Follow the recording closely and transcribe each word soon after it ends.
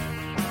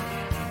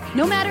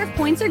No matter if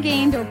points are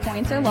gained or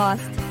points are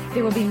lost,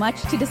 there will be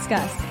much to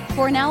discuss.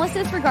 For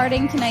analysis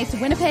regarding tonight's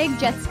Winnipeg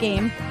Jets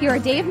game, here are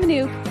Dave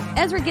Minuk,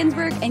 Ezra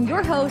Ginsburg, and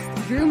your host,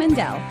 Drew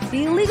Mandel.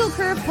 The Illegal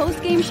Curve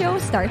post-game show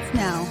starts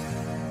now.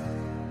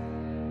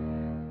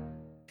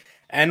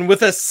 And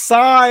with a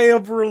sigh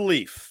of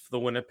relief, the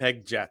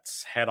Winnipeg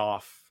Jets head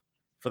off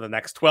for the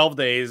next 12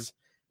 days,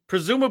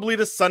 presumably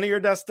to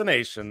sunnier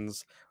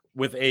destinations,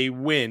 with a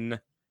win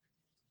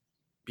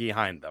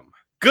behind them.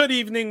 Good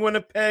evening,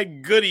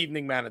 Winnipeg. Good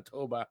evening,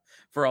 Manitoba.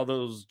 For all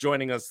those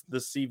joining us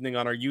this evening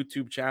on our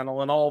YouTube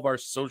channel and all of our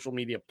social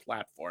media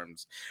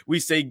platforms, we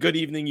say good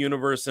evening,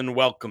 universe, and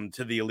welcome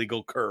to the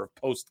Illegal Curve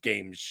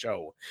post-game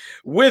show.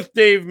 With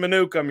Dave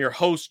Minuk, I'm your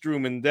host, Drew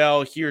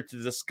Mandel, here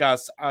to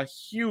discuss a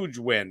huge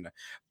win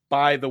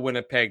by the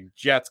Winnipeg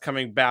Jets,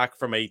 coming back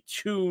from a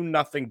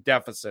 2-0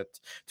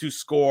 deficit to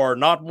score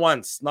not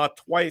once, not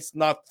twice,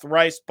 not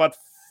thrice, but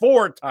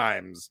 4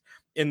 times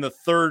in the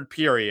third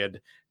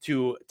period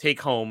to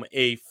take home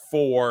a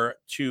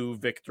 4-2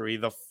 victory,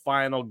 the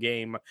final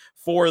game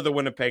for the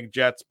Winnipeg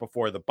Jets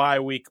before the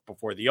bye week,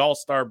 before the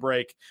All-Star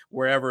break,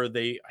 wherever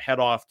they head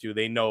off to.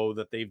 They know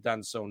that they've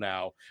done so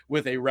now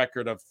with a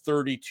record of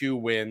 32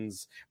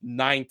 wins,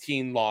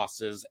 19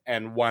 losses,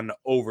 and 1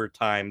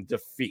 overtime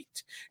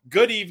defeat.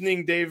 Good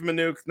evening, Dave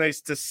Minuk. Nice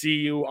to see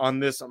you on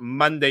this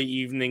Monday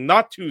evening,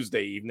 not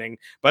Tuesday evening,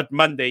 but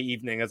Monday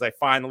evening, as I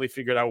finally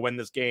figured out when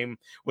this game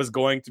was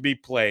going to be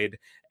played.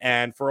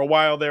 And for a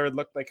while there, it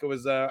looked like it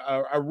was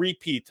a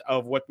repeat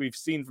of what we've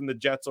seen from the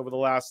Jets over the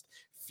last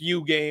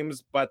few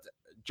games. But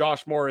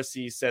Josh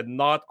Morrissey said,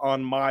 not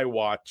on my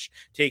watch,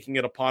 taking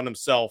it upon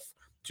himself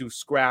to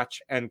scratch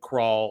and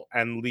crawl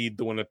and lead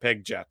the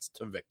Winnipeg Jets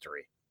to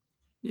victory.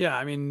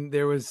 Yeah,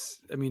 it's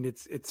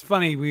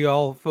funny.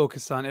 Everybody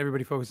focused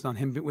on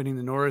him winning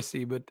the Norris,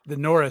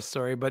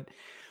 but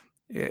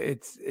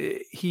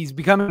he's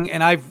becoming,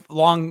 and I've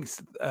long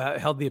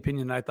held the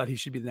opinion, I thought he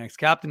should be the next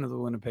captain of the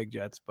Winnipeg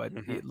Jets, but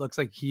it looks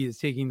like he is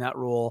taking that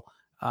role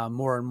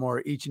more and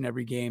more each and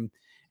every game.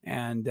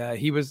 And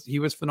he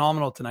was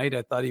phenomenal tonight.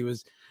 I thought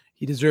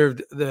he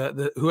deserved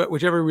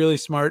whichever really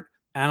smart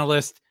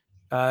analyst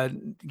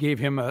gave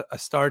him a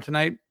star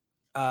tonight.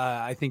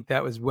 I think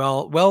that was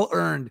well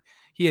earned.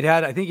 He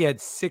had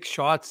 6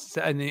 shots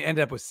and he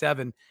ended up with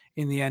 7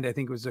 in the end. I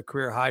think it was a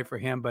career high for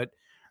him, but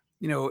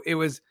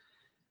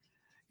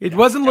it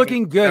wasn't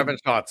looking good. 7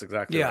 shots,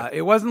 exactly. Yeah, right.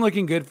 It wasn't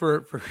looking good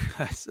for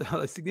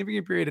a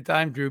significant period of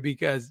time, Drew,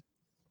 because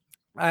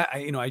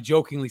I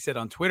jokingly said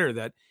on Twitter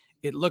that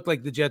it looked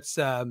like the Jets'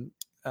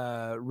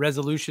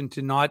 resolution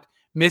to not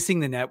missing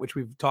the net, which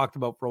we've talked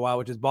about for a while,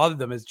 which has bothered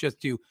them, is just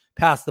to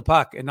pass the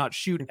puck and not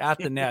shoot at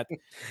the net,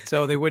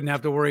 so they wouldn't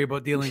have to worry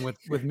about dealing with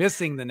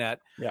missing the net.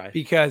 Yeah,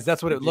 because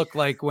that's what it looked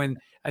like when.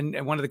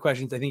 And one of the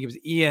questions, I think it was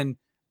Ian,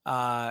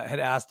 had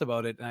asked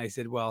about it, and I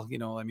said, well,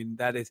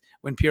 that is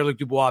when Pierre-Luc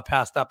Dubois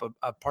passed up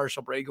a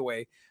partial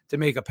breakaway to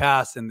make a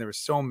pass, and there were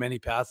so many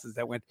passes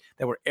that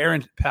were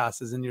errant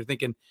passes, and you're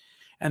thinking,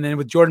 and then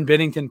with Jordan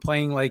Binnington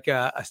playing like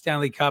a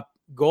Stanley Cup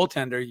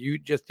goaltender, you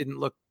just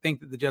didn't think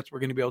that the Jets were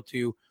going to be able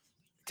to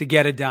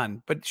get it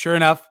done. But sure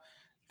enough,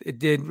 it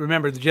did.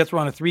 Remember, the Jets were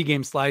on a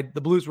 3-game slide,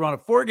 the Blues were on a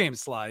 4-game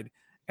slide,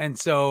 and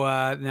so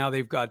now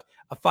they've got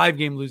a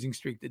 5-game losing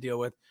streak to deal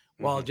with,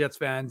 while Jets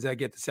fans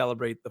get to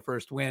celebrate the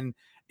first win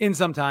in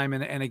some time,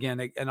 and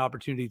again, an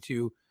opportunity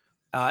to.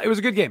 It was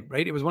a good game,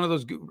 right? It was one of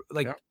those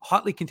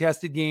hotly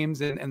contested games,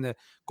 and the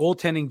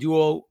goaltending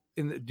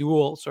in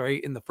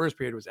the first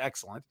period was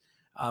excellent.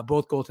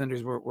 Both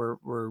goaltenders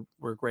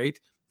were great.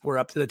 Were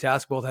up to the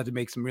task. Both had to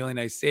make some really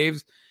nice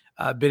saves.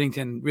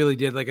 Binnington really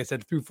did, like I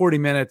said, through 40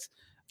 minutes.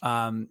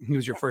 He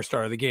was your first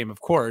star of the game,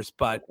 of course,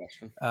 but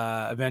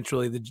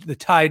eventually the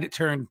tide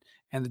turned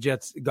and the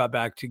Jets got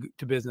back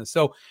to business.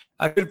 So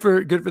good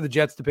for the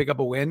Jets to pick up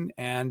a win,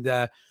 and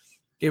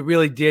it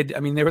really did. I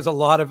mean, there was a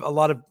lot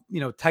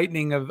of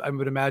tightening of, I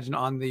would imagine,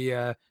 on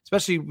the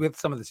especially with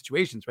some of the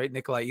situations, right?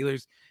 Nikolai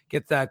Ehlers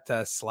gets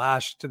that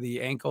slash to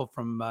the ankle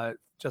from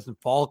Justin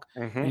Falk,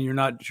 and you're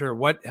not sure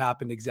what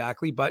happened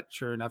exactly, but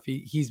sure enough,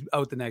 he's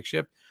out the next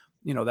shift.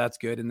 That's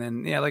good. And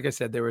then, like I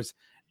said, there was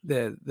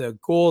the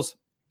goals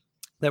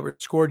that were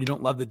scored. You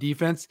don't love the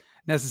defense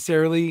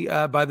necessarily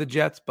by the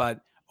Jets, but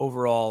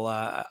overall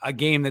a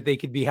game that they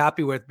could be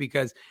happy with,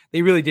 because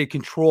they really did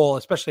control,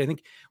 especially, I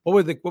think, what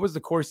was the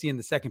Corsi in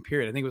the second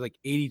period? I think it was like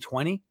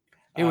 80-20.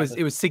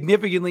 It was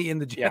significally in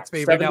the Jets'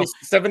 favor.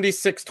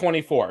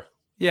 76-24.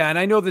 Yeah, and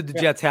I know that the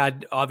Jets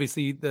had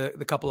obviously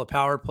the couple of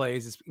power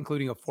plays,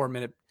 including a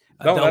 4-minute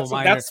double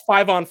minor. That's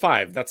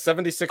 5-on-5 That's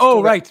 76.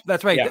 Oh, right,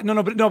 that's right. Yeah.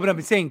 No, but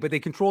I'm saying, but they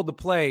controlled the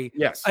play.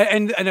 Yes,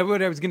 and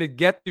what I was going to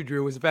get to,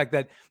 Drew, was the fact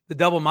that the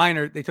double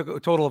minor, they took a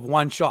total of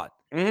 1 shot,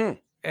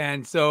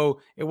 and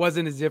so it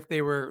wasn't as if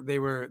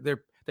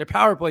their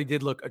power play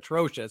did look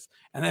atrocious,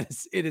 and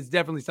it is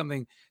definitely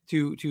something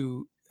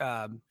to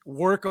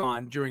work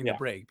on during the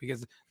break,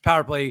 because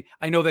power play,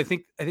 I know that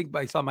I think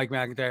I saw Mike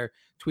McIntyre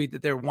tweet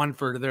that they're 1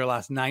 for their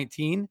last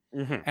 19,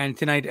 and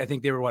tonight I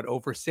think they were 0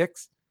 for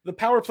 6. the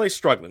power play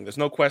struggling. There's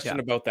no question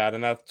about that.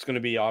 And that's going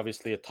to be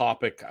obviously a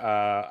topic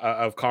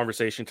of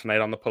conversation tonight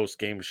on the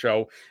post-game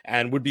show,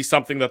 and would be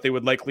something that they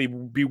would likely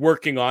be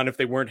working on if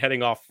they weren't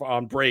heading off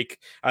on break.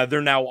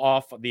 They're now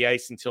off the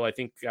ice until I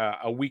think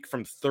a week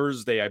from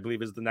Thursday, I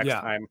believe, is the next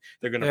time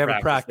they're going to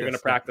practice. They're going to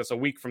practice a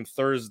week from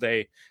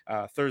Thursday.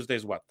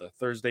 Thursday's what? The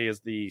Thursday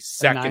is the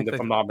 2nd, if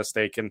I'm not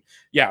mistaken.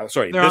 Yeah,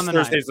 sorry. This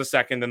Thursday is the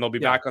 2nd, and they'll be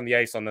back on the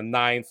ice on the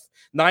 9th.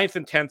 9th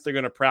and 10th, they're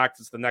going to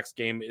practice. The next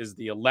game is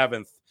the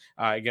 11th.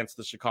 Against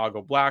the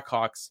Chicago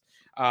Blackhawks.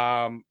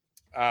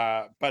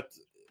 But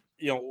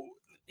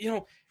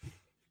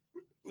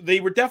they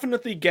were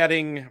definitely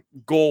getting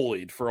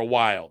goalied for a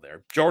while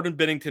there. Jordan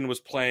Binnington was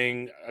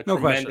playing a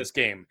tremendous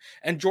game,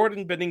 and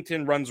Jordan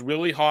Binnington runs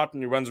really hot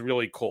and he runs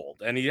really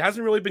cold, and he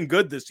hasn't really been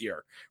good this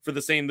year for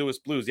the St. Louis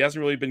Blues. He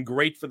hasn't really been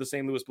great for the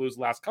St. Louis Blues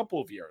the last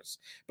couple of years,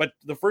 but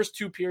the first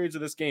 2 periods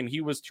of this game,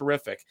 he was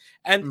terrific.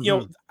 And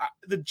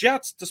the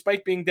Jets,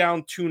 despite being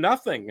down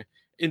 2-0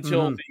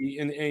 until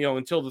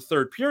until the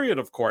third period,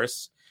 of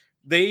course,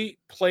 they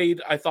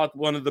played, I thought,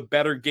 one of the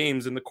better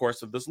games in the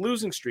course of this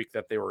losing streak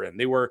that they were in.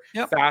 They were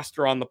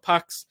faster on the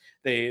pucks.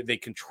 They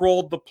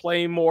controlled the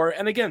play more.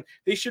 And again,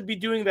 they should be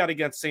doing that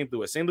against St.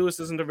 Louis. St. Louis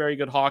isn't a very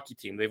good hockey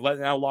team. They've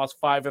now lost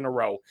 5 in a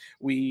row.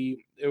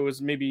 It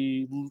was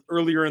maybe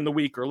earlier in the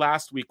week or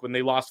last week when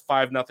they lost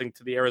 5-0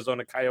 to the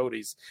Arizona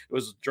Coyotes. It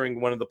was during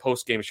one of the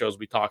post-game shows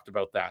we talked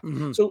about that.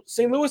 So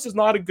St. Louis is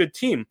not a good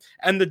team.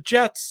 And the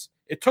Jets,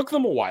 it took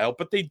them a while,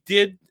 but they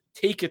did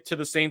take it to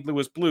the St.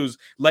 Louis Blues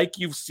like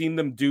you've seen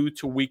them do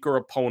to weaker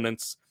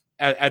opponents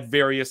at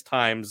various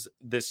times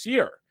this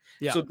year.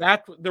 So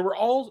that there were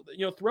all,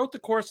 throughout the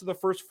course of the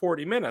first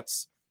 40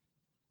 minutes,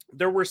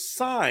 there were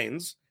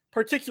signs,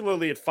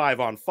 particularly at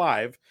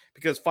 5-on-5,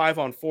 because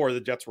 5-on-4,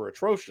 the Jets were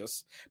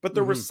atrocious, but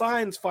there were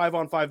signs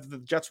 5-on-5 that the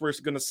Jets were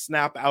going to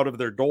snap out of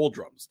their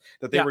doldrums,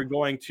 that they were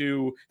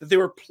that they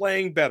were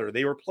playing better.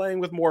 They were playing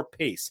with more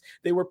pace.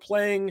 They were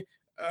playing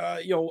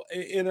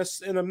in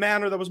a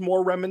manner that was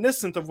more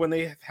reminiscent of when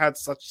they had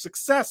such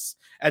success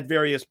at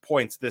various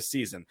points this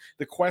season.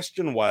 The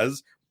question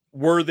was,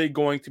 were they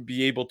going to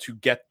be able to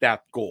get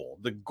that goal?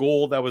 The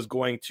goal that was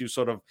going to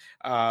sort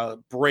of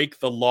break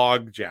the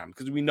log jam,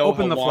 because we know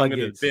how long it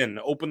had been.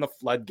 Open the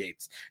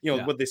floodgates.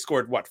 But they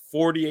scored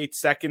 48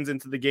 seconds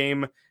into the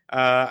game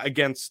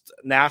against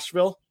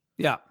Nashville.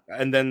 Yeah.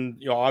 And then,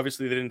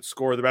 obviously they didn't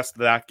score the rest of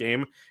that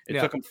game.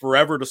 It took them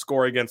forever to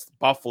score against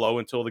Buffalo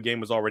until the game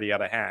was already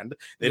out of hand.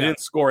 They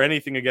didn't score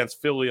anything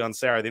against Philly on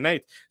Saturday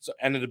night.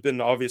 And it had been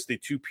obviously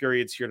 2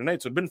 periods here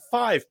tonight. So it had been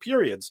 5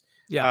 periods,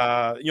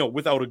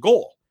 without a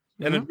goal.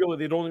 And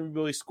they'd only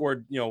really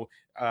scored,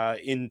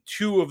 in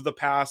 2 of the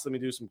past. Let me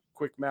do some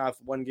quick math.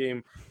 1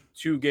 game,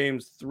 2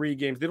 games, 3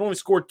 games. They'd only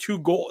scored 2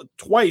 goals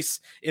twice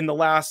in the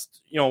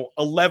last,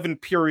 11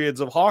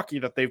 periods of hockey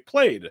that they've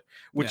played,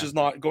 which is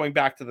not going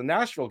back to the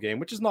Nashville game,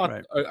 which is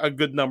not a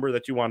good number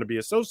that you want to be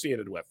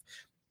associated with.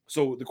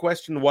 So the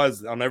question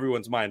was on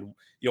everyone's mind,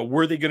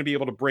 were they going to be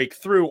able to break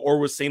through, or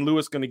was St.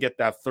 Louis going to get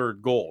that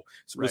third goal?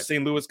 So was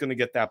St. Louis going to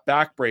get that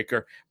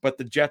backbreaker? But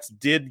the Jets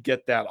did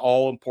get that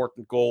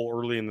all-important goal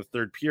early in the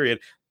third period.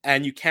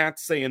 And you can't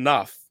say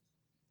enough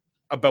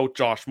about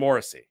Josh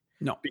Morrissey.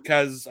 No,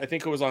 because I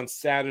think it was on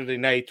Saturday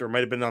night, or it might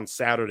have been on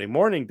Saturday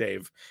morning,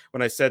 Dave,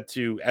 when I said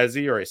to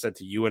Ezzy, or I said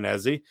to you and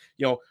Ezzy,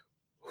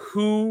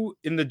 who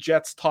in the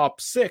Jets'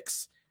 top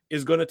 6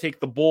 is going to take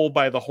the bull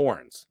by the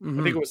horns? I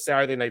think it was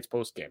Saturday night's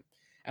post game.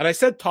 And I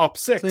said top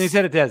 6. So you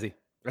said it to Ezzy.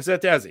 I said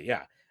it to Ezzy,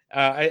 yeah.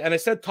 I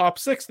said top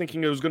 6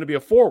 thinking it was going to be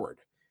a forward.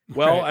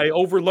 Well, I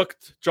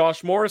overlooked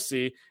Josh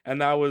Morrissey, and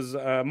that was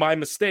my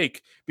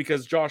mistake,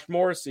 because Josh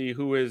Morrissey,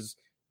 who has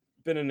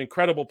been an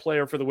incredible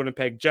player for the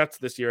Winnipeg Jets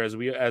this year, as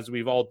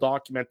we've all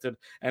documented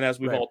and as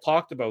we've all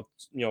talked about,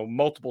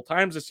 multiple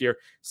times this year,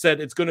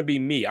 said it's going to be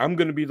me. I'm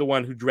going to be the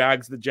one who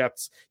drags the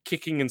Jets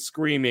kicking and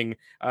screaming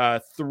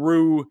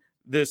through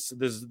this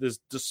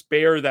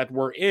despair that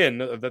we're in,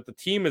 that the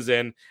team is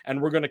in, and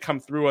we're going to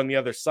come through on the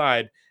other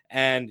side.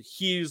 And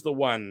he's the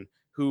one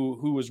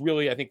who was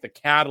really, I think, the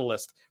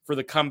catalyst for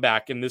the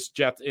comeback in this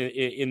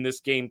in this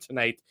game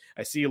tonight.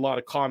 I see a lot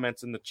of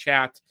comments in the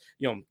chat,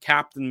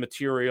 captain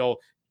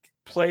material,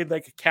 played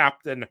like a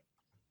captain,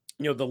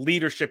 the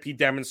leadership he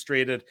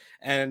demonstrated.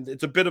 And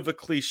it's a bit of a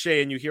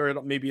cliche, and you hear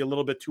it maybe a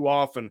little bit too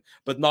often,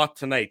 but not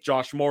tonight.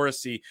 Josh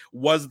Morrissey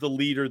was the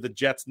leader the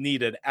Jets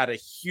needed at a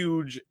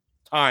huge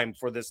time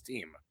for this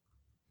team.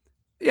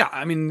 Yeah,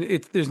 I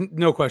mean, there's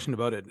no question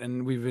about it.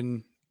 And we've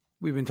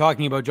been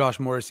talking about Josh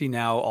Morrissey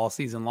now all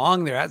season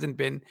long. There hasn't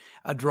been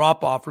a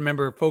drop off.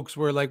 Remember, folks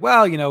were like,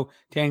 well,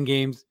 10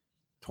 games,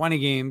 20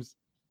 games,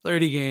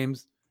 30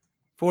 games,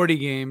 40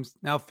 games,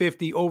 now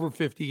 50, over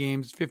 50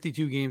 games,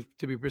 52 games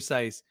to be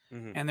precise.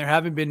 And there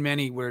haven't been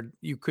many where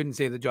you couldn't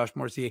say that Josh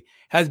Morrissey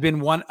has been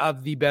one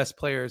of the best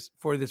players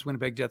for this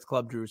Winnipeg Jets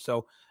club, Drew.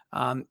 So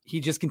he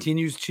just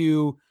continues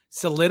to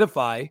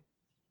solidify,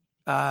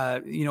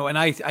 and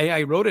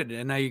I wrote it,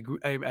 and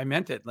I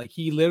meant it. Like,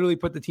 he literally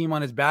put the team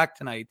on his back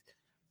tonight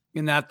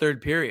in that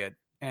third period.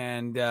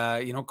 And,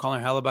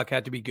 Colin Hellebuck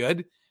had to be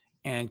good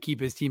and keep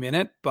his team in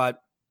it.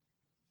 But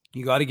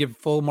You got to give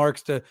full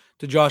marks to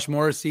Josh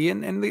Morrissey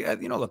and the,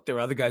 look, there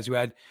were other guys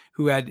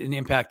who had an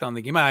impact on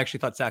the game. I actually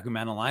thought Saku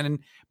Manalainen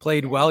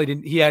played well.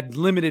 He had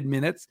limited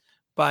minutes,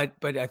 but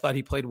I thought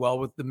he played well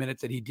with the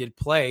minutes that he did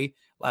play.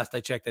 Last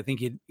I checked, I think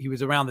he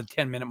was around the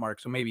 10-minute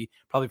mark, so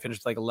probably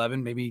finished like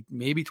 11,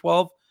 maybe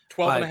 12.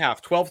 12 and a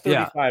half,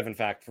 12:35, in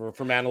fact, for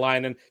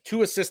Manalainen, and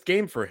 2-assist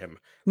game for him.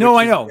 No,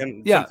 I know.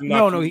 Yeah,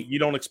 you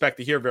don't expect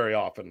to hear very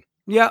often.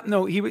 Yeah,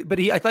 no,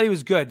 I thought he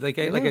was good. Like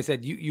I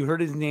said, you heard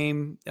his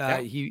name.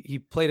 He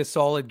played a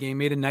solid game,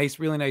 made a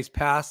really nice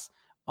pass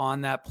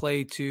on that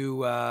play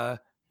to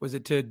was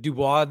it to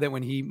Dubois that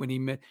when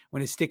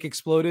his stick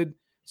exploded.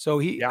 So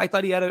I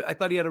thought he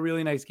had a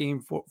really nice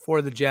game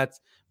for the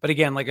Jets. But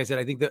again, like I said,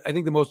 I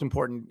think the most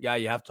important guy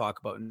you have to talk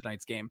about in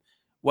tonight's game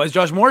was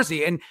Josh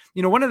Morrissey. And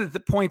one of the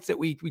points that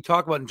we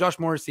talk about, and Josh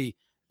Morrissey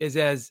is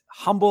as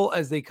humble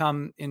as they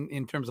come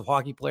in terms of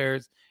hockey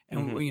players,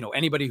 and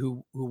anybody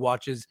who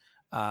watches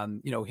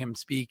him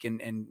speak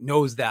and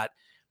knows that.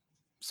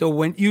 So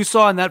when you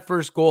saw in that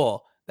first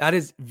goal, that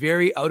is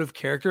very out of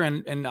character,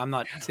 and I'm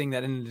not saying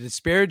that in a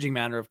disparaging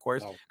manner, of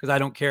course, because I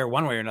don't care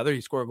one way or another. You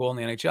score a goal in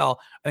the NHL,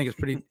 I think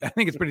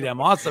it's pretty damn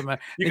awesome.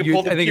 You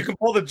can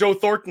pull the Joe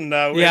Thornton.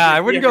 I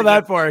wouldn't go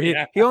that far. He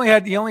only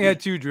had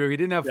 2, Drew. He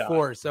didn't have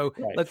 4. So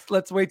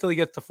let's wait till he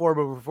gets to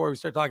 4 before we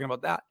start talking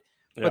about that.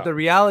 Yeah. But the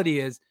reality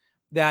is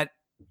that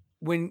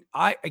when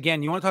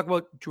you want to talk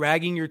about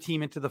dragging your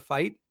team into the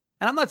fight.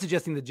 And I'm not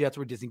suggesting the Jets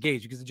were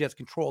disengaged because the Jets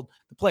controlled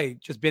the play.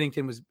 Just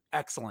Binnington was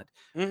excellent.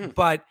 Mm-hmm.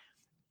 But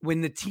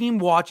when the team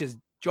watches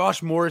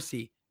Josh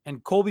Morrissey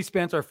and Colby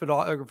Spence, our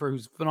photographer,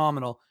 who's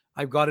phenomenal,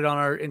 I've got it on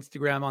our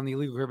Instagram, on the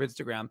Illegal Curve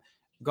Instagram,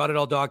 got it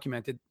all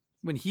documented.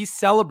 When he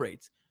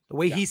celebrates, the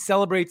way he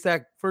celebrates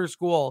that first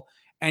goal,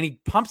 and he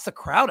pumps the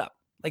crowd up.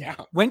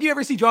 When do you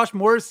ever see Josh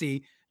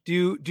Morrissey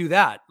do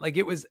that? Like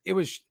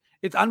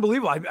it's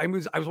unbelievable. I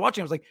was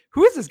watching. I was like,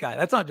 who is this guy?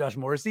 That's not Josh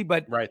Morrissey,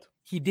 but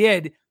he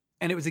did.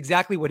 And it was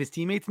exactly what his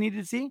teammates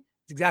needed to see.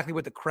 It's exactly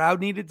what the crowd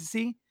needed to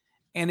see.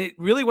 And it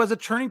really was a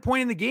turning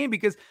point in the game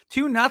because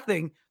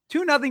 2-0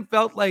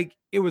 felt like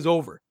it was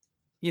over.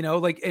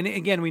 And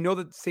again, we know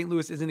that St.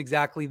 Louis isn't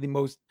exactly the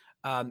most,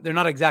 they're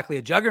not exactly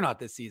a juggernaut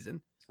this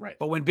season. Right.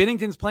 But when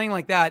Binnington's playing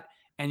like that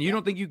and you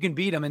don't think you can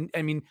beat him, and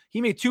I mean,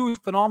 he made 2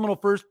 phenomenal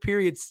first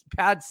period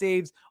pad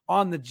saves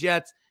on the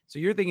Jets. So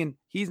you're thinking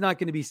he's not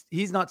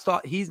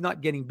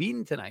getting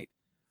beaten tonight.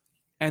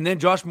 And then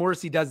Josh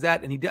Morrissey does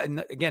that, and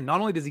again,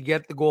 not only does he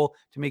get the goal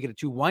to make it a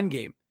 2-1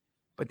 game,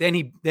 but then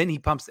he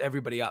pumps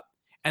everybody up.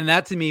 And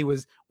that to me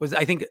was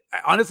I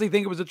honestly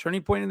think it was a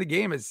turning point in the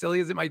game, as silly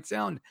as it might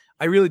sound.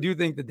 I really do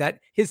think that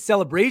his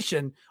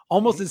celebration,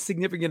 almost as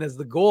significant as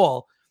the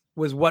goal,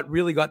 was what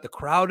really got the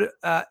crowd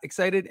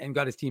excited and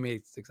got his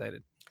teammates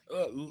excited.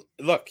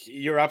 Look,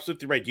 you're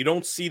absolutely right. You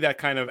don't see that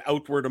kind of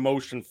outward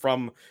emotion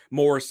from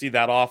Morrissey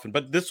that often,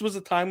 but this was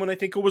a time when I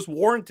think it was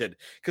warranted,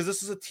 because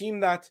this is a team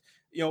that,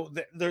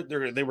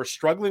 they were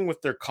struggling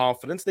with their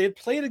confidence. They had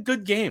played a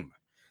good game.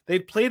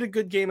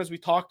 As we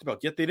talked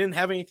about, yet they didn't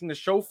have anything to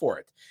show for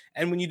it.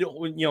 And when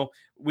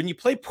you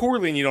play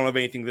poorly and you don't have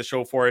anything to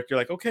show for it, you're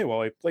like, okay,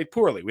 well, I played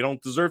poorly. We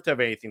don't deserve to have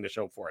anything to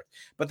show for it.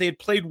 But they had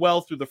played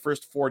well through the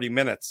first 40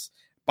 minutes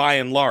by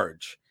and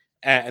large,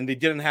 and they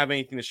didn't have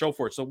anything to show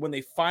for it. So when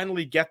they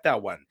finally get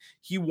that one,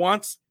 he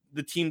wants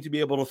the team to be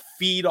able to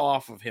feed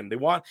off of him.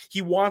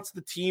 He wants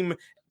the team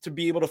to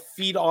be able to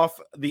feed off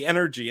the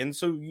energy. And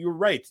so you're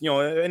right.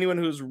 Anyone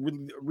who's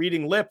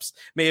reading lips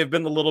may have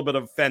been a little bit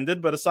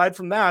offended, but aside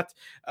from that,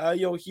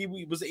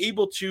 he was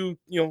able to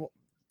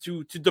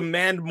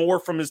demand more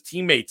from his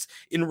teammates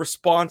in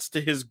response to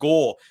his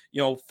goal.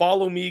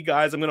 Follow me,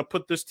 guys. I'm going to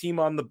put this team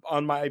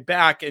on my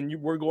back, and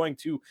we're going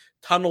to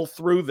tunnel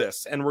through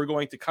this, and we're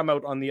going to come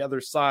out on the other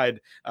side.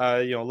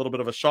 A little bit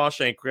of a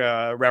Shawshank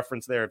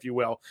reference there, if you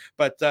will.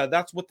 But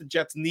that's what the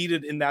Jets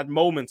needed in that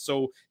moment.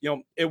 So,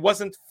 it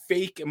wasn't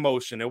fake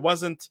emotion. It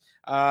wasn't,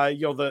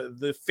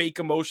 the fake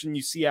emotion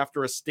you see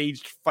after a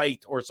staged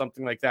fight or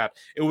something like that.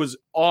 It was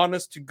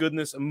honest to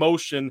goodness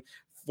emotion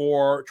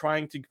for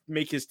trying to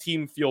make his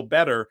team feel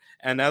better.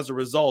 And as a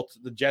result,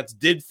 the Jets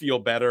did feel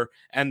better,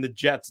 and the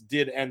Jets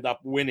did end up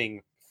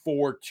winning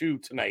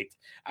 4-2 tonight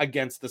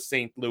against the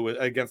St.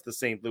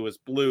 Louis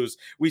Blues.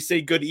 We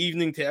say good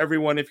evening to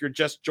everyone. If you're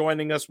just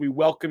joining us, we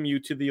welcome you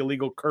to the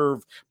Illegal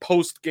Curve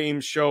post-game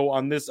show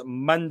on this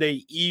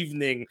Monday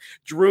evening.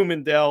 Drew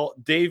Mindell,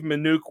 Dave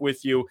Minuk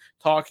with you,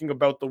 talking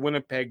about the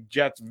Winnipeg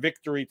Jets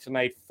victory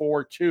tonight,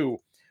 4-2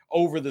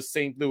 over the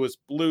St. Louis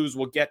Blues.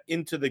 We'll get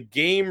into the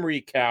game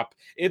recap.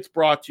 It's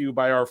brought to you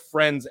by our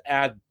friends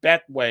at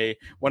Betway,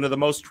 one of the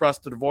most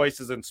trusted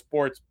voices in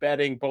sports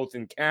betting, both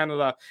in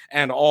Canada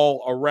and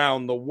all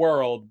around the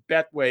world.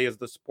 Betway is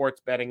the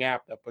sports betting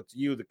app that puts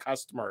you, the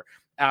customer,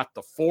 at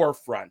the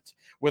forefront.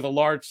 With a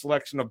large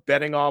selection of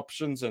betting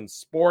options and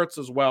sports,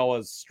 as well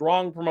as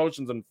strong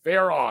promotions and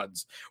fair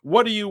odds.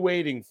 What are you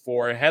waiting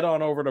for? Head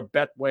on over to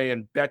Betway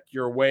and bet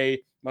your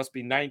way. Must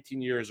be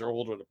 19 years or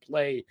older to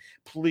play.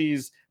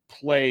 Please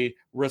play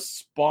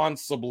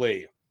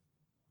responsibly.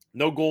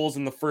 No goals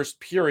in the first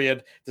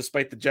period,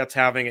 despite the Jets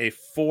having a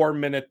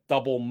 4-minute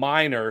double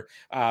minor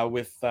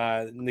with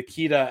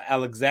Nikita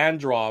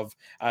Alexandrov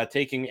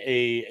taking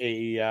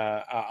a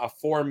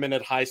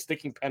 4-minute high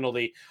sticking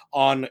penalty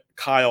on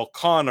Kyle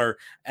Connor.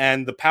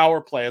 And the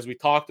power play, as we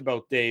talked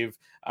about, Dave,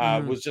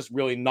 was just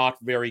really not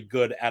very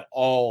good at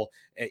all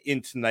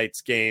in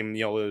tonight's game.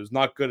 It was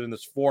not good in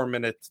this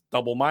 4-minute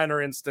double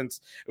minor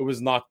instance. It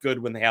was not good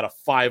when they had a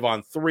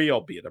 5-on-3,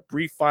 albeit a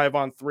brief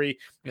 5-on-3.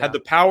 Yeah. Had the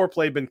power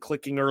play been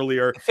clicking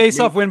earlier,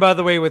 face-off win, by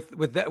the way, with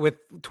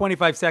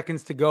 25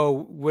 seconds to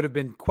go, would have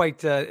been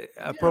quite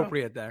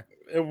appropriate there.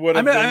 It would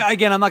have been.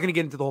 Again, I'm not going to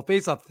get into the whole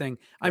face-off thing.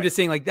 I'm just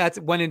saying, like, that's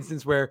one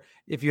instance where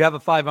if you have a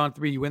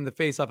 5-on-3, you win the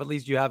face-off, at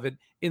least you have it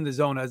in the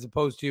zone, as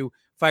opposed to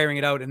firing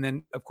it out. And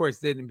then, of course,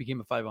 then it became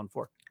a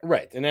 5-on-4.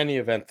 Right. In any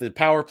event, the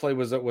power play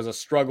was a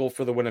struggle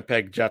for the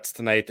Winnipeg Jets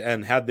tonight.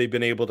 And had they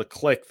been able to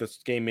click, this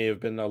game may have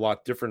been a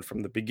lot different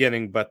from the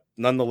beginning. But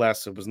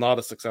nonetheless, it was not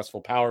a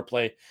successful power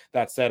play.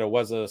 That said, it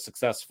was a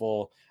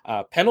successful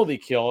penalty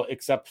kill,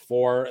 except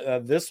for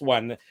this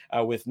one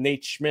with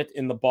Nate Schmidt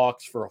in the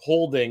box for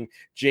holding.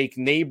 Jake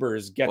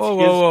Neighbors gets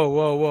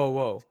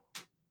whoa.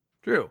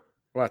 Drew,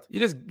 what? You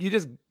just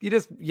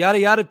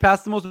yada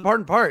past the most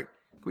important part.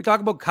 Can we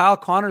talk about Kyle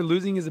Connor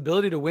losing his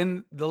ability to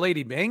win the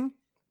Lady Byng?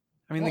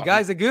 I mean, the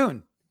guy's a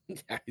goon.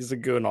 Yeah, he's a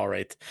goon, all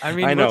right. I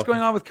mean, what's going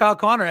on with Kyle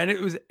Connor? And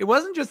it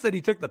wasn't just that he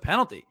took the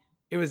penalty.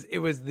 It was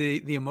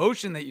the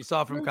emotion that you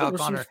saw from Kyle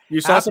Connor. You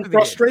saw some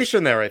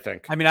frustration there, I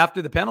think. I mean,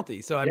 after the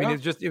penalty. So I mean,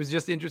 it was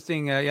just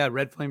interesting.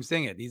 Red Flame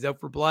sing it. He's out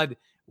for blood.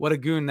 What a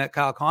goon that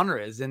Kyle Connor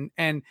is. And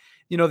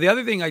the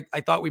other thing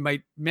I thought we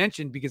might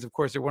mention, because of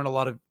course there weren't a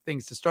lot of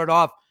things to start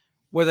off,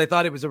 was I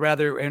thought it was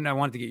and I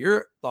wanted to get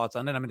your thoughts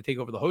on it. I'm going to take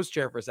over the host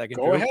chair for a second.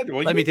 Go ahead.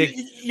 Well,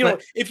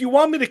 if you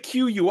want me to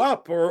cue you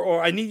up,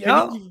 or I need you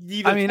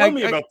to tell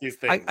me about these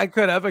things. I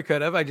could have.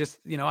 I just,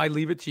 I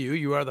leave it to you.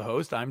 You are the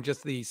host. I'm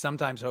just the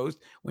sometimes host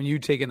when you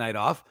take a night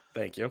off.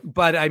 Thank you.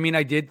 But I mean,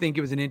 I did think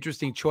it was an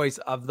interesting choice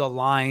of the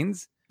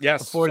lines.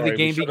 Yes, before the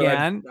game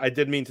began. I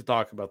did mean to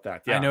talk about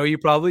that. Yeah. I know you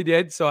probably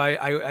did. So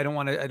I don't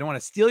want to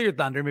steal your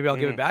thunder. Maybe I'll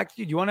give it back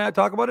to you. Do you want to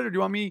talk about it, or do you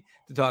want me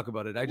to talk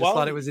about it? I just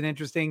thought it was an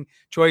interesting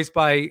choice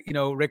by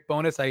Rick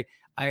Bowness. I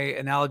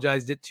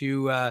analogized it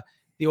to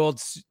the old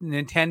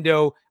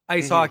Nintendo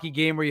ice hockey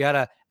game where you had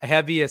a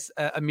heavy,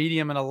 a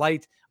medium, and a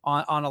light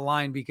on a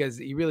line, because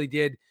he really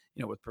did.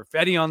 With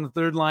Perfetti on the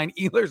third line,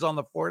 Ehlers on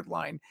the fourth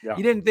line. Yeah.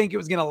 He didn't think it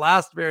was going to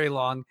last very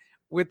long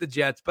with the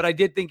Jets, but I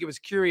did think it was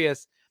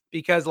curious,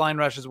 because line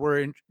rushes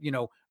were,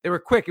 they were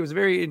quick. It was a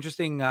very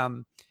interesting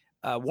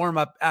warm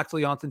up.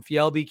 Actually, Anton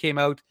Fielby came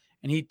out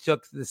and he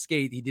took the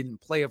skate. He didn't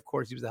play, of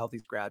course. He was a healthy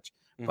scratch.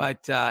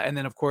 But and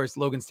then, of course,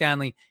 Logan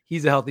Stanley,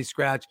 he's a healthy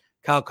scratch.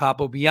 Kyle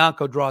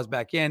Capobianco draws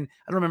back in.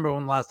 I don't remember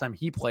when the last time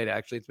he played,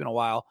 actually. It's been a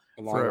while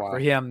for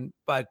him.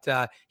 But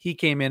he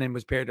came in and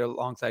was paired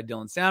alongside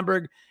Dylan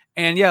Sandberg.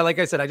 And yeah, like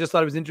I said, I just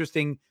thought it was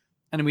interesting.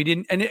 And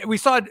we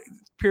saw it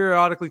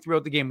periodically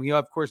throughout the game. We,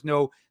 of course,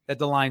 know that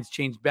the lines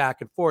changed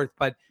back and forth,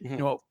 but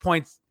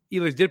points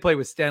Ehlers did play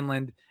with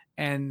Stenlund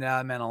and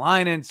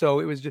Manalainen. So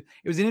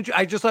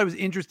I just thought it was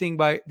interesting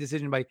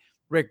decision by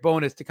Rick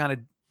Bowness to kind of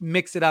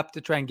mix it up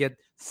to try and get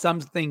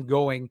something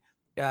going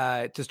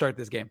to start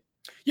this game.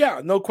 Yeah,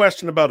 no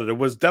question about it. It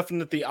was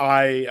definitely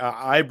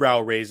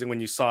eyebrow raising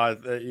when you saw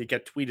it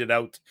get tweeted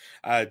out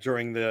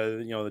during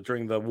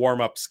the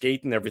warm up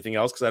skate and everything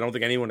else, because I don't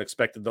think anyone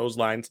expected those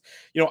lines.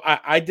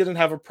 I didn't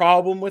have a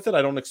problem with it.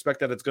 I don't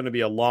expect that it's going to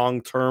be a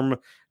long term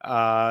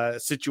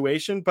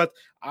situation, but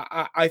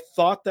I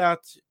thought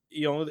that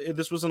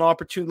this was an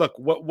opportunity. Look,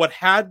 what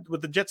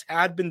the Jets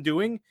had been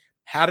doing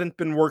hadn't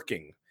been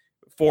working.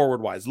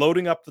 Forward wise,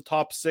 loading up the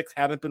top six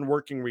hadn't been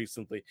working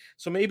recently.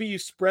 So maybe you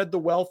spread the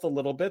wealth a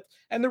little bit.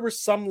 And there were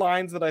some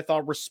lines that I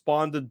thought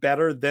responded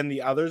better than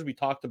the others. We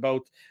talked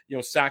about,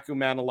 Saku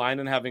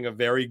Manalainen having a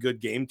very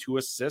good game, 2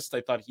 assists.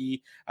 I thought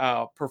he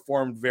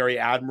performed very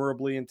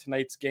admirably in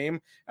tonight's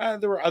game.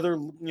 There were other,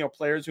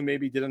 players who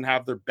maybe didn't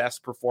have their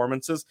best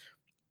performances.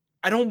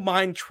 I don't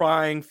mind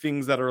trying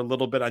things that are a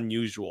little bit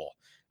unusual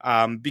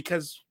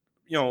because,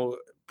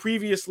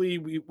 previously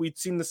we'd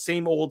seen the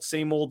same old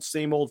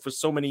for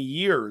so many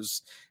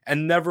years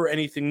and never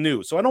anything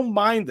new. So I don't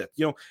mind it.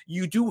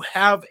 You do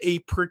have a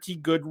pretty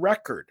good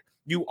record.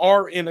 You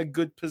are in a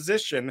good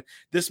position.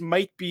 This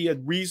might be a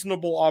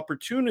reasonable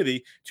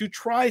opportunity to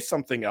try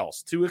something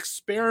else, to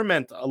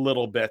experiment a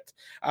little bit,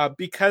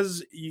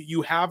 because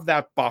you have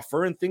that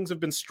buffer and things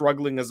have been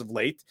struggling as of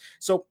late.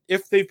 So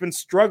if they've been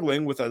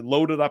struggling with a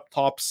loaded up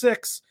top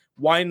six,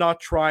 why not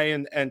try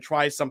and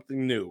try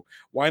something new?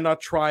 Why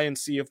not try and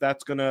see if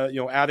that's going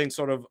to, adding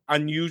sort of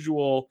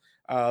unusual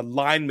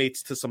line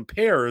mates to some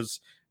pairs,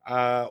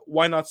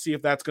 why not see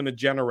if that's going to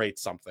generate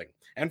something?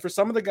 And for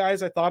some of the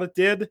guys, I thought it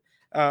did.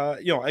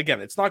 Again,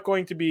 it's not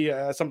going to be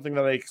something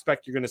that I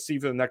expect you're going to see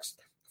for the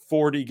next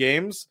 40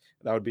 games.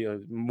 That would be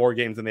more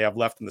games than they have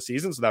left in the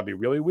season, so that'd be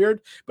really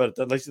weird. But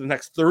at least the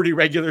next 30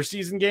 regular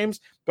season games.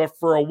 But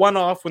for a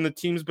one-off when the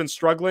team's been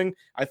struggling,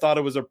 I thought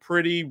it was a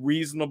pretty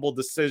reasonable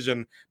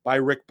decision by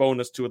Rick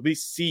Bowness to at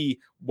least see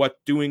what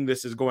doing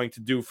this is going to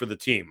do for the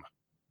team.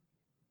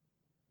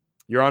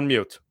 You're on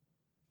mute.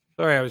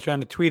 Sorry, I was trying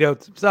to tweet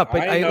out some stuff.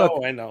 But I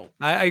know.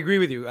 I agree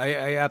with you.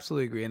 I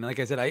absolutely agree. And like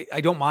I said,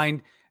 I don't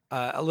mind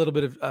a little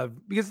bit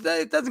of because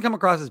it doesn't come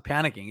across as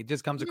panicking. It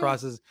just comes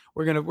across as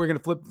we're gonna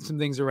flip some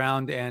things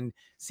around and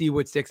see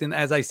what sticks. And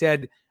as I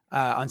said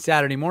on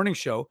Saturday morning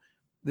show,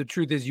 the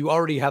truth is you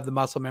already have the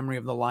muscle memory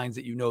of the lines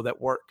that you know that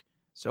work.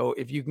 So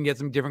if you can get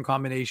some different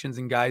combinations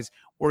and guys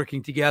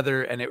working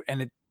together,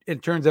 and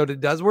it turns out it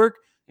does work,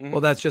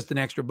 well, that's just an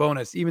extra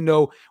bonus. Even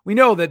though we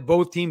know that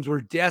both teams were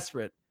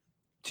desperate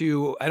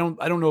to, I don't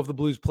know if the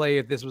Blues play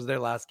if this was their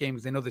last game,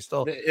 because they know they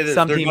still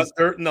some teams.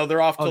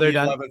 They're off till the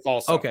 11th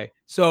also. Okay,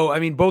 so I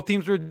mean, both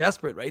teams were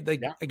desperate, right?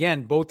 Like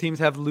again, both teams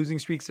have losing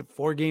streaks of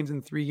 4 games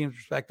and 3 games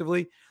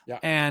respectively,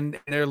 and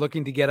they're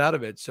looking to get out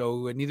of it.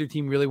 So neither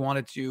team really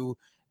wanted to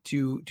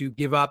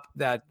give up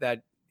that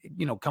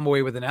come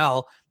away with an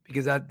L,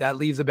 because that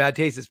leaves a bad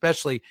taste,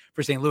 especially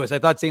for St. Louis. I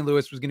thought St.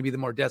 Louis was going to be the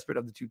more desperate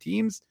of the two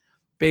teams,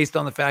 based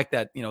on the fact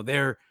that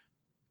they're,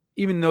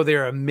 even though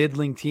they're a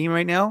middling team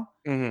right now.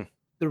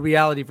 The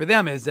reality for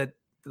them is that,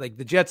 like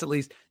the Jets, at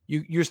least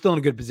you're still in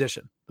a good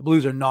position. The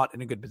Blues are not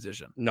in a good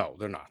position. No,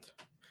 they're not.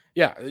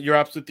 Yeah, you're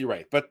absolutely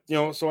right. But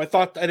so I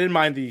thought I didn't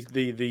mind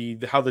the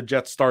how the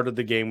Jets started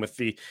the game with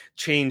the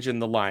change in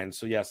the line.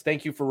 So yes,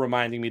 thank you for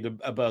reminding me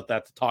about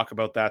that, to talk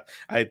about that.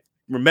 I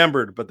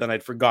remembered, but then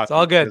I'd forgotten. It's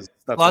all good.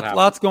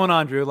 Lots going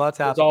on, Drew. Lots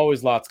happening. There's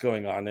always lots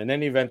going on. In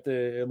any event,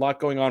 a lot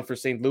going on for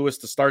St. Louis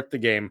to start the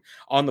game.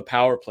 On the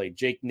power play,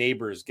 Jake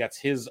Neighbors gets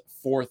his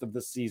 4th of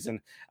the season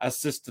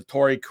assist to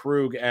Torrey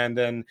Krug, and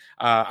then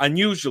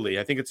unusually,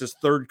 I think it's his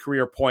 3rd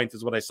career point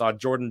is what I saw,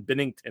 Jordan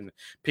Binnington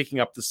picking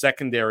up the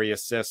secondary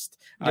assist.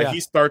 He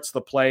starts the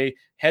play,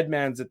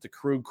 headmans it to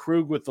Krug.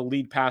 Krug with the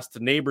lead pass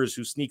to Neighbors,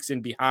 who sneaks in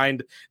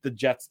behind the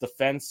Jets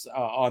defense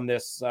on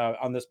this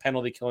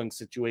penalty killing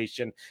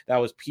situation. That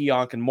was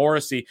Pionk and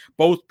Morrissey.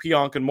 Both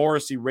Pionk and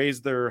Morrissey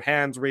raised their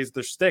hands, raised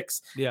their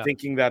sticks,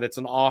 thinking that it's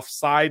an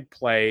offside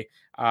play.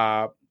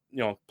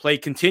 Play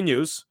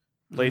continues.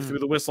 Play through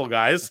the whistle,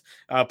 guys.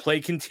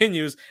 Play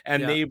continues,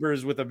 and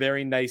Neighbors with a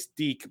very nice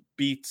deke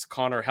beats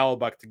Connor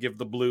Hellebuyck to give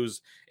the Blues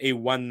a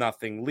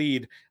 1-0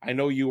 lead. I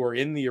know you were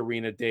in the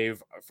arena,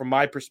 Dave. From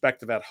my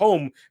perspective at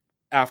home,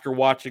 after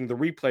watching the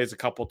replays a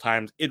couple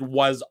times, it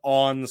was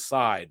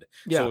onside.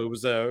 So it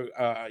was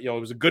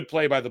a good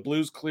play by the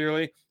Blues.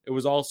 Clearly, it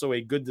was also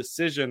a good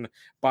decision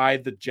by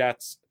the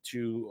Jets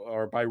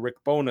by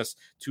Rick Bowness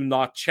to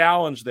not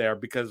challenge there,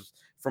 because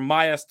from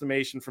my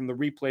estimation, from the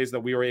replays that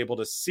we were able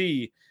to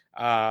see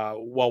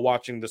while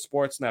watching the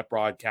Sportsnet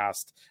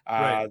broadcast,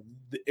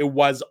 it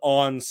was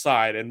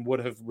onside and would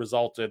have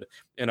resulted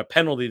in a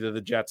penalty to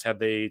the Jets had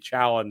they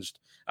challenged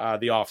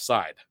the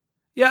offside.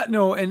 Yeah,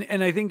 no,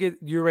 and I think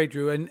you're right,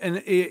 Drew. And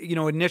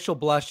initial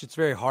blush, it's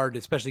very hard,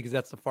 especially because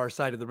that's the far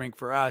side of the rink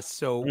for us.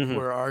 So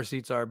where our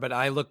seats are. But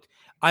I looked,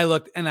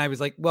 and I was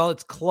like, well,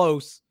 it's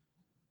close,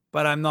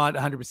 but I'm not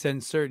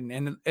 100% certain.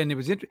 And it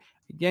was interesting.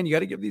 Again, you got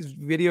to give these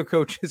video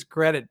coaches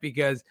credit,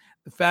 because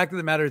the fact of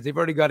the matter is they've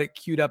already got it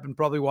queued up and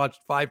probably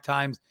watched 5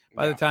 times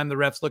by the time the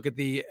refs look at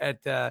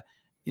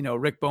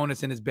Rick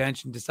Bowness and his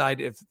bench and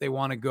decide if they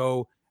want to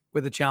go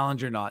with a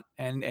challenge or not.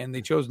 And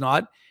they chose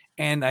not.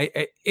 And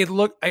I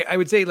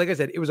would say, like I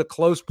said, it was a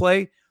close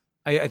play.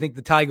 I think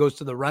the tie goes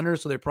to the runner,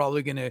 so they're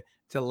probably going to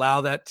allow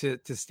that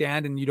to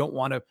stand. And you don't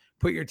want to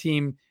put your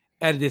team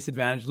at a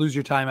disadvantage, lose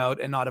your timeout,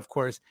 and not, of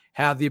course,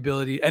 have the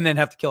ability and then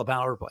have to kill a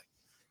power play.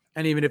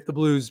 And even if the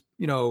Blues,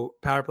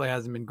 power play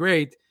hasn't been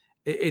great,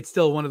 it's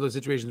still one of those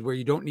situations where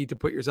you don't need to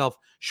put yourself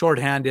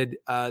shorthanded.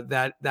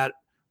 That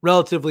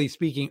relatively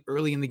speaking,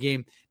 early in the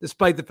game,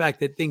 despite the fact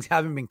that things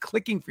haven't been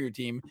clicking for your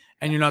team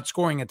and you're not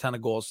scoring a ton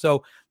of goals.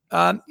 So.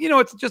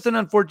 It's just an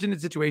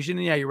unfortunate situation.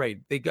 And yeah, you're right.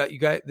 You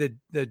got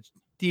the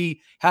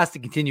D has to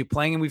continue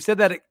playing. And we've said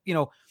that,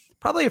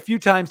 probably a few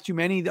times too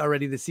many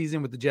already this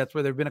season with the Jets,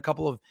 where there've been a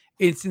couple of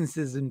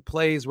instances in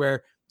plays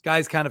where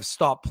guys kind of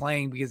stop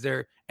playing because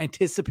they're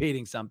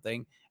anticipating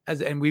something.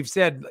 And we've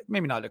said,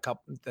 maybe not a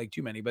couple, like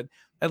too many, but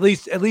at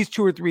least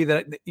 2 or 3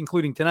 that,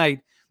 including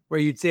tonight, where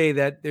you'd say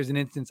that there's an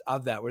instance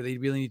of that, where they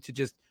really need to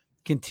just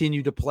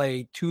continue to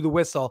play to the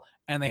whistle,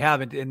 and they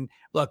haven't. And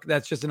look,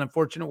 that's just an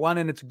unfortunate one,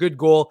 and it's a good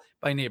goal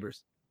by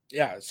Neighbors.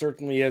 Yeah, it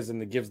certainly is,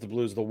 and it gives the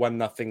Blues the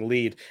 1-0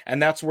 lead,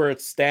 and that's where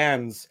it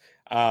stands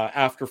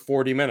after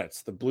 40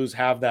 minutes. The Blues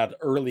have that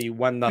early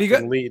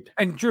 1-0 lead.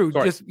 And Drew,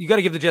 you got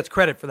to give the Jets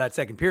credit for that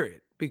second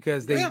period,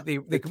 because they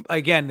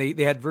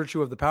had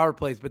virtue of the power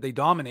plays, but they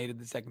dominated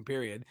the second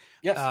period.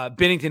 Yes,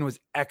 Binnington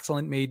was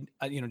excellent. Made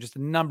just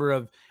a number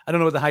of, I don't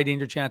know what the high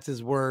danger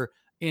chances were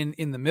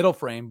in the middle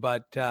frame,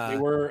 but they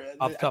were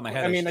off the top of my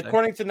head. I mean,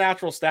 according to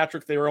Natural Stat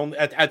Trick, they were only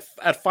at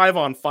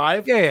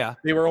 5-on-5. Yeah.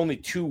 They were only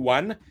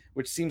 2-1,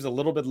 which seems a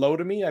little bit low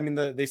to me. I mean,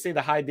 they say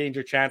the high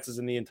danger chances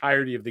in the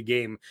entirety of the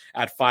game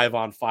at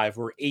 5-on-5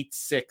 were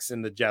 8-6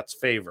 in the Jets'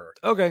 favor.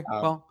 Okay,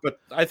 but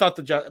I thought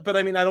but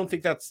I mean, I don't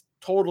think that's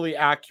totally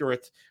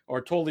accurate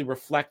or totally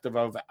reflective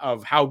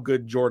of how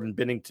good Jordan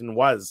Binnington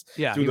was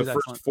through the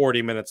first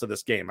 40 minutes of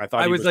this game. I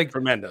thought he was like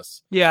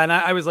tremendous. Yeah, and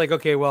I was like,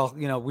 okay, well,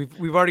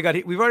 we've already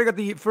got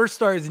the first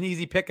star is an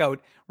easy pick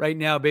out right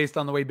now based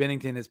on the way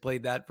Binnington has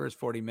played that first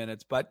 40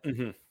 minutes. But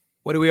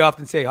what do we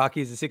often say?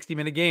 Hockey is a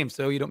 60-minute game,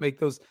 so you don't make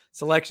those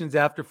selections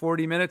after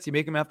 40 minutes. You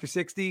make them after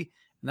 60,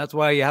 and that's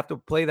why you have to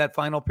play that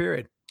final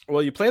period.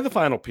 Well, you play the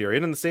final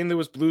period, and the St.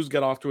 Louis Blues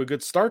get off to a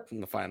good start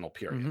in the final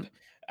period.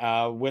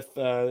 With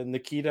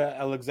Nikita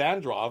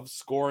Alexandrov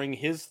scoring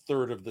his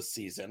third of the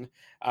season.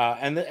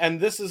 And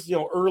this is,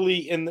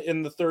 early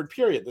in the third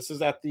period. This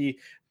is at the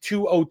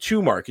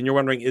 2:02 mark. And you're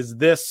wondering, is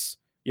this,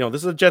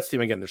 this is a Jets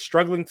team again. They're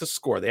struggling to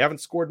score. They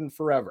haven't scored in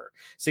forever.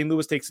 St.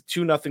 Louis takes a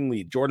 2-0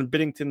 lead. Jordan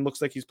Binnington looks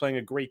like he's playing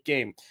a great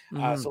game.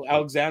 So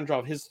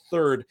Alexandrov, his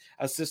third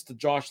assist to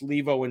Josh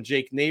Leivo and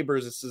Jake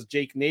Neighbors. This is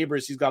Jake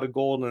Neighbors. He's got a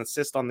goal and an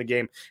assist on the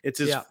game. It's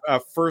his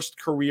first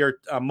career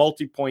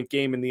multi-point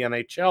game in the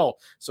NHL.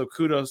 So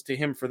kudos to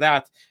him for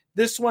that.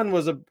 This one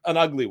was an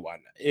ugly one.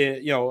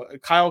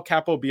 Kyle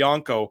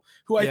Capobianco,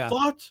 who I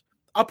thought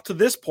up to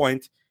this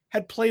point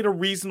had played a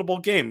reasonable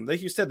game.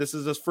 Like you said, this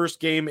is his first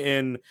game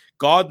in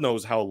God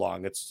knows how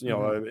long. It's,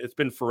 it's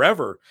been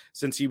forever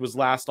since he was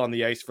last on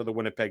the ice for the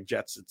Winnipeg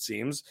Jets, it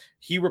seems.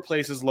 He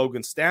replaces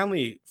Logan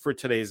Stanley for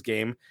today's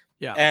game.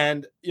 Yeah.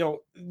 And,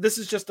 this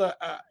is just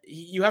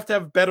you have to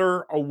have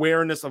better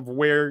awareness of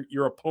where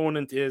your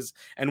opponent is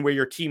and where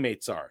your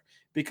teammates are,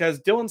 because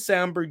Dylan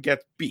Samberg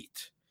gets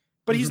beat,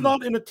 but he's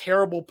not in a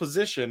terrible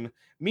position.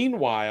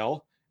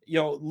 Meanwhile,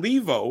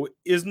 Leivo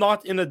is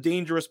not in a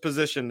dangerous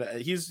position.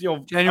 He's,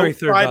 January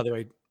 3rd, by the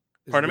way.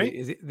 Pardon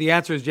me? The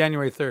answer is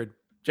January 3rd.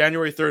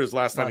 January 3rd is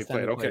last time he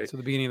played. Okay. So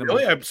the beginning of the month.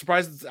 Really?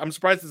 I'm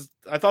surprised.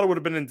 I thought it would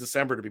have been in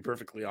December, to be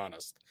perfectly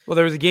honest. Well,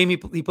 there was a game. He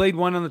played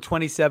one on the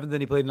 27th,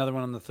 then he played another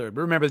one on the 3rd.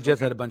 But remember, the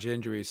Jets had a bunch of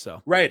injuries.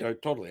 So right. I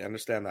totally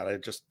understand that.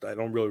 I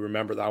don't really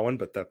remember that one,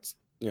 but that's,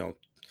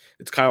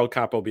 it's Kyle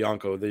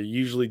Capobianco. They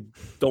usually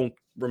don't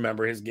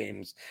remember his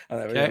games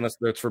unless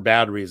it's for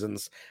bad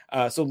reasons.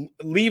 So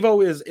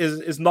Leivo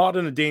is not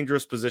in a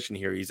dangerous position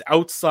here. He's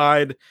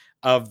outside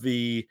of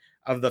the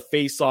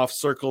face-off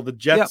circle. The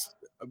Jets,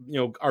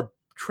 are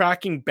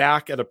tracking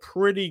back at a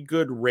pretty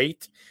good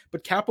rate,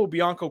 but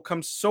Capobianco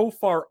comes so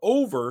far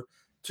over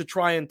to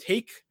try and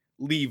take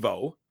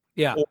Leivo,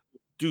 or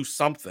do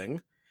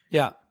something,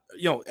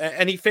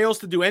 and he fails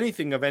to do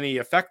anything of any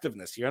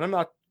effectiveness here. And I'm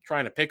not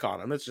trying to pick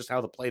on him. It's just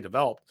how the play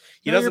developed.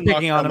 He doesn't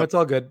picking on him. It's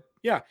all good.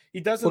 Yeah, he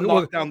doesn't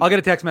knock down. I'll get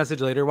a text message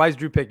later. Why is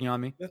Drew picking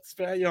on me? That's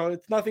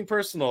it's nothing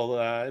personal.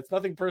 It's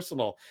nothing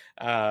personal,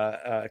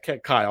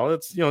 Kyle.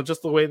 It's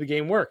just the way the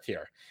game worked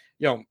here.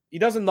 He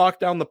doesn't knock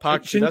down the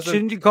puck.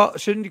 Shouldn't you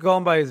call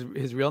him by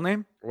his real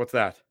name? What's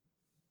that?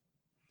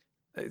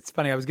 It's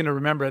funny. I was going to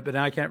remember it, but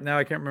now I can't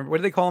remember. What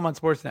did they call him on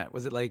Sportsnet?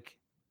 Was it like?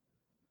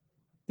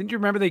 Didn't you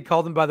remember they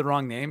called him by the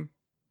wrong name?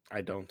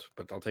 I don't,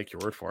 but I'll take your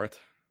word for it.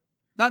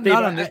 Not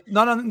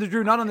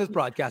on this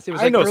broadcast. It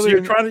was. I know. So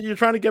you're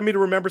trying to get me to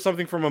remember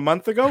something from a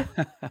month ago.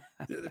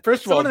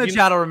 First of all, someone in the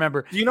chat will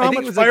remember. Do you know how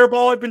much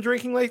Fireball I've been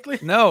drinking lately?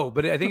 No,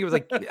 but I think it was I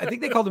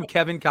think they called him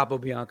Kevin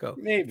Capobianco.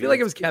 Maybe. I feel like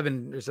it was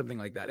Kevin or something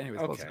like that. Anyways,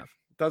 close enough.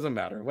 Doesn't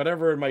matter.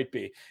 Whatever it might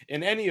be.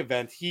 In any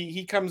event,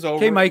 he comes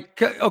over.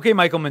 Okay,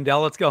 Michael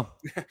Mandel, let's go.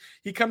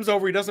 He comes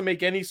over. He doesn't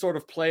make any sort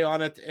of play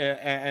on it,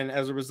 and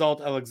as a result,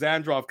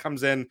 Alexandrov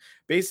comes in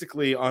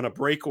basically on a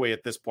breakaway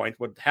at this point.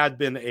 What had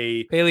been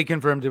a Bailey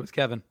confirmed it was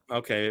Kevin.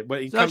 Okay,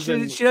 but he comes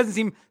in. She doesn't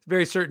seem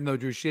very certain though,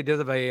 Drew. She does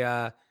have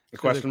a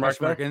question mark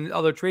there. And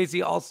although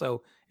Tracy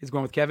also is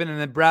going with Kevin, and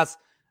then Brass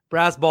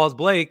Balls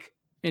Blake,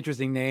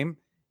 interesting name.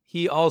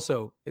 He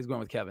also is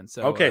going with Kevin.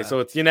 So okay, so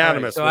it's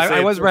unanimous. Right, so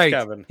I was right.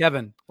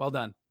 Kevin, well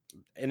done.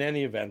 In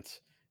any event,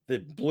 the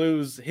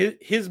Blues,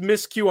 his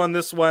miscue on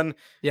this one,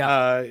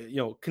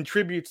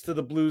 contributes to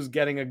the Blues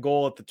getting a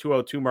goal at the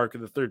 2:02 mark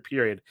of the third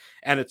period,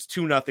 and it's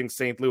 2-0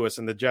 St. Louis,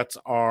 and the Jets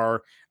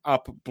are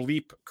up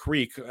Bleep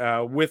Creek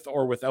with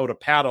or without a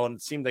paddle, and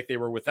it seemed like they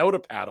were without a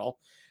paddle,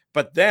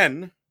 but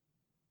then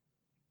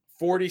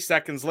 40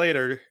 seconds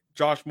later,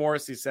 Josh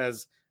Morrissey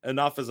says,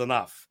 "Enough is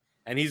enough."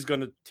 And he's going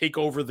to take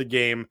over the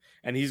game,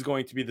 and he's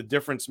going to be the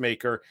difference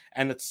maker.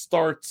 And it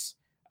starts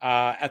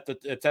at the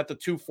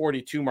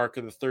 2:42 mark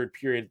of the third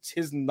period. It's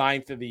his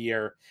 9th of the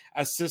year.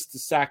 Assist to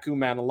Saku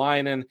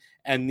Manalainen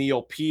and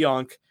Neil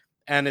Pionk,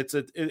 and it's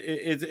a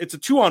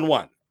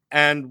 2-on-1.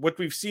 And what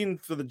we've seen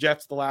for the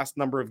Jets the last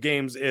number of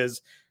games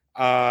is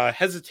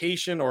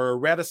hesitation or a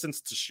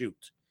reticence to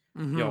shoot.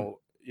 Mm-hmm.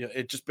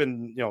 It's just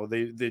been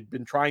they've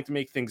been trying to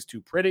make things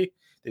too pretty.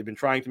 They've been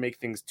trying to make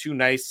things too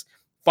nice.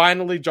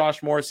 Finally,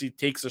 Josh Morrissey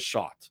takes a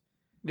shot,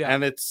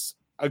 and it's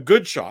a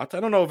good shot.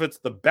 I don't know if it's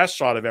the best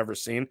shot I've ever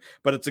seen,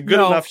 but it's a good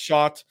enough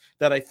shot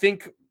that I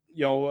think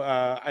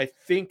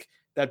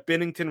that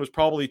Binnington was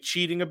probably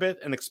cheating a bit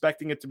and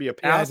expecting it to be a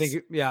pass.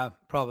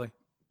 Probably.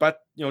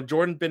 But,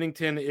 Jordan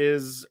Binnington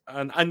is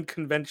an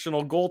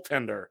unconventional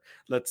goaltender.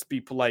 Let's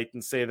be polite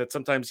and say that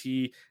sometimes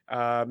he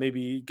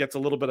maybe gets a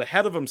little bit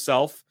ahead of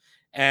himself,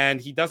 and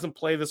he doesn't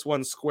play this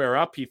one square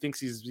up. He thinks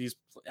he's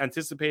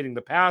anticipating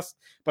the pass,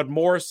 but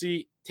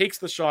Morrissey takes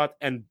the shot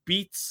and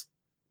beats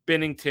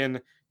Binnington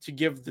to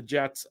give the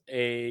Jets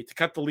to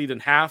cut the lead in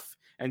half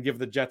and give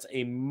the Jets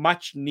a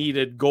much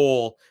needed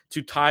goal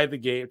to tie the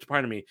game,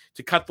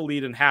 to cut the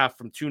lead in half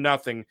from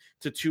 2-0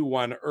 to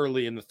 2-1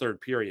 early in the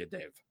third period,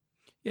 Dave.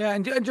 Yeah,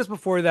 and just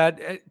before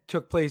that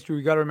took place, Drew,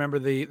 you got to remember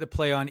the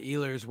play on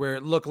Ehlers where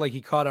it looked like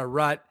he caught a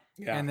rut.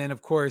 Yeah. And then,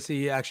 of course,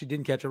 he actually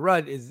didn't catch a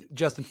rut.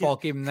 Justin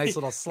Falk gave him a nice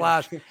little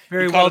slash.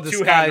 Very well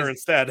disguised.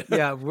 Instead.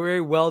 Yeah,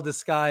 very well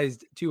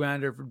disguised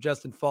two-hander from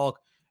Justin Falk.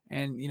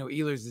 And,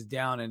 Ehlers is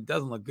down and it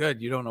doesn't look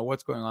good. You don't know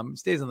what's going on. He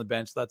stays on the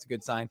bench, so that's a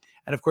good sign.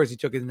 And, of course, he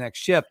took his next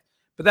shift.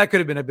 But that could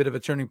have been a bit of a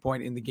turning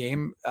point in the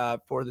game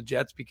for the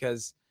Jets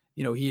because,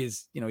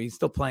 he's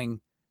still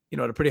playing, at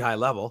a pretty high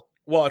level.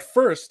 Well, at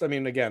first,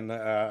 again,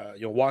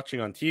 watching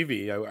on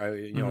TV,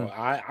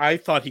 I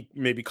thought he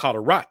maybe caught a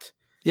rut.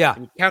 Yeah.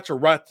 And you catch a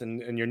rut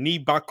and your knee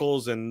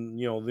buckles and,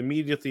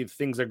 immediately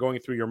things that are going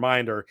through your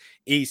mind are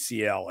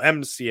ACL,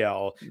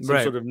 MCL,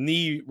 some sort of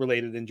knee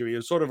related injury. It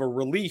was sort of a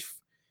relief,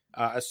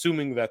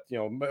 assuming that,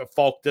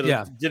 Falk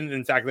didn't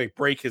in fact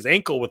break his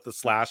ankle with the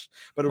slash,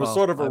 but it was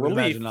sort of a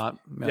relief. Not.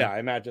 Yeah, I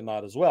imagine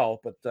not as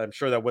well. But I'm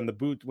sure that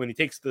when he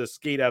takes the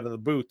skate out of the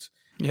boot,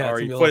 or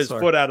he put his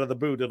foot out of the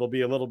boot, it'll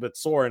be a little bit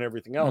sore and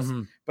everything else.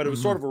 Mm-hmm. But it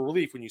was sort of a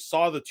relief when you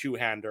saw the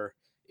two-hander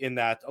in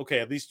that, okay,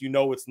 at least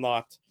it's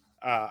not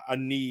a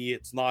knee.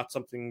 It's not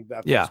something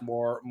that's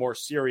more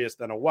serious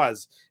than it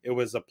was. It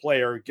was a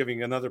player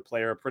giving another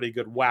player a pretty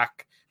good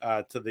whack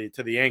to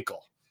the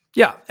ankle.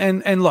 Yeah,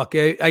 and look,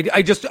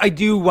 I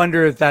do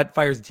wonder if that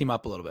fires the team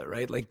up a little bit,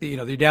 right? Like they're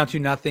down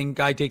 2-0.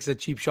 Guy takes a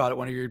cheap shot at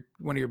one of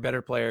your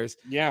better players.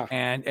 Yeah,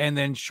 and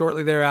then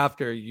shortly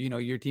thereafter,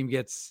 your team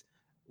gets.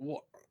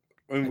 Well,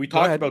 we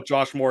talked about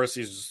Josh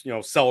Morrissey's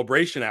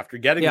celebration after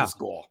getting this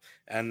goal,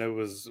 and it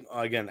was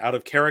again out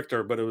of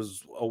character, but it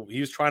was he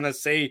was trying to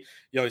say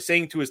he's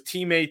saying to his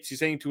teammates, he's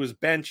saying to his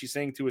bench, he's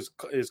saying to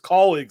his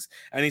colleagues,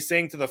 and he's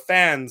saying to the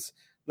fans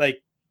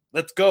like,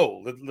 let's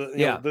go.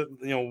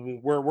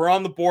 We're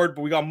on the board,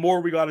 but we got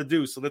more we got to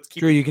do. So let's keep.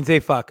 Drew, you can say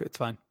fuck. It's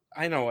fine.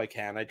 I know I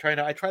can. I try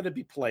to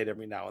be polite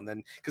every now and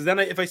then, because then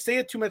if I say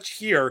it too much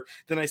here,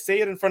 then I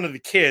say it in front of the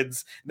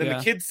kids. Then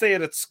the kids say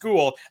it at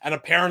school, and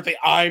apparently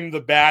I'm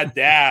the bad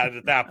dad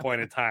at that point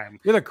in time.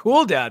 You're the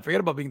cool dad. Forget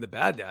about being the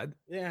bad dad.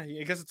 Yeah,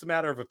 I guess it's a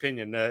matter of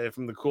opinion. If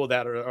I'm the cool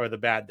dad or the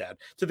bad dad.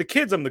 To the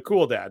kids, I'm the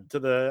cool dad. To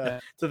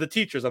the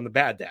teachers, I'm the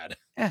bad dad.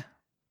 Yeah,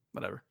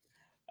 whatever.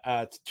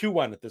 It's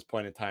 2-1 at this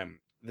point in time.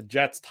 The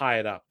Jets tie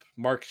it up.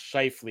 Mark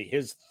Scheifele,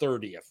 his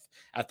 30th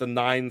at the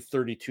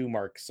 9:32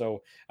 mark.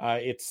 So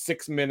it's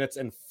 6 minutes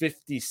and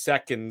 50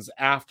 seconds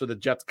after the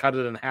Jets cut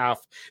it in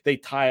half. They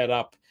tie it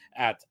up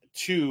at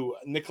 2.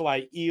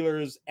 Nikolai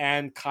Ehlers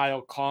and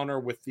Kyle Connor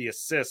with the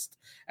assist.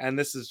 And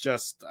this is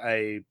just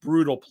a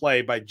brutal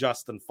play by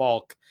Justin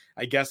Falk.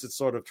 I guess it's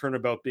sort of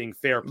turnabout being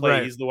fair play.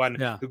 Right. He's the one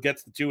who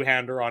gets the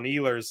two-hander on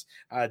Ehlers.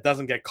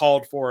 Doesn't get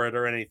called for it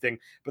or anything.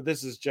 But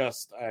this is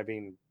just,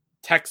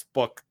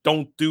 textbook.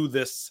 Don't do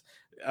this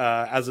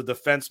as a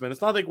defenseman.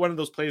 It's not like one of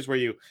those plays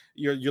where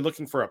you're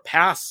looking for a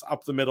pass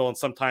up the middle and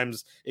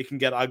sometimes it can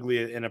get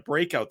ugly in a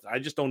breakout. I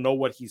just don't know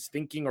what he's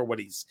thinking or what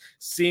he's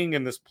seeing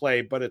in this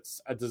play, but it's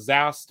a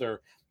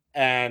disaster.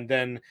 And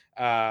then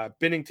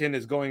Binnington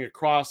is going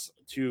across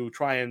to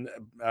try and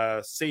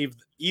save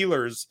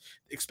Ehlers,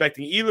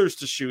 expecting Ehlers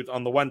to shoot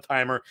on the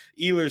one-timer.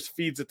 Ehlers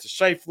feeds it to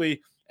Scheifele,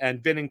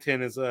 and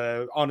Binnington is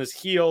on his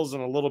heels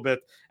and a little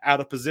bit out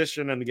of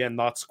position, and again,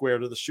 not square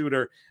to the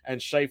shooter. And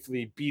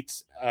Scheifele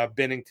beats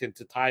Binnington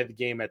to tie the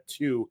game at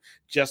 2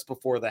 just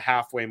before the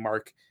halfway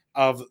mark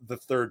of the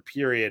third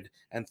period,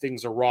 and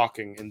things are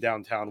rocking in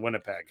downtown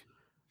Winnipeg.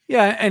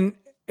 Yeah, and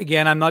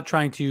again, I'm not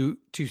trying to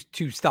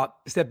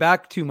step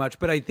back too much,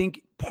 but I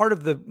think part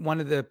of one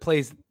of the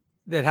plays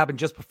that happened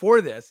just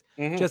before this,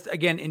 just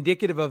again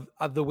indicative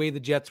of the way the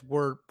Jets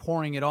were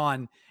pouring it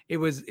on. It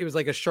was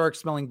like a shark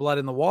smelling blood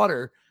in the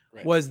water.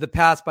 Right. Was the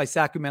pass by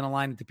Saku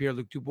Maenalainen to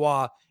Pierre-Luc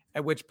Dubois,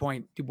 at which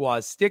point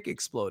Dubois' stick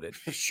exploded.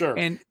 Sure.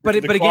 But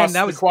again,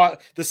 that was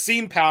the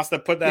seam pass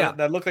that put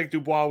that looked like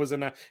Dubois was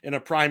in a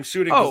prime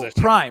shooting position.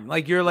 Oh, prime.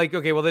 Like you're like,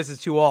 okay, well, this is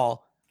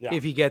 2-all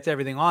if he gets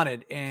everything on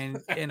it.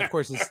 And of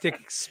course his stick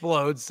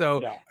explodes.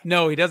 So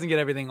no, he doesn't get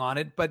everything on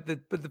it. But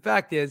the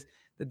fact is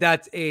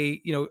that's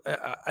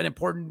an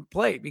important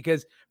play,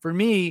 because for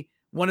me,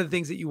 one of the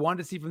things that you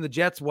wanted to see from the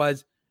Jets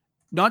was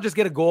not just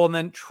get a goal and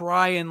then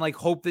try and like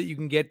hope that you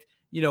can get,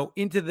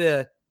 into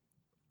the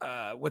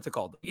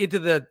into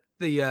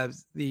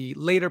the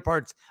later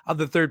parts of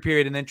the third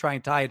period and then try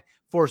and tie it,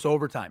 force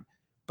overtime.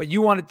 But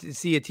you wanted to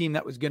see a team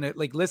that was going to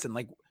listen,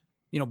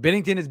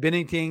 Binnington is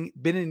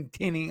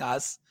Binningtoning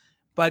us,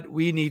 but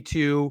we need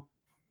to,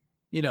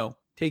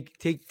 take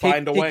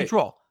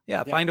control.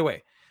 Yeah, find a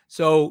way.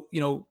 So,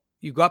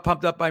 you got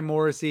pumped up by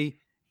Morrissey.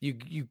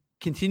 You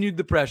continued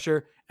the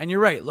pressure. And you're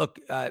right. Look,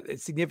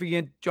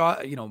 significant,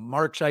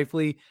 Mark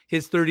Scheifele,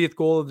 his 30th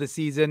goal of the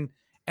season.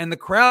 And the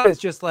crowd is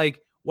just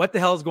like, what the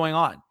hell is going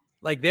on?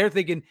 Like they're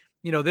thinking,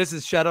 this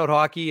is shutout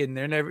hockey. And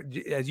they're never,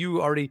 as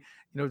you already,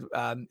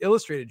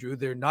 illustrated, Drew,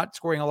 they're not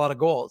scoring a lot of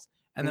goals.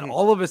 And then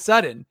all of a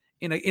sudden,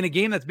 in a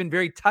game that's been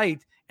very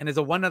tight and is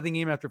a 1-0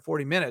 game after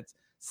 40 minutes,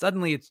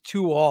 suddenly it's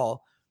 2-2.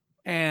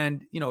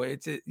 And,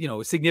 it's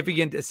a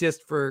significant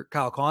assist for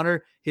Kyle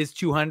Connor, his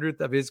 200th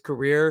of his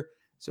career.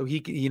 So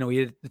he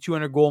hit the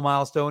 200 goal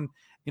milestone,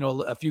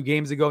 a few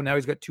games ago. Now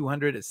he's got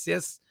 200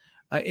 assists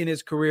in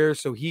his career.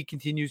 So he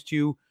continues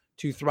to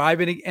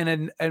thrive.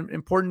 And an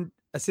important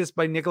assist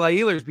by Nikolai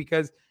Ehlers,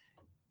 because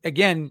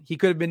again, he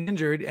could have been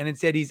injured and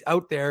instead he's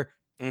out there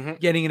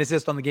getting an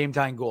assist on the game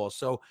tying goal.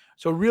 So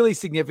really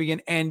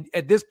significant. And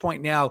at this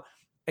point now,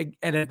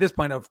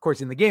 of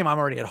course, in the game, I'm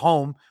already at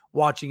home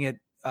watching it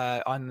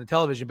on the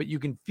television, but you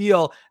can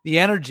feel the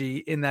energy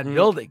in that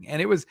building.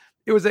 And it was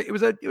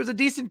a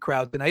decent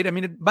crowd tonight. I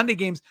mean, Monday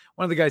games,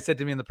 one of the guys said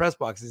to me in the press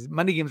box, is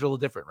Monday games are a little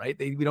different, right?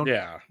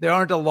 There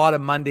aren't a lot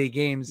of Monday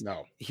games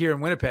here in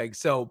Winnipeg.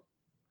 So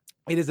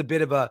it is a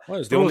bit of a,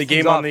 it's the only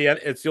game on the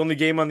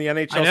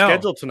NHL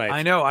schedule tonight.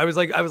 I know. I was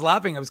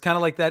laughing. I was kind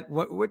of like that.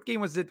 What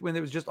game was it when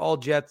it was just all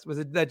Jets? Was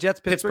it that Jets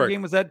Pittsburgh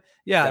game? Was that?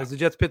 Yeah, it was the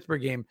Jets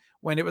Pittsburgh game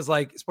when it was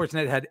like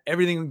Sportsnet had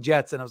everything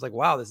Jets. And I was like,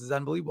 wow, this is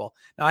unbelievable.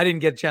 Now I didn't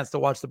get a chance to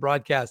watch the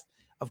broadcast,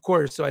 of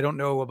course. So I don't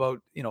know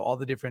about, all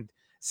the different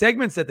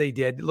segments that they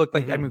did. It looked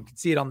like, I mean, we could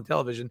see it on the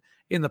television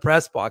in the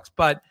press box,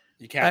 but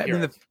you can't hear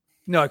it.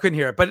 No, I couldn't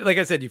hear it. But like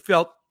I said, you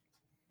felt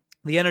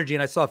the energy.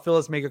 And I saw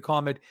Phyllis make a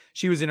comment.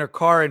 She was in her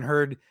car and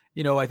heard,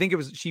 I think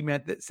she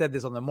said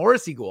this on the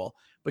Morrissey goal,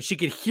 but she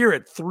could hear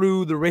it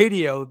through the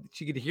radio.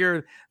 She could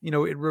hear,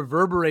 it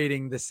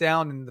reverberating the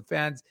sound and the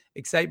fans'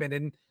 excitement.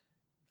 And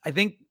I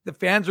think the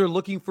fans are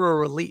looking for a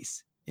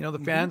release. The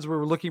fans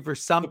were looking for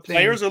something. The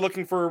players are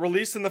looking for a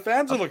release and the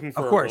fans are looking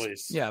for a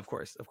release. Yeah, of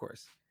course.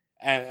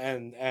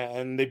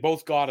 And they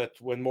both got it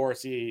when when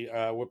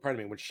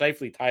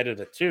Scheifele tied it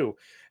at 2.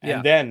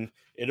 And then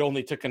it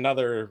only took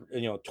another,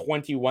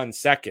 21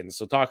 seconds.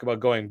 So talk about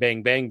going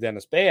bang, bang,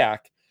 Dennis Bayak.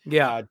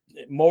 Yeah.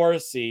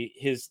 Morrissey,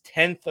 his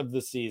 10th of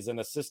the season,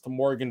 assist to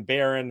Morgan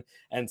Barron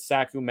and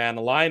Saku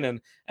Manalainen.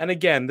 And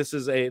again, this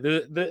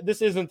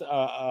isn't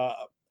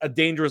a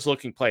dangerous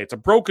looking play. It's a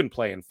broken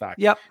play, in fact.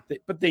 Yep.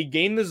 But they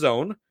gained the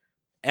zone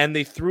and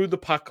they threw the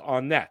puck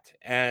on net,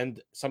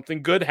 and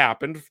something good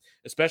happened,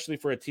 especially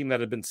for a team that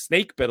had been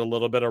snake bit a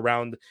little bit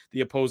around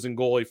the opposing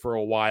goalie for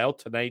a while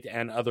tonight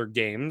and other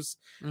games.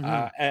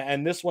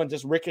 And this one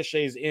just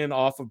ricochets in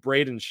off of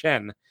Braden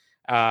Shen.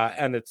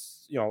 And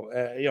it's,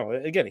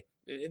 again,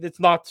 it's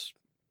not,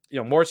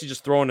 Morrissey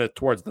just throwing it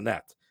towards the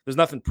net. There's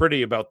nothing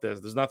pretty about this.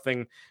 There's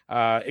nothing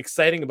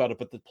exciting about it,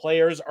 but the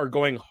players are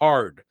going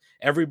hard.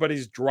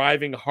 Everybody's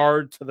driving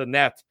hard to the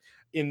net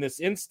in this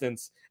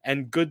instance,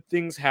 and good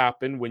things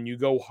happen when you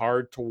go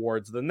hard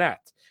towards the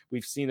net.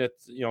 We've seen it,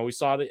 we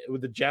saw it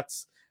with the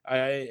Jets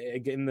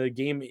in the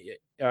game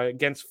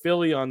against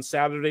Philly on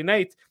Saturday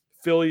night.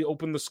 Philly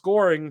opened the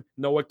scoring,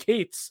 Noah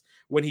Cates,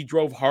 when he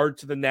drove hard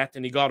to the net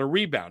and he got a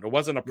rebound. It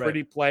wasn't a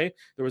pretty play.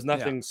 There was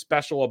nothing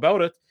special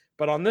about it.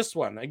 But on this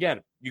one,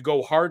 again, you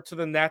go hard to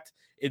the net,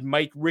 it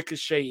might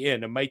ricochet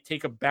in. It might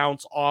take a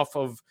bounce off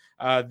of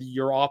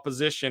your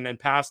opposition and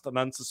past an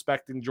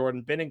unsuspecting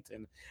Jordan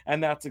Binnington.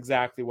 And that's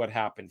exactly what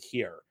happened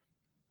here.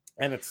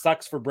 And it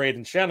sucks for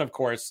Braden Shen, of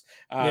course.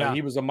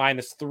 He was a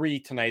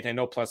 -3 tonight. I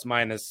know plus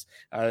minus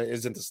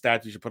isn't a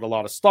stat you should put a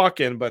lot of stock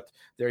in, but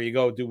there you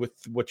go. Do with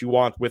what you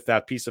want with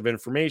that piece of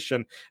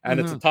information. And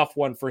it's a tough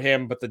one for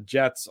him, but the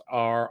Jets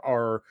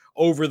are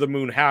over the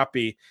moon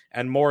happy.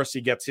 And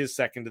Morrissey gets his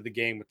second of the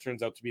game, which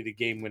turns out to be the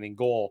game-winning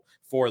goal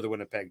for the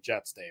Winnipeg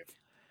Jets, Dave.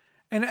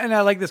 And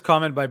I like this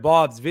comment by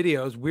Bob's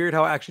videos. Weird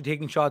how actually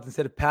taking shots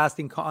instead of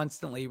passing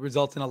constantly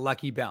results in a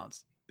lucky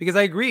bounce. Because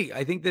I agree.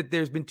 I think that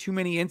there's been too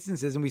many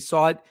instances, and we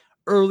saw it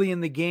early in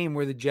the game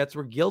where the Jets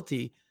were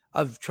guilty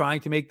of trying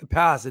to make the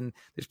pass. And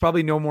there's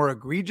probably no more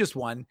egregious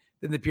one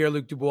than the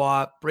Pierre-Luc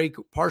Dubois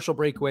partial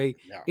breakaway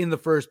in the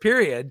first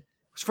period.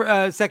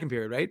 For second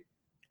period, right?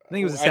 I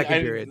think it was the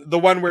second period. The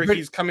one where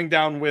he's coming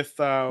down with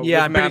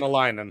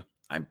Manalainen.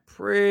 I'm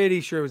pretty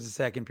sure it was the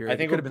second period. I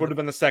think it would have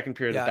been the second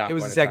period. Yeah, it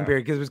was the second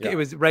period because it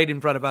was right in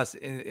front of us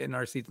in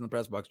our seats in the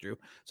press box, Drew.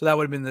 So that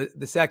would have been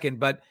the second.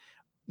 But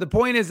the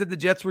point is that the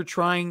Jets were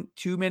trying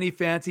too many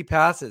fancy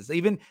passes.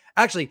 Even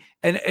actually,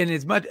 and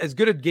as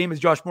good a game as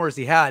Josh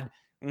Morrissey had,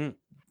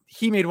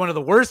 he made one of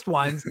the worst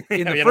ones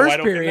in the first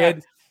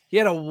period. He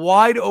had a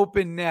wide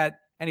open net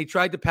and he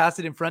tried to pass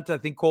it in front to, I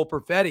think, Cole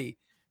Perfetti.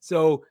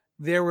 So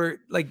there were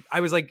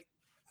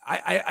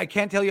I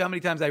can't tell you how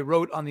many times I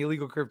wrote on the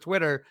Illegal Curve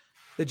Twitter,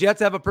 the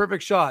Jets have a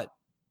perfect shot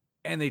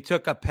and they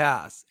took a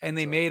pass and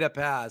they made a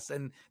pass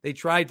and they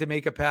tried to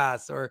make a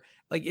pass, or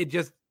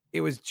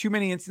it was too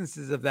many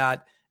instances of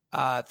that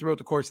throughout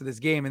the course of this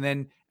game. And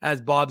then as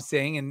Bob's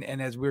saying,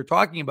 and as we were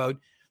talking about,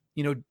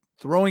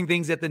 throwing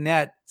things at the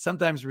net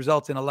sometimes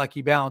results in a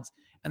lucky bounce.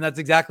 And that's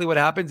exactly what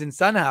happens. And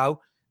somehow,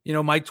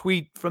 my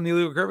tweet from the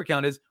Illegal Curve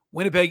account is,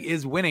 Winnipeg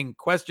is winning, ?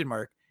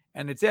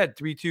 And it said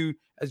 3-2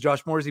 as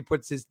Josh Morrissey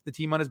puts the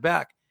team on his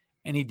back.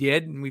 And he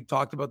did. And we've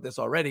talked about this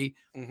already,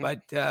 but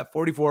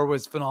 44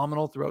 was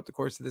phenomenal throughout the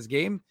course of this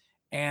game.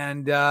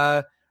 And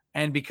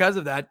because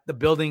of that, the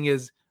building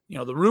is,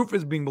 the roof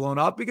is being blown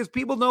off because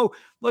people know,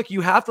 look,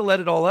 you have to let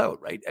it all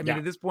out, right? I mean,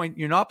 at this point,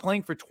 you're not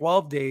playing for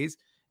 12 days.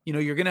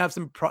 You're going to have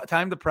some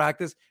time to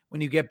practice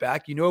when you get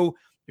back. You're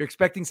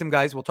expecting some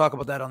guys. We'll talk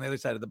about that on the other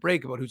side of the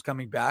break about who's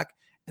coming back.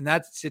 And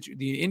that's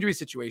the injury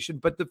situation.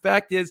 But the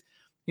fact is,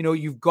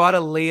 you've got to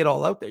lay it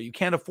all out there. You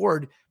can't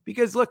afford,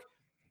 because look,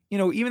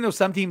 even though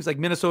some teams like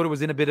Minnesota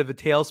was in a bit of a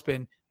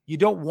tailspin, you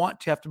don't want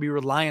to have to be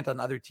reliant on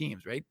other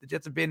teams, right? The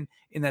Jets have been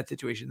in that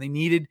situation. They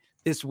needed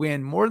this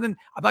win more than,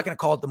 I'm not going to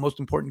call it the most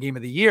important game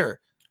of the year,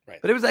 right?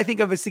 But it was, I think,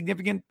 of a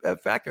significant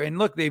factor. And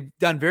look, they've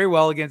done very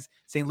well against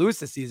St. Louis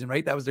this season,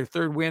 right? That was their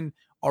third win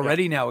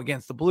already now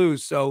against the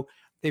Blues. So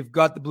they've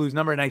got the Blues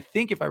number. And I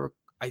think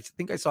I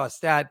think I saw a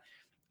stat,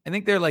 I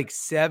think they're like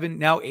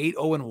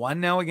 8-0-1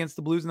 now against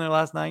the Blues in their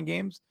last 9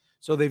 games.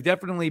 So they've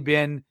definitely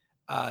been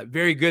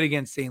very good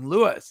against St.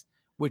 Louis,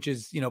 which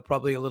is,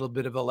 probably a little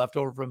bit of a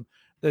leftover from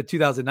the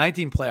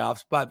 2019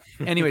 playoffs. But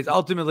anyways,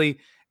 ultimately,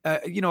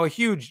 a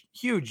huge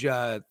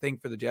thing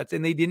for the Jets.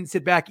 And they didn't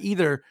sit back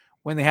either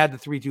when they had the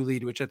 3-2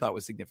 lead, which I thought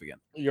was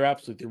significant. You're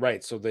absolutely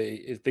right. So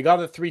they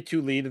got a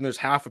 3-2 lead and there's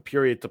half a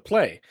period to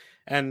play.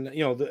 And,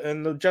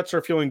 the Jets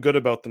are feeling good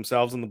about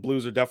themselves, and the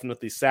Blues are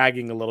definitely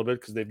sagging a little bit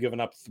because they've given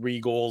up 3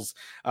 goals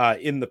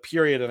in the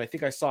period. And I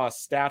think I saw a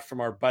stat from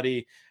our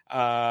buddy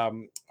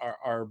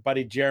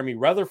Jeremy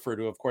Rutherford,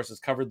 who of course has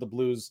covered the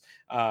Blues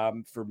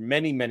for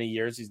many, many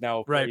years. He's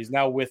now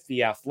with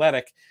the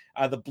Athletic.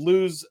 The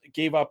Blues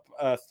gave up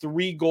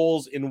 3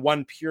 goals in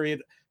one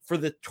period for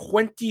the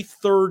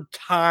 23rd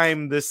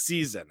time this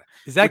season.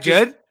 Is that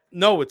good?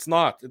 No, it's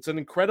not. It's an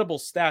incredible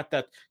stat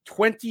that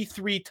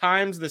 23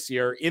 times this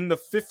year in the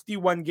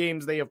 51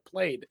 games they have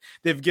played,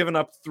 they've given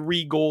up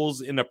 3 goals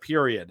in a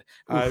period.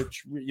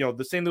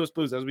 The St. Louis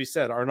Blues, as we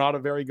said, are not a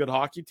very good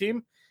hockey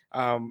team.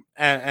 And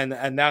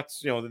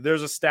that's,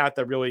 there's a stat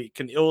that really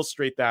can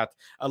illustrate that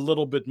a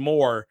little bit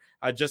more,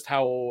 just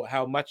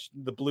how much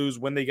the Blues,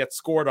 when they get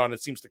scored on,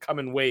 it seems to come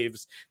in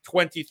waves.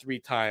 23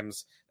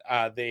 times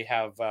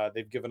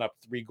they've given up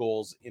 3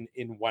 goals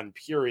in one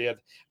period.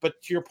 But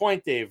to your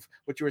point, Dave,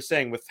 what you were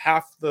saying, with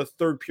half the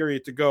third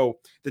period to go,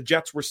 the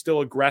Jets were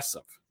still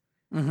aggressive.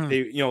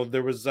 They,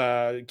 there was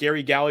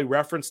Gary Galley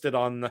referenced it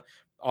on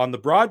the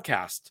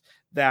broadcast,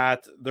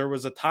 that there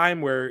was a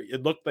time where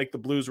it looked like the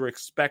Blues were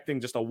expecting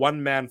just a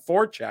one-man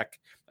forecheck.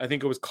 I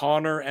think it was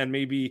Connor and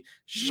maybe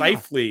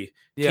Scheifele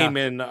came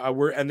in,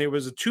 and there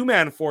was a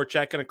 2-man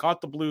forecheck, and it caught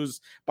the Blues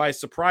by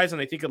surprise,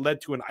 and I think it led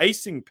to an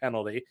icing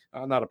penalty,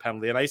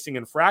 an icing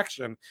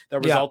infraction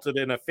that resulted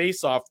in a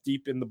face-off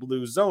deep in the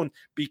Blues zone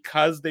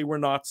because they were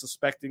not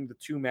suspecting the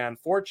 2-man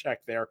forecheck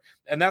there.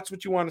 And that's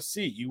what you want to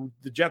see.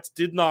 The Jets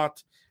did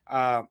not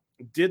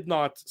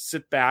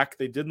sit back.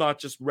 They did not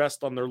just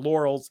rest on their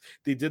laurels.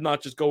 They did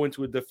not just go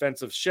into a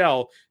defensive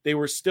shell. They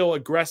were still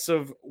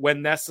aggressive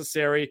when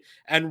necessary.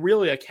 And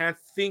really, I can't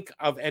think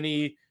of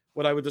any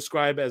what I would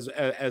describe as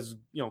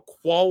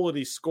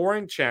quality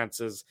scoring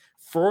chances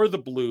for the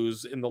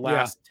Blues in the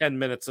last 10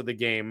 minutes of the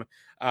game.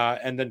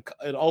 And then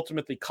it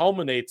ultimately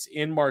culminates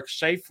in Mark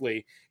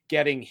Scheifele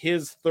getting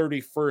his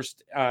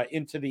 31st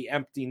into the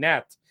empty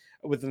net,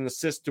 with an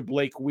assist to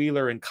Blake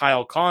Wheeler and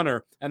Kyle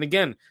Connor. And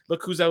again,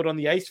 look who's out on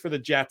the ice for the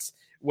Jets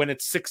when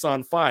it's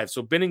 6-on-5.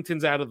 So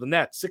Binnington's out of the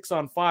net,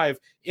 6-on-5.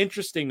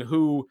 Interesting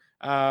who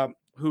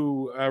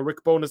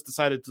Rick Bowness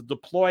decided to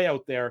deploy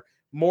out there.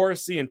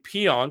 Morrissey and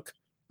Pionk.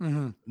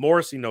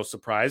 Morrissey, no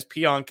surprise.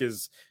 Pionk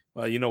is,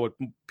 you know what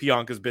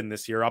Pionk has been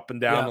this year, up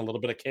and down, a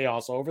little bit of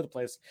chaos all over the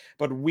place.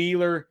 But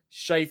Wheeler,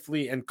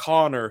 Scheifele, and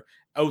Connor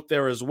out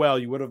there as well.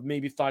 You would have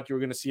maybe thought you were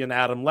going to see an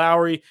Adam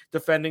Lowry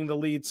defending the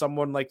lead,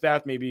 someone like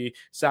that, maybe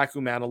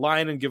Saku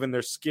Manalainen, given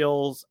their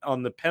skills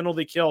on the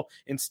penalty kill.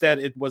 Instead,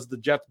 it was the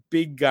Jets'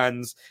 big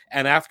guns.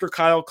 And after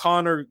Kyle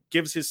Connor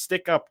gives his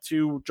stick up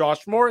to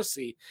Josh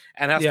Morrissey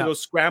and has to go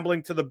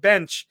scrambling to the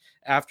bench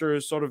after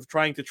sort of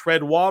trying to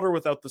tread water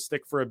without the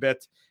stick for a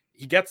bit,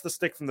 he gets the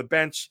stick from the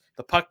bench.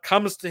 The puck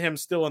comes to him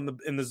still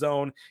in the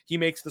zone. He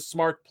makes the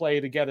smart play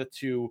to get it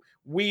to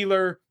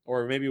Wheeler,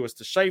 or maybe it was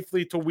to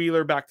Scheifele, to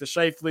Wheeler, back to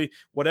Scheifele.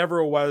 Whatever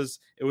it was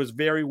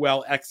very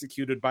well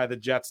executed by the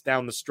Jets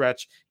down the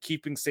stretch,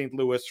 keeping St.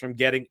 Louis from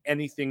getting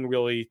anything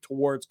really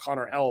towards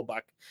Connor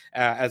Hellebuyck,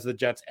 as the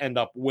Jets end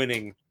up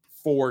winning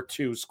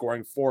 4-2,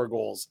 scoring 4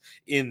 goals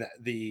in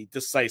the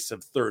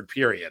decisive third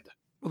period.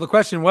 Well, the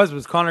question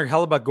was Connor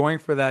Hellebuyck going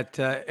for that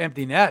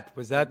empty net?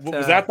 Was that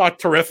not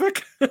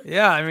terrific?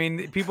 Yeah, I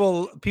mean,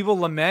 people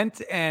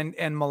lament and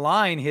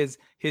malign his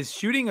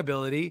shooting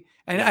ability,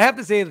 and I have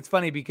to say it's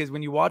funny because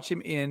when you watch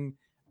him in,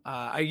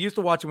 I used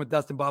to watch him with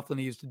Dustin Byfuglien.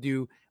 He used to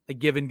do a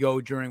give and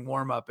go during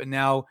warm up, and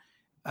now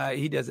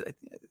he does it.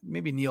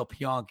 Maybe Neil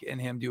Pionk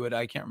and him do it.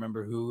 I can't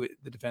remember who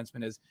the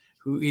defenseman is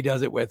who he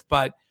does it with,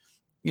 but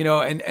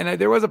and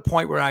there was a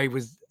point where I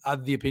was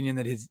of the opinion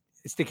that his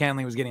stick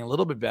handling was getting a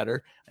little bit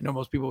better. I know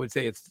most people would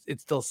say it's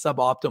still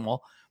suboptimal,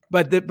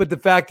 But the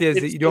fact is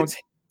that you don't.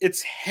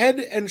 It's head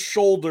and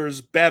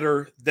shoulders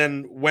better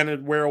than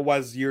where it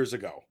was years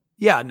ago.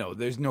 Yeah, no,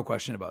 there's no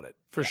question about it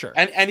for sure.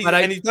 And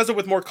he does it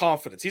with more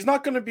confidence. He's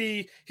not going to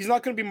be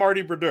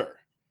Marty Brodeur.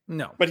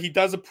 No, but he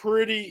does a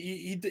pretty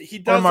he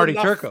does or Marty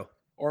Turco.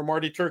 Or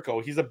Marty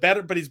Turco. He's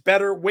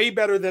better, way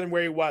better than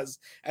where he was.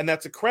 And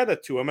that's a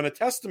credit to him and a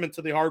testament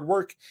to the hard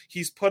work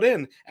he's put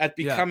in at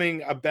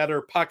becoming a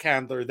better puck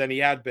handler than he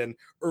had been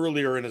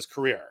earlier in his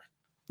career.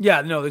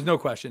 Yeah, no, there's no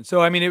question.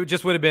 So, I mean, it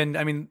just would have been,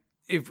 I mean,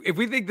 if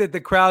we think that the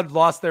crowd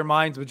lost their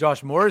minds with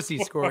Josh Morrissey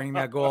scoring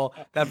that goal,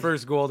 that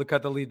first goal to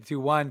cut the lead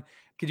to 2-1,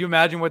 could you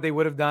imagine what they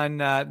would have done?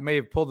 May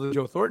have pulled the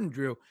Joe Thornton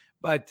Drew.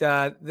 But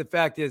the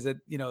fact is that,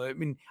 I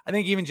mean, I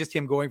think even just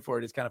him going for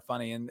it is kind of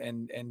funny.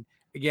 And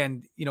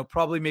again,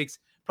 probably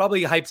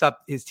hypes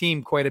up his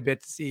team quite a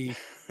bit to see,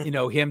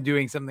 him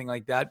doing something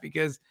like that,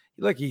 because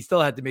look, he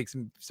still had to make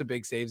some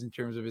big saves in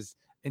terms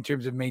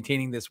of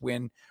maintaining this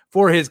win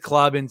for his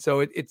club. And so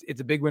it's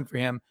a big win for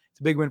him. It's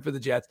a big win for the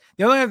Jets.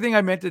 The only other thing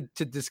I meant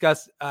to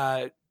discuss,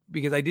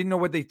 because I didn't know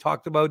what they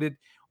talked about it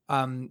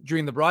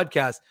during the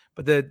broadcast,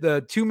 but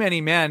the too many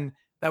men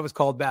that was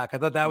called back. I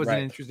thought that was an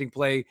interesting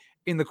play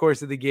in the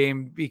course of the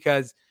game,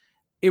 because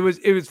it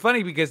was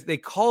funny because they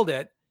called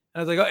it.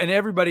 And I was like, and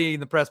everybody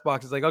in the press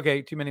box is like,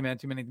 okay, too many men.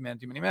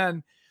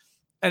 And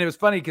it was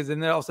funny because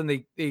then all of a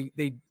sudden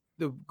they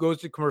goes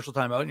to commercial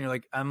timeout, and you're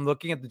like, I'm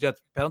looking at the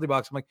Jets penalty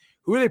box. I'm like,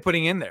 who are they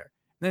putting in there?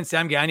 And then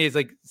Sam Gagner is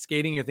like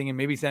skating. You're thinking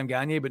maybe Sam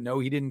Gagner, but no,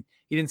 he didn't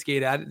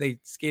skate at it. They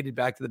skated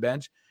back to the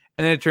bench.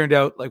 And then it turned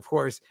out, like, of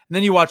course, and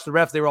then you watch the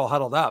refs, they were all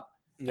huddled up.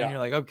 Yeah. And you're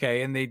like,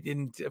 okay. And they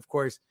didn't, of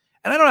course.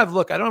 And I don't have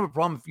a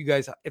problem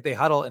if they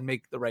huddle and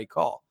make the right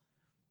call.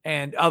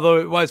 And although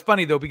it was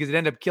funny though, because it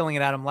ended up killing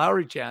an Adam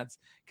Lowry chance,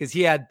 because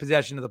he had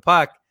possession of the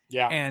puck,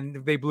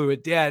 and they blew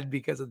it dead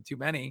because of the too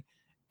many.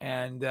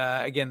 And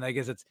again, I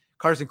guess it's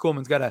Carson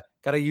Kuhlman's got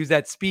to use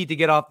that speed to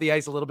get off the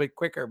ice a little bit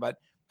quicker. But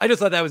I just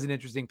thought that was an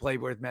interesting play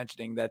worth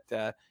mentioning,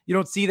 that you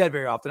don't see that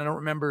very often. I don't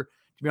remember,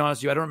 to be honest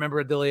with you, I don't remember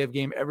a delay of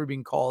game ever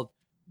being called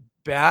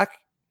back.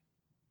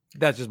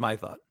 That's just my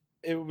thought.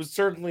 It was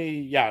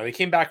certainly, they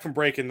came back from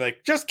break and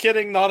like, just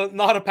kidding, not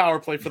a power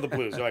play for the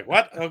Blues. You're like,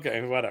 what?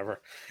 Okay,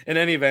 whatever. In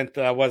any event,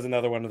 was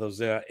another one of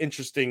those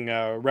interesting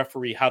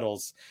referee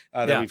huddles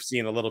that we've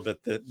seen a little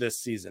bit this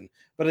season.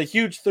 But a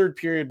huge third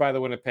period by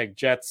the Winnipeg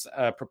Jets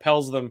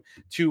propels them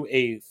to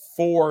a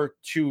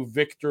 4-2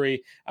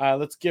 victory.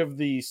 Let's give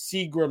the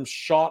Seagram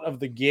shot of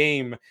the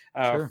game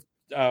to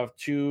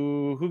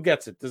who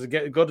gets it? Does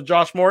it go to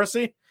Josh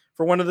Morrissey?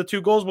 For one of the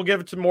two goals, we'll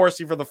give it to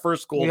Morrissey for the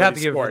first goal. You have to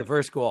give it for the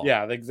first goal.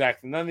 Yeah,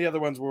 exactly. None of the other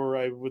ones were,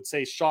 I would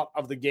say, shot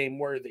of the game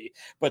worthy.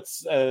 But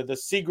the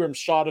Seagram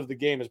shot of the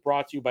game is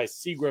brought to you by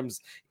Seagram's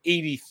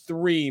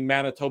 83,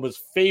 Manitoba's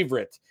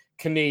favorite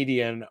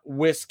Canadian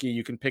whiskey.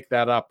 You can pick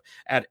that up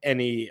at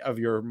any of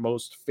your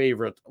most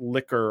favorite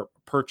liquor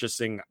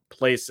purchasing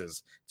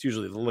places. It's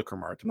usually the Liquor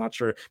Mart. I'm not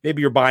sure. Maybe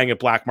you're buying at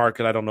Black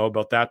Market. I don't know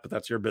about that, but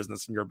that's your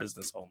business and your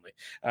business only.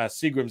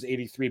 Seagram's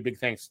 83. Big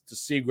thanks to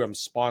Seagram's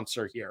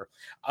sponsor here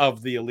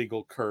of the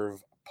Illegal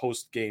Curve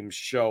post-game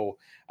show,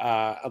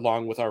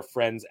 along with our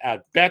friends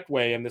at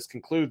Betway. And this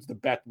concludes the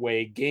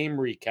Betway game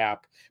recap,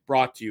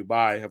 brought to you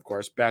by, of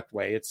course,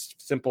 Betway. It's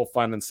simple,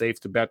 fun, and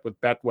safe to bet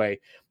with Betway.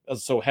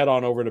 So head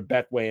on over to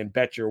Betway and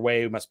bet your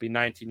way. You must be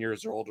 19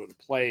 years or older to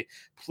play.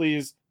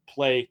 Please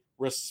play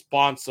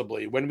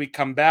responsibly. When we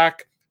come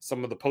back,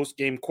 some of the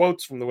post-game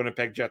quotes from the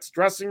Winnipeg Jets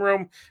dressing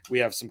room. We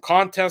have some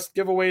contest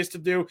giveaways to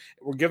do.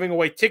 We're giving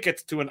away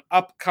tickets to an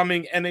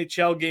upcoming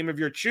NHL game of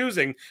your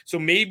choosing. So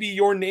maybe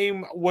your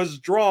name was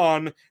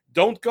drawn.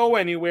 Don't go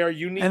anywhere.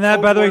 You need. And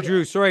that, by the way,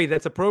 Drew, sorry,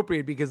 that's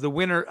appropriate because the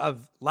winner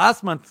of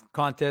last month's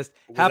contest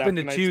happened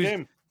to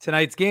choose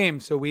tonight's game.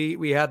 So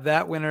we had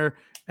that winner,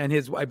 and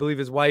I believe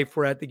his wife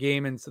were at the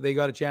game, and so they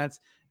got a chance.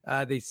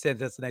 They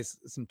sent us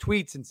some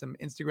tweets and some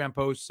Instagram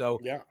posts. So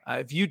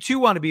if you too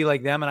want to be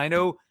like them, and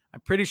I'm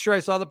pretty sure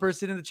I saw the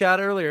person in the chat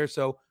earlier,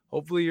 so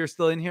hopefully you're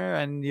still in here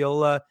and you're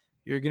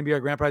going to be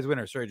our grand prize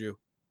winner. Sorry, Drew.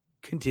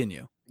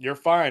 Continue. You're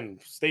fine.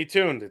 Stay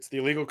tuned. It's the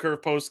Illegal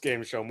Curve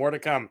post-game show. More to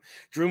come.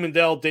 Drew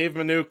Mandel, Dave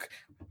Manouk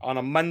on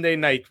a Monday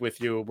night with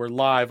you. We're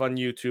live on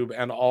YouTube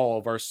and all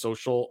of our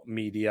social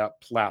media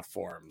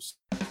platforms.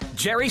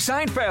 Jerry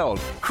Seinfeld,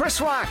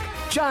 Chris Rock,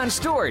 Jon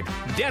Stewart,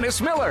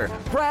 Dennis Miller,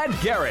 Brad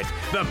Garrett,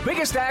 the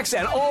biggest acts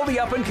and all the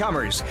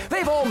up-and-comers.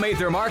 They've all made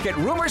their mark at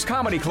Rumors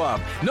Comedy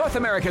Club, North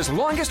America's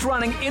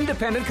longest-running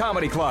independent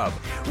comedy club.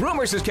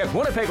 Rumors has kept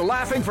Winnipeg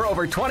laughing for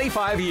over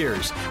 25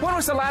 years. When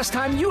was the last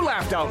time you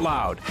laughed out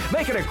loud?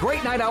 Make it a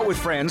great night out with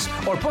friends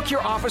or book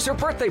your office or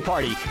birthday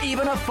party,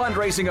 even a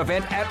fundraising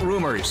event at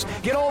Rumors.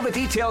 Get all the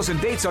details and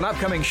dates on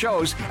upcoming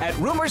shows at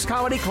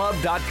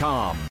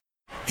rumorscomedyclub.com.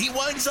 He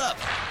winds up.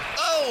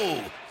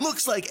 Oh,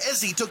 looks like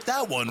Ezzy took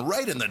that one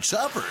right in the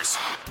choppers.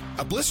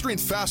 A blistering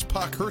fast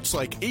puck hurts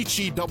like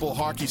HE double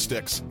hockey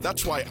sticks.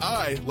 That's why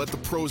I let the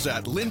pros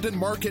at Linden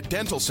Market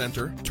Dental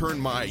Center turn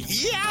my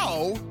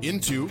yow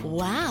into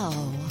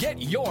wow.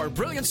 Get your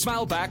brilliant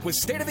smile back with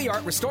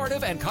state-of-the-art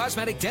restorative and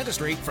cosmetic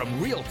dentistry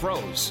from real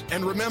pros.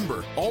 And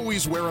remember,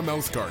 always wear a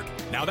mouth guard.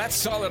 Now that's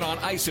solid on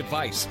ice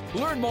advice.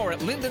 Learn more at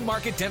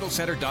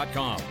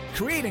lindenmarketdentalcenter.com.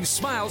 Creating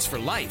smiles for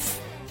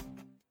life.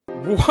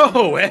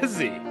 Whoa,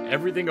 Ezzy,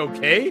 everything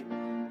okay?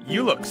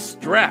 You look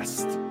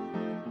stressed.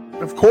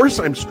 Of course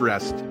I'm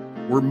stressed.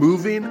 We're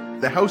moving,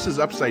 the house is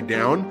upside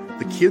down,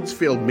 the kids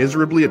failed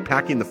miserably at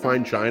packing the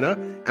fine china,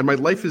 and my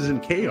life is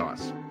in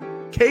chaos.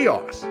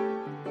 Chaos!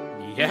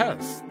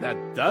 Yes, that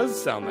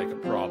does sound like a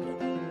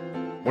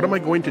problem. What am I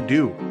going to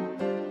do?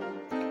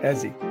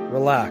 Ezzy,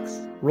 relax.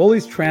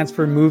 Rolly's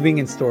Transfer Moving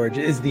and Storage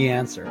is the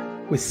answer.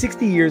 With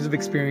 60 years of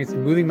experience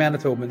in moving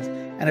Manitobans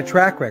and a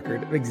track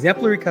record of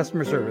exemplary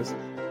customer service,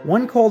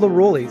 one call to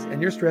Rolly's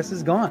and your stress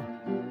is gone.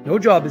 No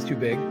job is too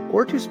big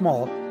or too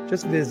small.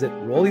 Just visit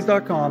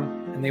Rollies.com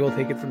and they will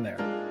take it from there.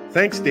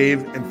 Thanks,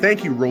 Dave, and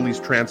thank you,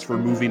 Rollies Transfer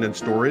Moving and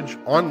Storage,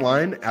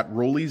 online at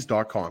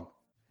Rollies.com.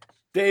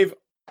 Dave,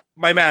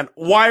 my man,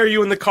 why are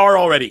you in the car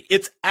already?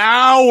 It's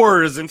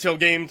hours until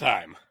game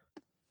time.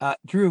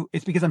 Drew,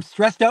 it's because I'm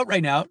stressed out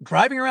right now,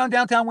 driving around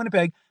downtown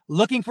Winnipeg,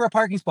 looking for a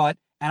parking spot,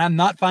 and I'm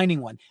not finding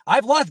one.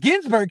 I've lost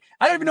Ginsburg.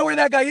 I don't even know where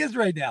that guy is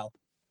right now.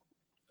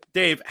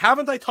 Dave,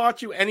 haven't I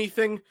taught you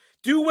anything?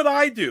 Do what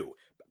I do.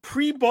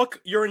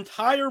 Pre-book your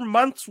entire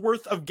month's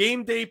worth of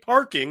game day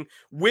parking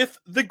with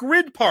the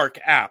Grid Park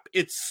app.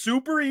 It's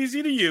super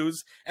easy to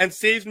use and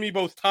saves me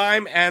both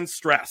time and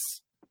stress.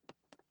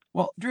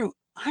 Well, Drew,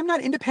 I'm not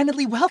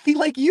independently wealthy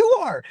like you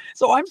are.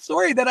 So I'm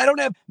sorry that I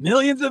don't have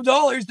millions of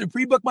dollars to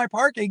pre-book my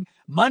parking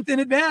month in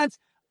advance.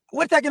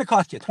 What's that going to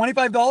cost you?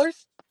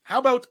 $25? How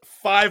about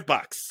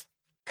 $5?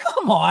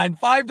 Come on,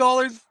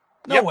 $5?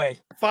 No way.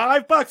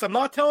 $5. I'm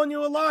not telling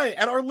you a lie.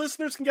 And our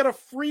listeners can get a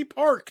free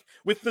park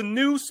with the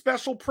new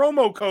special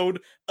promo code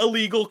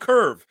Illegal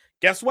Curve.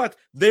 Guess what?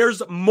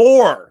 There's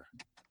more.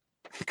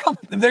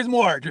 There's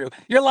more, Drew.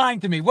 You're lying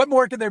to me. What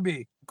more could there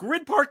be?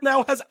 Grid Park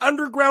now has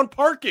underground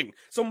parking,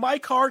 so my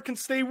car can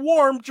stay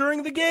warm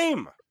during the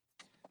game.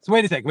 So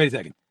wait a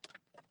second.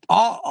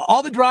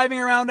 All the driving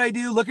around I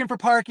do, looking for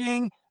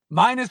parking,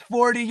 minus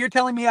 40. You're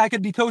telling me I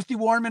could be toasty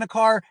warm in a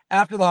car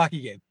after the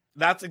hockey game?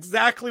 That's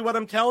exactly what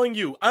I'm telling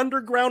you.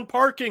 Underground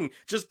parking.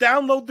 Just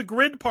download the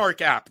Grid Park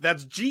app.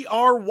 That's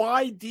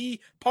GRYD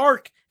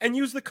Park and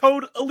use the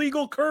code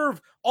Illegal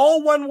Curve.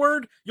 All one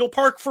word. You'll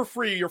park for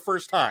free your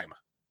first time.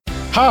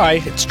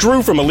 Hi, it's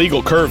Drew from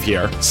Illegal Curve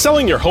here.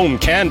 Selling your home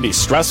can be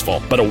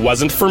stressful, but it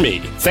wasn't for me.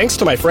 Thanks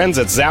to my friends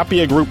at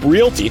Zappia Group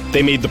Realty,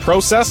 they made the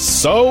process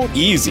so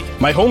easy.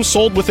 My home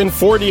sold within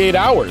 48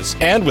 hours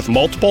and with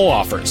multiple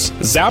offers.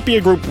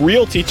 Zappia Group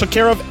Realty took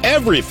care of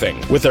everything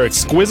with their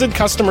exquisite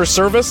customer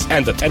service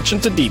and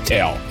attention to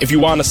detail. If you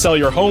want to sell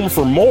your home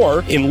for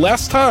more in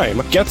less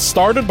time, get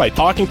started by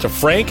talking to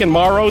Frank and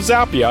Mauro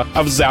Zappia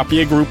of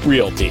Zappia Group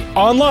Realty.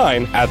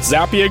 Online at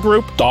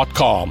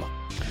zappiagroup.com.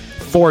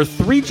 For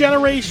 3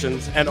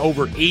 generations and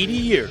over 80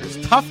 years,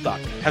 Tough Duck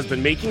has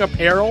been making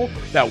apparel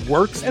that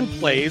works and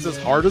plays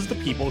as hard as the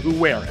people who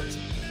wear it.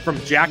 From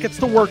jackets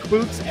to work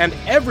boots and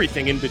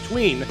everything in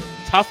between,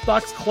 Tough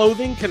Duck's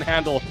clothing can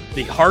handle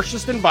the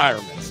harshest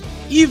environments,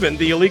 even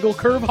the Illegal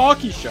Curve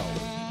hockey show.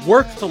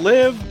 Work to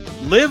live,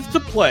 live to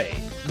play.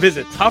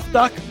 Visit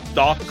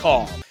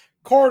toughduck.com.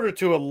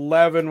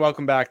 11:15.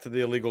 Welcome back to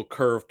the Illegal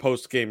Curve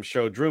post-game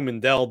show. Drew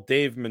Mindell,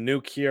 Dave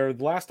Minuk here.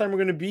 The last time we're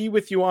going to be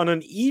with you on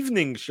an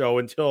evening show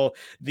until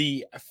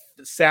the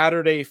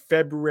Saturday,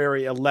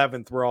 February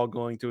 11th. We're all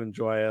going to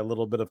enjoy a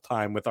little bit of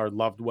time with our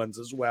loved ones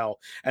as well.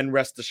 And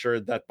rest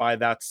assured that by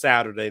that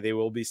Saturday, they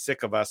will be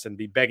sick of us and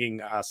be begging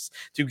us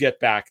to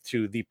get back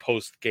to the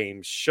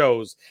post-game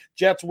shows.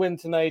 Jets win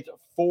tonight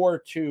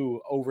 4-2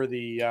 over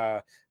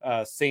the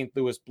St.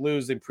 Louis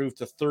Blues. Improved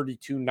to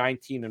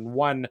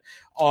 32-19-1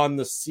 on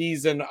the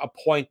season, a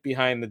point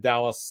behind the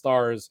Dallas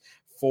Stars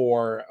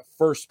for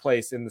first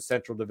place in the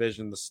Central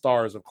Division. The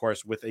Stars, of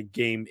course, with a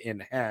game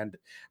in hand,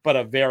 but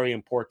a very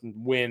important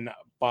win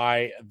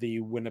by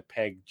the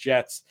Winnipeg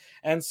Jets.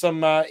 And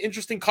some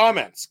interesting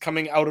comments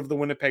coming out of the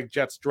Winnipeg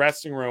Jets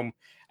dressing room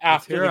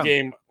after the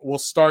game. We'll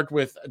start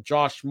with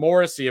Josh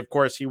Morrissey. Of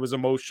course, he was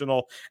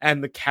emotional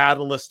and the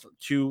catalyst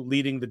to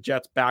leading the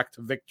Jets back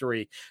to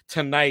victory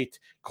tonight.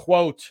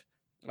 Quote,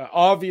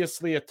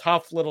 obviously a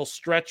tough little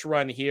stretch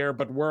run here,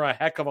 but we're a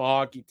heck of a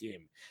hockey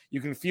team.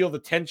 You can feel the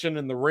tension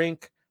in the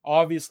rink.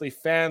 Obviously,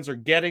 fans are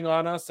getting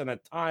on us, and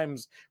at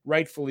times,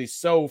 rightfully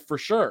so, for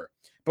sure.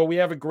 But we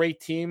have a great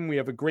team. We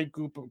have a great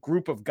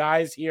group of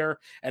guys here,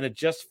 and it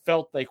just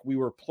felt like we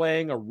were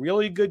playing a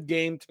really good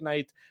game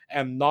tonight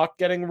and not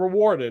getting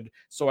rewarded,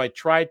 so I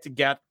tried to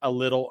get a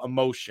little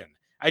emotion.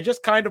 I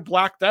just kind of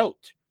blacked out.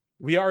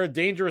 We are a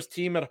dangerous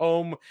team at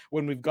home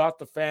when we've got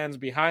the fans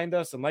behind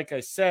us, and like I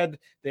said,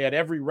 they had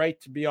every right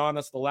to be on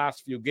us the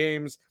last few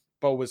games,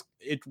 but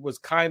it was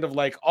kind of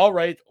like, all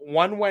right,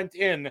 one went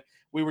in,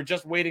 We were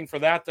just waiting for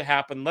that to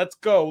happen. Let's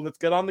go. Let's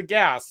get on the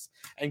gas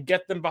and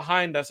get them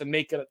behind us and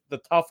make it the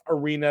tough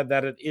arena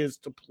that it is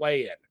to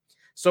play in.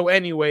 So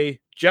anyway,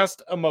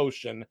 just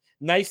emotion.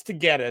 Nice to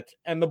get it.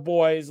 And the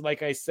boys,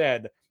 like I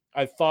said,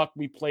 I thought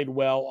we played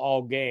well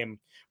all game.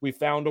 We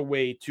found a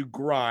way to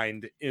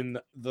grind in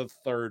the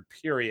third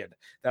period.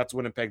 That's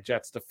Winnipeg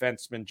Jets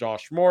defenseman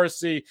Josh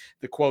Morrissey.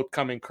 The quote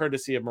coming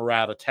courtesy of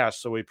Murat Atesh,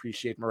 so we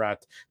appreciate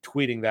Murat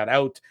tweeting that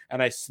out.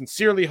 And I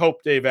sincerely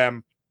hope, Dave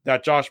M.,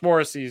 that Josh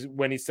Morrissey,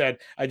 when he said,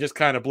 I just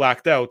kind of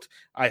blacked out,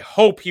 I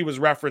hope he was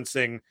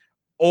referencing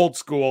Old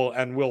School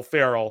and Will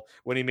Ferrell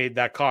when he made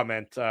that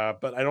comment.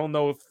 But I don't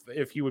know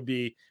if he would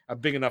be a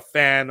big enough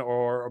fan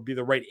or be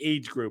the right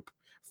age group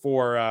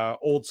for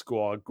Old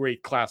School, a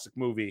great classic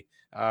movie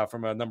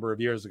from a number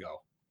of years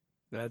ago.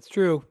 That's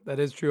true. That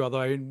is true.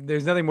 Although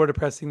there's nothing more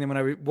depressing than when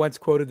I once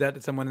quoted that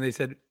to someone and they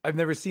said, I've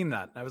never seen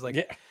that. And I was like,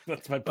 yeah,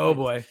 that's my point. Oh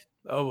boy.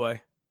 Oh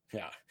boy.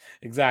 Yeah,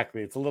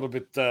 exactly. It's a little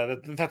bit,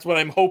 that's what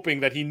I'm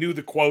hoping, that he knew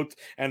the quote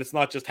and it's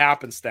not just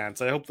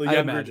happenstance. I hope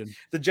the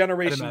the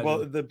generation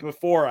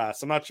before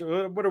us, I'm not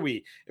sure, what are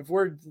we?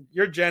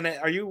 You're Gen,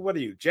 what are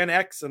you, Gen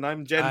X and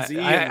I'm Gen Z?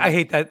 I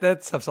hate that.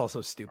 That stuff's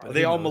also stupid. Are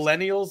they all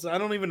millennials? I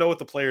don't even know what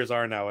the players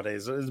are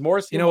nowadays. Is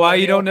Morrissey? You know why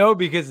you don't know?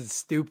 Because it's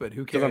stupid.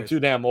 Who cares? Because I'm too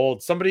damn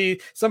old. Somebody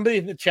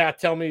in the chat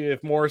tell me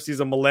if Morrissey's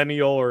a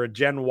millennial or a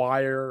Gen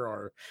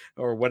Wire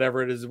or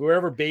whatever it is,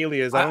 wherever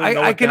Bailey is.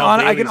 I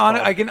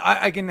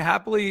can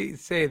happily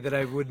say that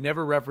I would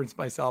never reference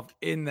myself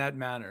in that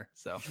manner.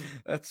 So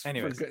that's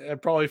anyways,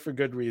 probably for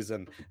good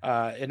reason.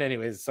 And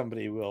anyways,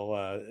 somebody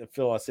will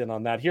fill us in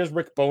on that. Here's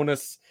Rick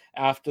Bowness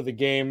after the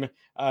game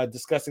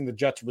discussing the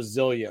Jets'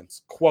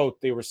 resilience. Quote,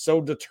 they were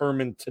so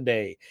determined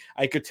today.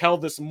 I could tell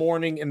this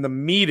morning in the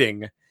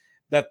meeting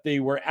that they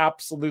were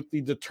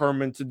absolutely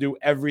determined to do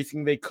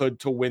everything they could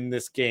to win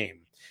this game.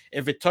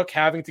 If it took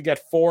having to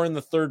get 4 in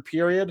the third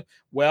period,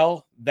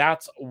 well,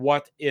 that's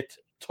what it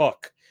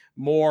took.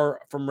 More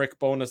from Rick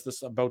Bowness,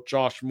 this about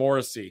Josh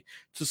Morrissey.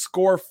 To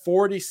score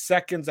 40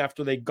 seconds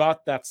after they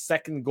got that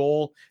second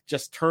goal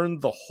just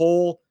turned the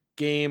whole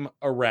game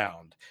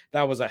around.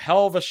 That was a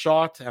hell of a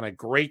shot and a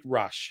great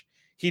rush.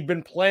 He'd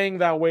been playing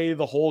that way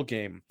the whole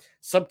game.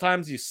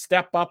 Sometimes you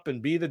step up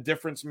and be the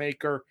difference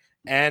maker,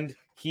 and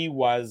he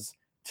was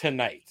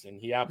tonight, and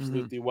he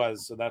absolutely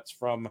was. So that's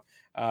from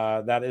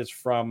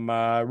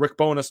Rick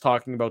Bowness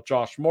talking about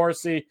Josh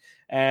Morrissey.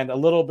 And a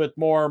little bit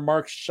more,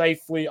 Mark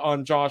Scheifele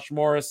on Josh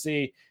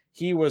Morrissey.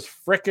 He was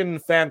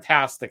frickin'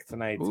 fantastic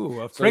tonight.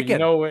 Ooh, so you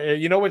know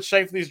what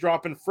Scheifele's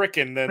dropping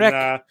frickin', then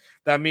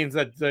that means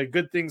that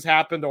good things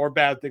happened or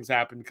bad things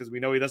happened, because we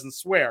know he doesn't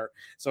swear.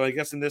 So I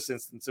guess in this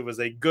instance, it was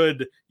a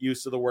good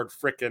use of the word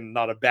frickin',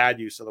 not a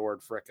bad use of the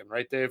word frickin',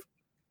 right, Dave?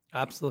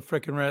 Absolutely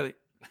frickin' right.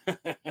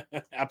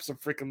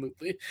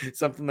 Absolutely,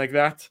 something like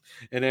that.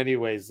 And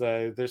anyways,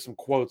 there's some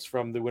quotes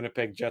from the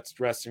Winnipeg Jets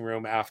dressing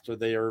room after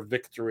their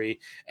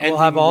victory. And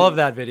we'll have all of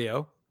that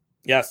video.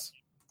 Yes.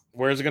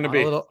 Where's it going to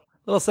be? A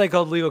little site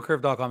called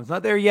legalcurve.com. It's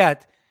not there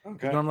yet.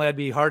 Okay. Normally I'd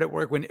be hard at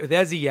work with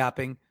Ezzy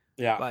yapping.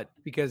 Yeah. But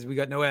because we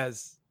got no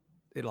Ez,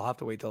 it'll have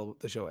to wait till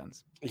the show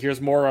ends. Here's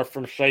more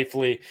from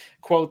Scheifele.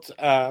 Quote,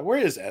 where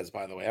is Ez,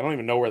 by the way? I don't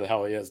even know where the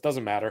hell he is.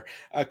 Doesn't matter.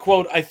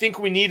 Quote, I think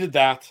we needed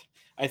that.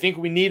 I think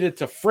we needed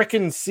to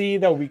frickin' see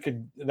that we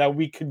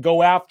could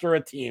go after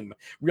a team.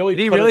 Really,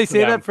 did he really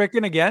say that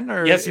frickin' again?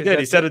 Or yes, he did.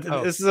 He said it.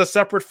 Oh. This is a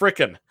separate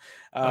frickin'.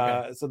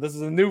 Okay. So this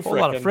is a new frickin'.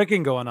 A lot of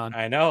frickin' going on.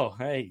 I know.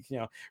 Hey,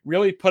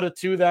 really put it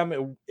to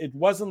them. It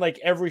wasn't like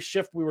every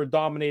shift we were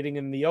dominating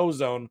in the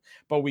O-zone,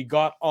 but we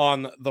got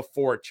on the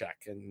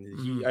forecheck,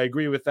 and I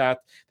agree with that.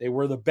 They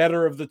were the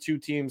better of the two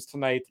teams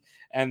tonight,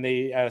 and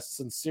they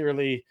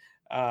sincerely.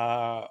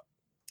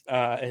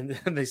 And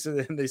they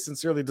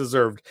sincerely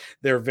deserved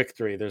their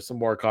victory. There's some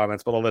more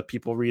comments, but I'll let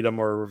people read them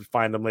or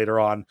find them later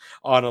on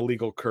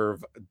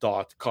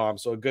illegalcurve.com.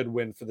 So a good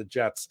win for the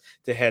Jets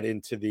to head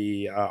into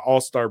the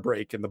All-Star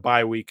break and the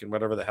bye week and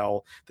whatever the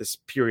hell this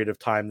period of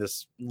time,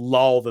 this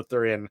lull that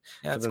they're in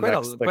for the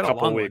next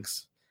couple of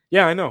weeks.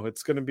 Yeah, I know.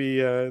 It's going to be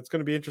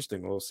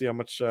interesting. We'll see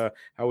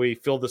how we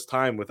fill this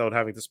time without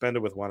having to spend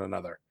it with one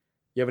another.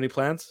 You have any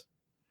plans?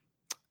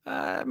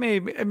 I may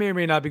or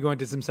may not be going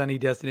to some sunny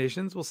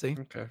destinations. We'll see.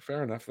 Okay,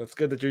 fair enough. That's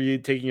good that you're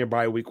taking your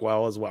bye week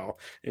well as well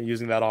and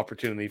using that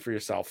opportunity for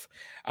yourself.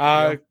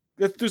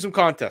 Let's do some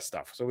contest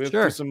stuff. So we have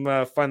to do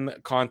some fun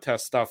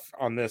contest stuff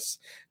on this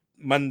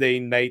Monday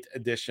night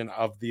edition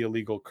of the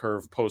Illegal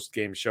Curve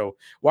post-game show.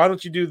 Why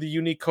don't you do the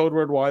unique code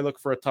word while I look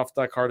for a tough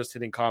duck hardest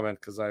hitting comment,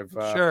 because I've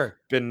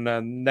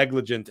been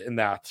negligent in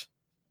that.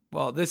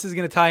 Well, this is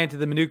going to tie into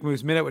the Manuk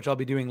Moose Minute, which I'll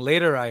be doing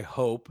later, I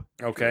hope.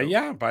 Okay,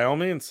 yeah, by all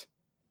means.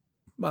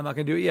 I'm not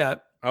going to do it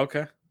yet.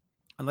 Okay.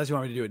 Unless you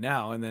want me to do it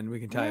now, and then we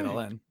can tie it all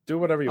in. Do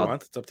whatever you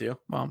want. It's up to you.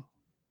 Well,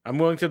 I'm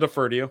willing to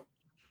defer to you.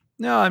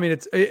 No, I mean,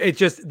 it's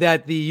just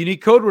that the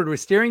unique code word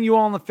was staring you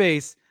all in the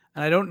face,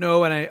 and I don't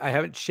know, and I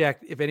haven't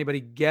checked if anybody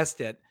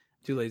guessed it.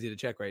 I'm too lazy to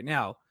check right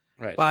now.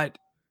 Right. But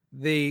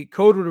the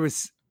code word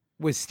was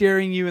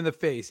staring you in the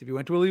face. If you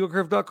went to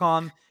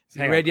illegalcurve.com,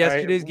 You read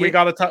yesterday's game? We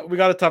got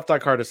a tough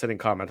duck hardest hitting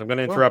comment. I'm going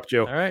to interrupt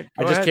you. All right.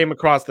 I just came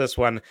across this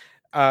one.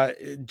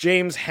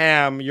 James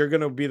Ham, you're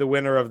going to be the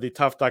winner of the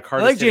tough duck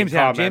hardest. I like James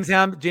Ham.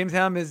 Comment. James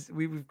Ham is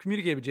we've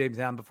communicated with James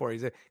Ham before.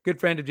 He's a good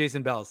friend of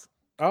Jason Bell's.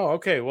 Oh,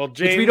 okay. Well,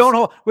 James,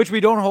 which we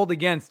don't hold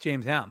against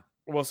James Ham.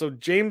 Well, so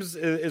James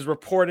is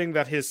reporting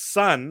that his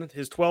son,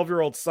 his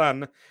 12-year-old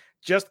son,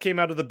 just came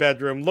out of the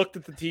bedroom, looked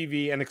at the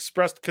TV, and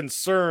expressed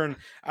concern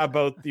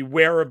about the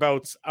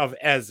whereabouts of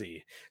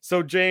Ezzy.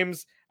 So,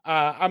 James,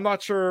 I'm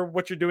not sure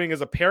what you're doing as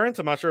a parent.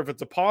 I'm not sure if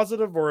it's a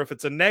positive or if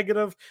it's a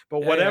negative,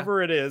 but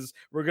whatever it is,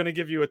 we're going to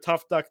give you a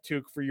tough duck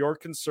toque for your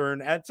concern.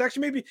 And it's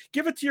actually maybe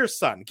give it to your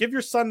son. Give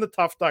your son the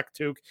tough duck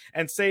toque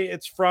and say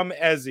it's from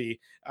Ezzy.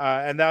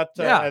 And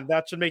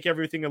that should make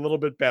everything a little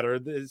bit better.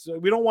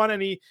 We don't want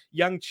any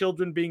young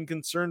children being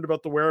concerned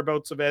about the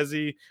whereabouts of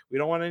Ezzy. We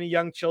don't want any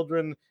young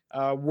children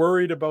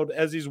worried about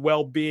Ezzy's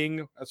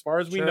well-being. As far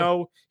as we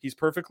know, he's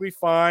perfectly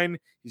fine.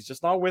 He's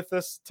just not with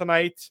us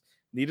tonight.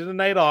 Needed a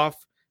night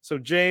off. So,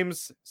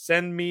 James,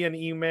 send me an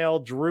email,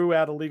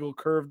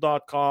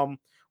 drew@illegalcurve.com,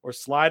 or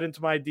slide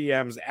into my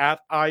DMs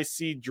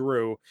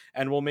 @ICDrew,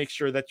 and we'll make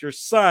sure that your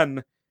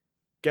son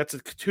gets a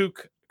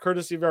toque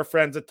courtesy of our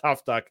friends at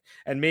Tough Duck,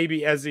 and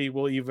maybe Ezzy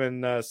will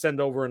even send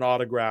over an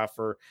autograph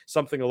or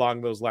something along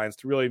those lines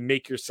to really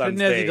make your son's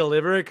day. Shouldn't Ezzy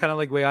deliver it, kind of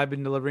like the way I've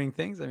been delivering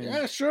things? I mean,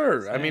 yeah,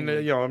 sure. I mean,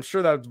 I'm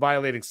sure that's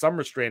violating some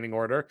restraining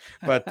order,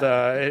 but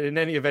in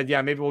any event,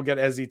 yeah, maybe we'll get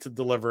Ezzy to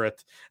deliver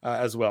it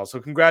as well. So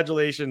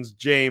congratulations,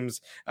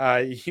 James.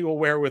 He will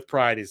wear it with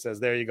pride, he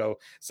says. There you go.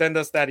 Send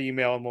us that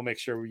email, and we'll make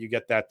sure you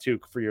get that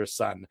toque for your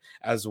son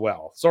as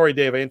well. Sorry,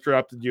 Dave, I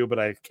interrupted you, but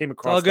I came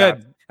across that,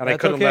 and I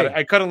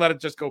couldn't let it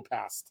just go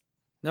past.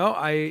 No,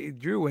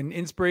 Drew, when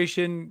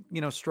inspiration,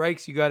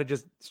 strikes, you got to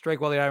just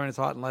strike while the iron is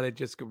hot and let it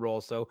just roll.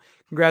 So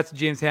congrats to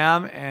James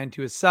Ham and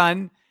to his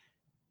son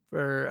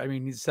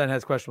his son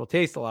has questionable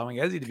taste, allowing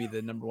Ezzy to be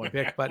the number one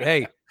pick, but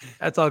hey,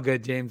 that's all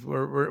good, James.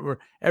 We're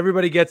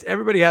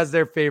everybody has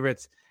their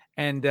favorites,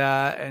 and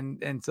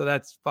so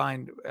that's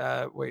fine.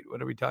 Wait,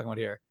 what are we talking about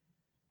here?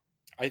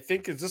 I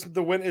think, is this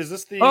the win? Is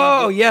this the?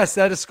 Oh, yes,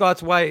 that is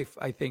Scott's wife,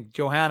 I think,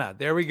 Johanna.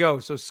 There we go.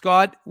 So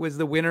Scott was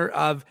the winner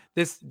of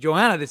this.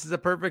 Johanna, this is a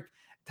perfect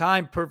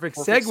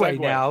segue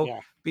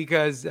now,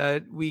 because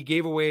we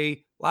gave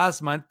away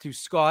last month to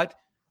Scott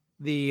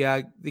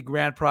the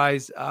grand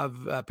prize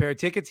of a pair of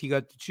tickets. He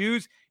got to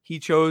choose. He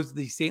chose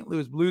the St.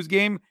 Louis Blues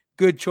game.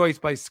 Good choice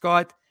by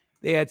Scott.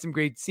 They had some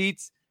great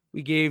seats.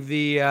 We gave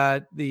we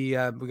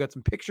got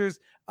some pictures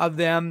of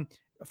them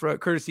for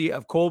courtesy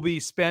of Colby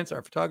Spence,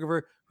 our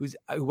photographer,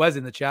 who was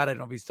in the chat. I don't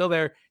know if he's still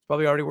there. He's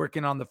probably already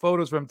working on the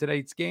photos from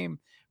tonight's game.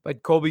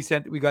 But Colby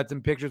we got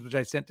some pictures, which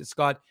I sent to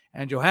Scott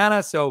and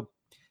Johanna. So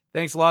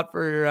thanks a lot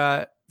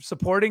for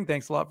supporting.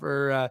 Thanks a lot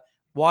for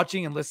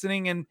watching and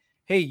listening. And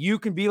hey, you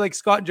can be like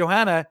Scott and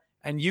Johanna,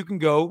 and you can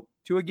go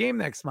to a game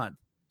next month.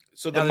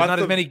 So there's not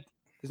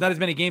as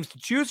many games to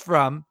choose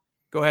from.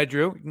 Go ahead,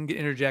 Drew. You can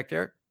interject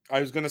there. I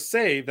was going to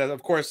say that,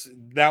 of course,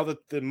 now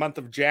that the month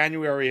of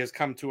January has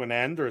come to an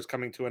end, or is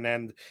coming to an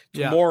end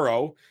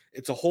tomorrow,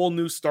 it's a whole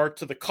new start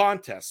to the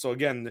contest. So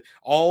again,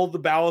 all the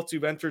ballots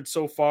you've entered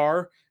so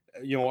far,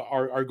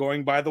 are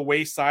going by the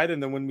wayside.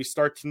 And then when we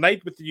start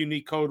tonight with the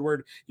unique code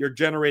word, you're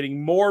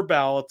generating more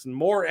ballots and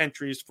more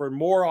entries for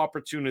more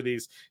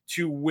opportunities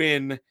to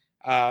win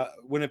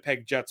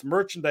Winnipeg Jets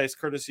merchandise,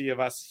 courtesy of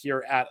us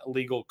here at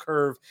Illegal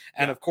Curve.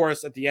 And of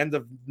course, at the end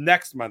of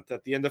next month,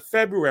 at the end of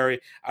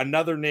February,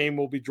 another name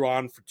will be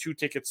drawn for 2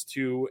 tickets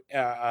to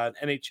an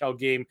NHL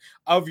game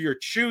of your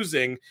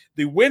choosing.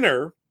 The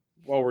winner,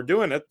 while we're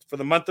doing it, for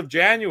the month of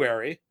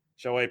January.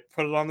 Shall I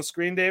put it on the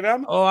screen, Dave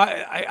M? Oh,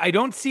 I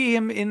don't see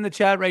him in the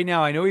chat right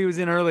now. I know he was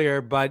in earlier,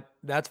 but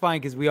that's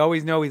fine, because we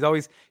always know he's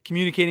always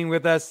communicating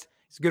with us.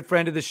 He's a good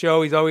friend of the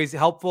show. He's always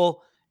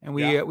helpful. And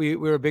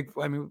we're a big,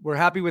 we're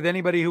happy with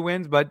anybody who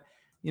wins, but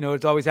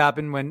it's always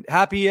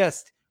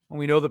happiest when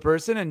we know the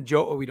person. And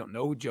Joe, we don't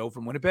know Joe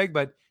from Winnipeg,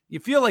 but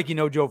you feel like you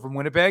know Joe from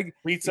Winnipeg.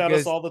 Tweets at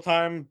us all the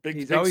time.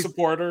 Big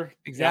supporter.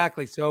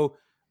 Exactly. Yeah. So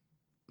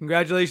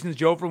congratulations,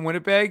 Joe from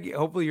Winnipeg.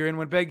 Hopefully you're in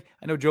Winnipeg.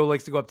 I know Joe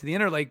likes to go up to the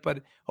Interlake,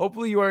 but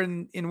hopefully you are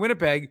in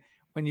Winnipeg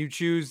when you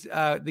choose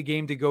the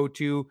game to go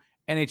to,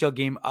 NHL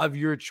game of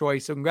your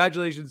choice. So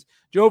congratulations,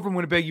 Joe from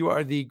Winnipeg. You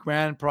are the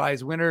grand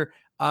prize winner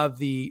of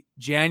the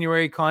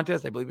January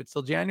contest. I believe it's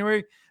still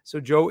January. So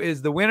Joe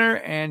is the winner,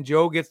 and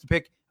Joe gets to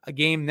pick a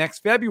game next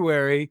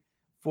February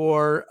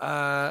for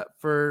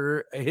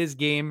his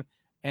game.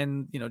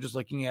 And, just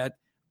looking at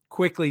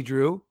quickly,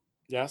 Drew.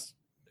 Yes.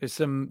 There's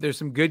some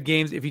good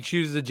games. If he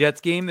chooses a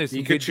Jets game,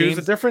 he could choose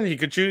a different. He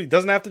could choose. He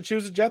doesn't have to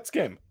choose a Jets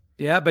game.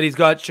 Yeah, but he's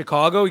got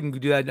Chicago. He can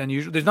do that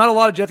unusual. There's not a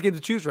lot of Jets games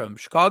to choose from.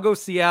 Chicago,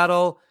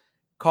 Seattle,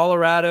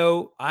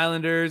 Colorado,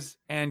 Islanders,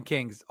 and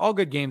Kings. All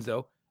good games,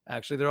 though.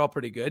 Actually, they're all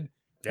pretty good.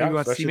 Yeah, we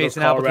want to see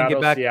Mason Colorado, Appleton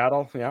get back.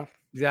 Seattle, yeah.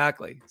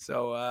 Exactly.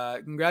 So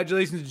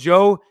congratulations,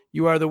 Joe.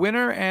 You are the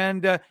winner.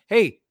 And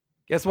hey,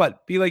 guess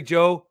what? Be like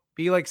Joe.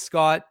 Be like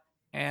Scott.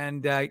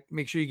 And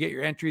make sure you get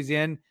your entries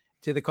in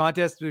to the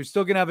contest. We're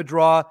still going to have a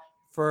draw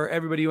for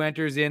everybody who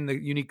enters in the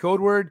unique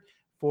code word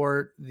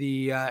for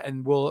the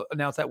and we'll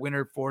announce that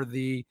winner for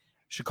the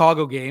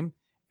Chicago game,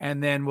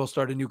 and then we'll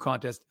start a new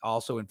contest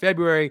also in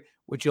February,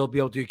 which you'll be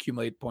able to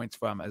accumulate points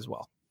from as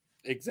well.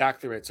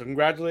 Exactly right. So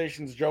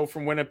congratulations, Joe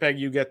from Winnipeg.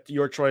 You get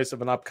your choice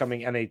of an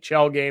upcoming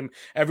NHL game.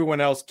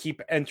 Everyone else,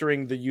 keep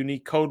entering the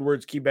unique code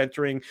words, keep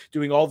entering,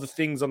 doing all the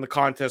things on the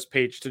contest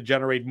page to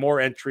generate more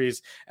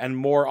entries and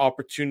more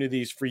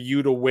opportunities for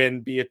you to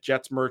win, be it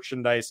Jets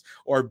merchandise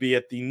or be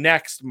it the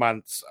next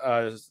month's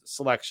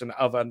selection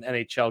of an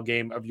NHL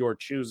game of your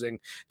choosing.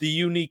 The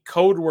unique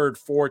code word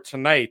for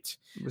tonight.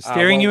 It was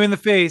staring you in the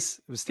face.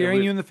 It was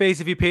staring you in the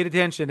face if you paid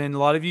attention. And a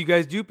lot of you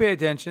guys do pay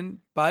attention,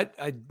 but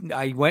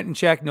I went and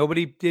checked.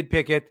 Nobody did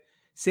pick it.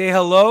 Say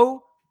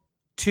hello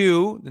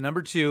to the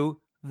number 2,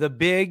 the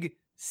big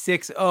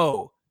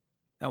 6-0.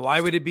 Now,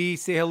 why would it be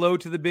say hello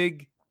to the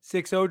big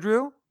 6-0,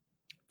 Drew?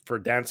 For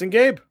Dancing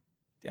Gabe.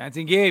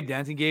 Dancing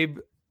Gabe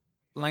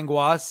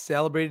Langlois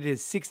celebrated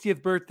his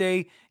 60th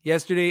birthday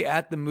yesterday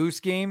at the Moose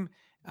game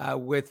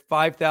with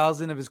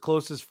 5,000 of his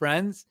closest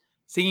friends,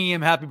 singing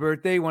him happy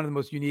birthday, one of the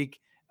most unique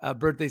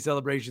birthday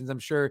celebrations, I'm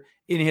sure,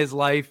 in his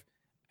life.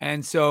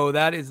 And so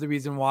that is the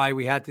reason why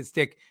we had to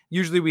stick.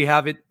 Usually we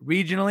have it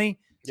regionally,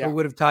 so we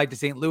would have tied to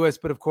St. Louis.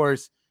 But of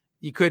course,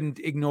 you couldn't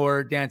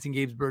ignore Dancing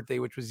Gabe's birthday,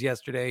 which was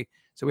yesterday.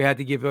 So we had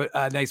to give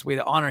a nice way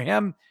to honor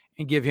him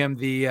and give him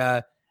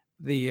the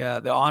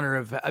honor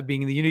of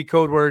being the unique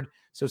code word.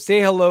 So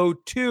say hello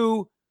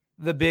to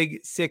the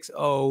big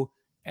 6-0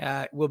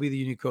 will be the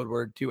unique code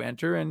word to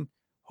enter. And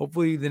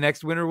hopefully the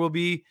next winner will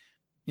be,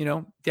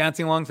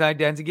 dancing alongside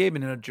Dancing Gabe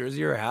in a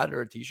jersey or a hat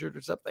or a t-shirt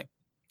or something.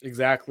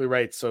 Exactly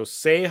right. So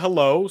say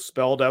hello,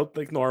 spelled out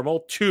like normal,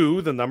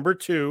 to the number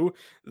 2,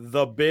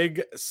 the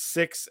big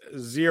 60,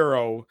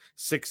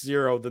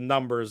 the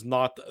numbers,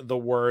 not the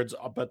words,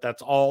 but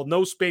that's all.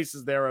 No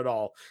spaces there at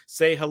all.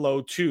 Say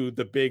hello to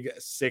the big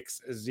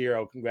 60.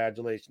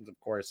 Congratulations, of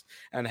course,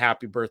 and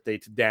happy birthday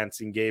to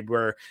Dancing Gabe,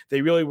 where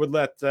they really would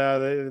let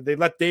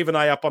Dave and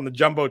I up on the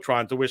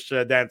Jumbotron to wish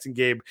Dancing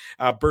Gabe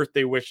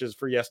birthday wishes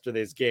for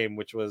yesterday's game,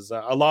 which was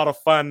a lot of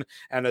fun.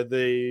 And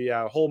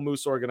the whole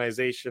Moose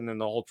organization and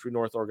the whole True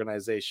North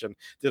organization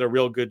did a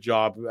real good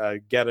job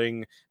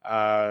getting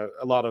a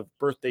lot of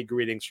birthday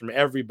greetings from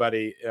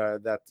everybody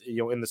that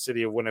in the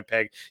city of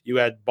Winnipeg. You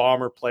had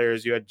Bomber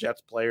players, you had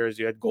Jets players,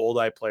 you had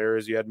Goldeye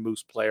players, you had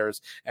Moose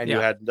players, and you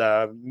had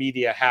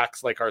media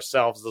hacks like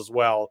ourselves as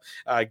well,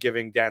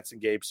 giving Dancing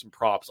Gabe some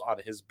props on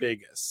his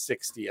big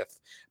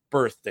 60th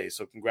birthday.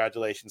 So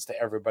congratulations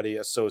to everybody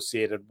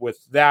associated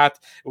with that.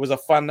 It was a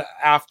fun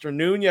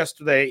afternoon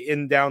yesterday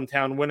in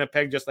downtown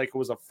Winnipeg, just like it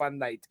was a fun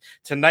night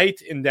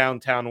tonight in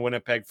downtown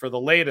Winnipeg. For the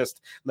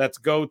latest, let's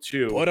go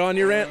to Put on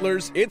your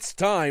antlers. It's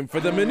time for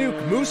the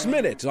Minute Moose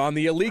Minute on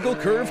the Illegal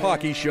Curve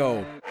Hockey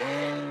Show.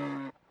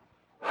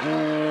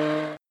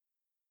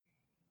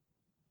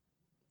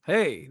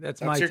 Hey,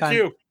 that's my your time.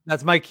 cue.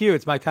 That's my cue.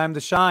 It's my time to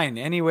shine.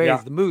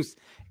 Anyways, the Moose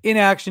in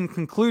action,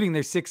 concluding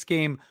their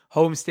 6-game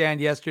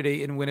homestand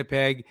yesterday in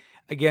Winnipeg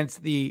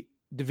against the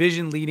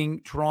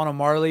division-leading Toronto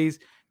Marlies.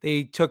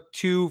 They took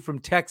 2 from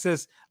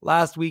Texas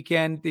last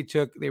weekend.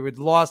 They were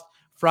lost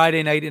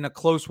Friday night in a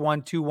close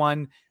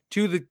 1-2-1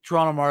 to the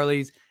Toronto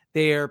Marlies.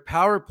 Their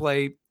power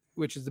play,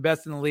 which is the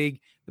best in the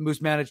league, the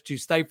Moose managed to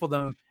stifle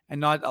them and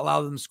not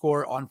allow them to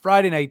score on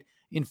Friday night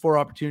in 4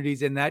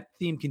 opportunities. And that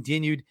theme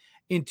continued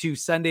into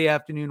Sunday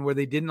afternoon, where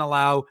they didn't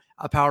allow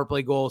a power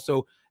play goal.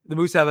 So the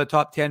Moose have a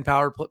top 10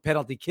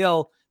 penalty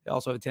kill. They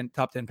also have a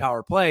top 10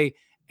 power play,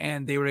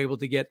 and they were able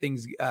to get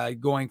things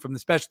going from the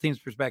special teams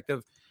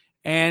perspective.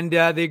 And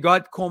they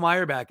got Cole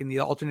Meyer back, and the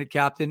alternate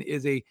captain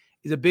is a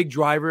big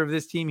driver of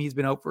this team. He's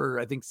been out for,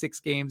 I think, 6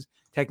 games,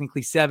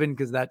 technically 7,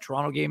 because of that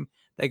Toronto game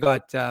that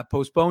got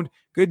postponed.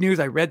 Good news,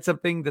 I read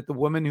something that the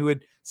woman who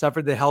had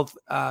suffered the health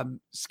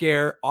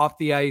scare off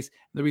the ice,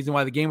 the reason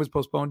why the game was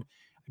postponed,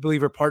 I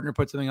believe her partner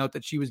put something out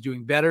that she was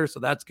doing better.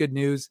 So that's good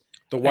news.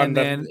 The one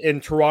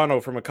in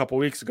Toronto from a couple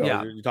weeks ago.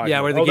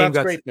 Yeah, where the game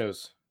got great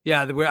news.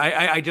 Yeah,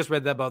 I just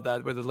read about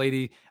that, where the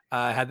lady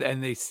had,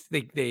 and they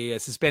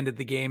suspended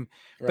the game.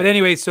 Right. But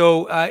anyway,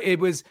 so it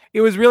was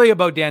really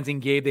about Dancing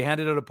Gabe. They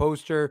handed out a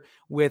poster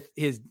with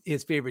his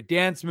favorite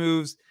dance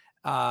moves,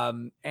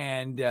 and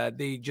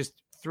they just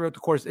throughout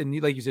the course,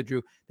 and like you said,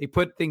 Drew, they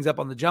put things up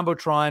on the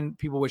Jumbotron.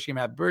 People wishing him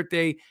happy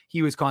birthday.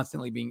 He was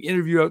constantly being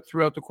interviewed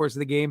throughout the course of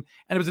the game,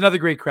 and it was another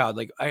great crowd.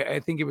 Like I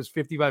think it was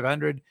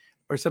 5,500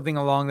 or something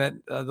along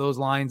those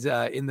lines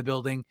in the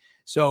building.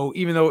 So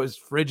even though it was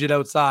frigid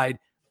outside,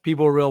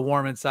 people were real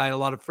warm inside. A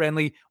lot of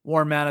friendly,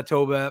 warm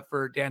Manitoba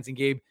for Dancing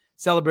Gabe,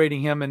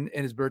 celebrating him and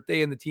his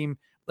birthday. And the team,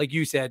 like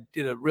you said,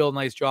 did a real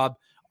nice job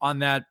on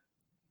that.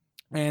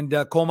 And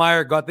Cole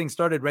Meyer got things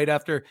started right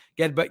after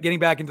getting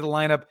back into the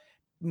lineup.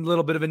 A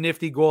little bit of a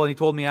nifty goal. And he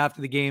told me after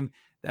the game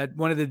that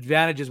one of the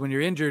advantages when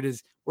you're injured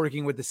is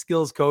working with the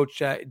skills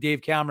coach,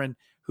 Dave Cameron,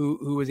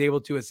 who was able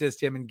to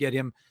assist him and get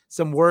him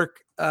some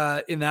work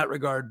in that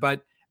regard.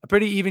 But a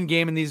pretty even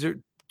game. And these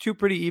are 2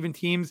 pretty even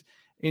teams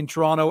in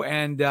Toronto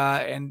and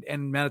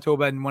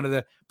Manitoba. And one of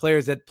the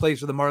players that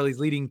plays for the Marlies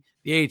leading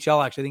the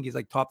AHL, actually, I think he's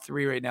like top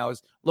 3 right now,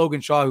 is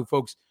Logan Shaw, who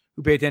folks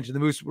who pay attention to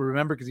the Moose will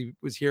remember, because he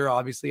was here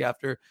obviously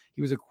after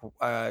he was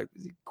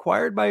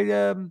acquired by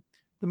the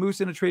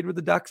Moose in a trade with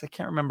the Ducks. I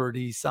can't remember. Did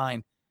he sign?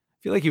 I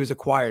feel like he was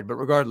acquired, but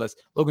regardless,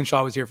 Logan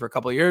Shaw was here for a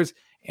couple of years,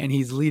 and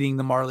he's leading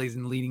the Marlies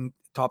and leading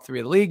top 3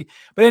 of the league.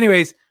 But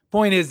anyways,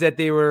 point is that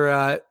they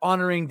were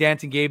honoring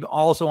Dancing Gabe,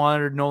 also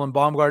honored Nolan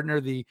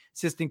Baumgartner, the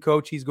assistant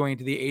coach. He's going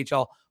to the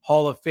AHL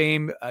Hall of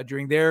Fame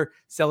during their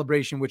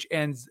celebration, which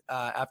ends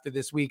after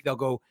this week.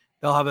 The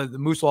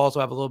Moose will also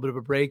have a little bit of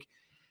a break.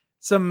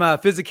 Some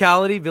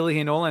physicality, Ville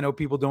Heinola. I know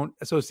people don't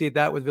associate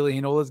that with Ville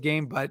Heinola's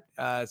game, but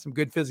some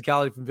good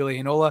physicality from Ville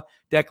Heinola,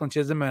 Declan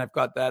Chisholm, and I've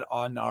got that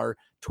on our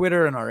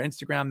Twitter and our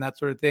Instagram, that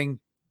sort of thing.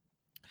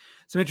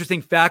 Some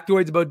interesting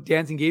factoids about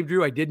Dancing Gabe,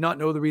 Drew. I did not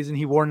know the reason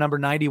he wore number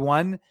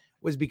 91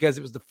 was because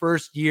it was the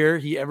first year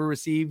he ever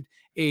received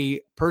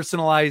a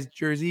personalized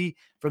jersey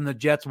from the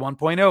Jets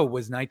 1.0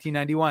 was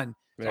 1991.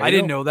 So I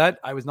didn't know that.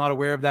 I was not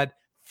aware of that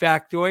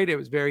factoid. It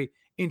was very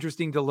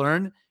interesting to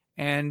learn.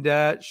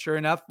 And sure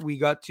enough, we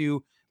got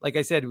to, like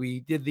I said,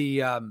 we did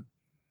they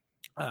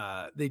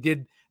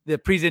did the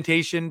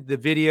presentation, the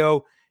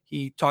video.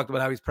 He talked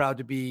about how he's proud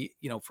to be,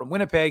 from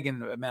Winnipeg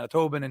and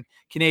Manitoban and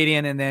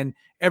Canadian. And then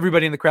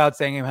everybody in the crowd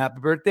sang him happy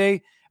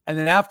birthday. And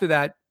then after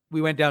that,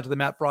 we went down to the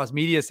Matt Frost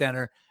Media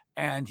Center,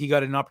 and he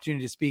got an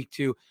opportunity to speak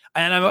to,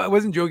 and I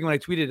wasn't joking when I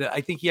tweeted it.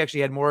 I think he actually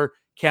had more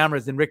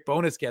cameras than Rick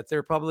Bowness gets. There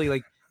were probably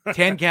like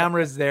 10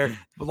 cameras there,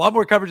 a lot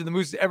more coverage than the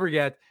Moose ever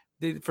get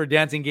for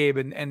Dancing Gabe.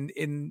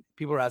 And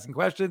people were asking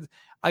questions.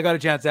 I got a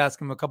chance to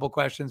ask him a couple of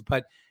questions,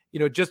 but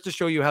just to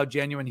show you how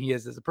genuine he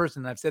is as a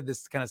person. And I've said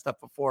this kind of stuff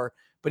before,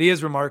 but he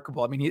is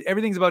remarkable. I mean,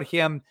 everything's about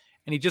him,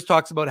 and he just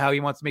talks about how he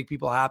wants to make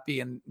people happy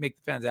and make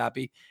the fans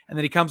happy. And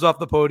then he comes off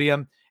the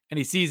podium and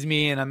he sees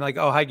me, and I'm like,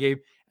 "Oh, hi, Gabe."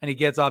 And he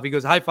gets off, he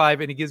goes high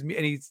five, and he gives me,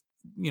 and he's,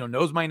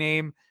 knows my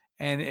name.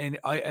 And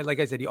I,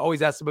 like I said, he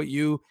always asks about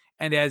you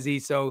and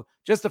Ezzy. So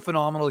just a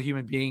phenomenal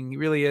human being. He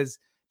really is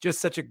just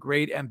such a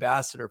great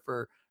ambassador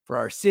for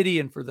our city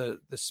and for the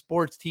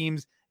sports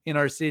teams in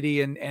our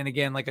city. And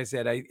again, like I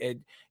said,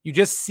 you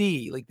just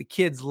see like the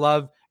kids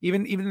love,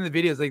 even in the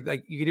videos,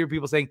 like you could hear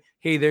people saying,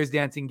 "Hey, there's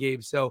Dancing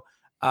Gabe." So,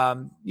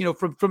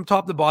 from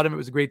top to bottom, it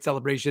was a great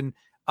celebration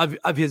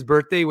of his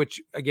birthday,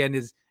 which again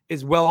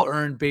is well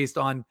earned based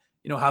on,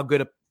 how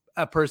good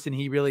a person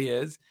he really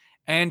is.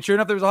 And sure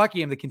enough, there was a hockey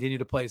game that continued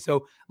to play.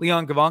 So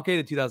Leon Gavanke,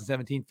 the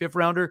 2017 fifth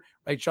rounder,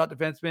 right shot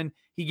defenseman,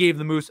 he gave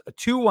the Moose a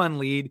 2-1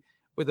 lead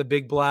with a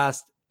big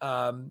blast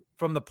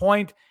from the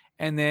point.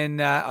 And then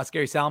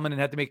Oskari Salminen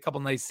had to make a couple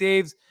nice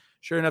saves.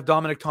 Sure enough,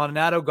 Dominic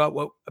Toninato got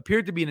what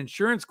appeared to be an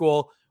insurance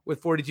goal with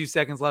 42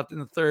 seconds left in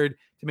the third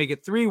to make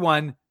it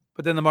 3-1.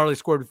 But then the Marlies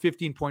scored with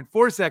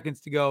 15.4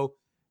 seconds to go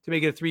to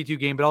make it a 3-2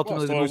 game. But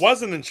ultimately, it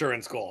was an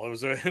insurance goal.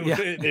 It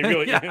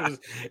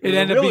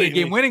ended up being a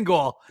game-winning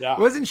goal. Yeah. It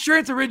was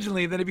insurance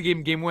originally, then it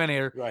became game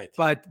winner. Right.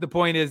 But the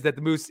point is that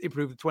the Moose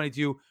improved to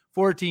 22,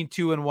 14,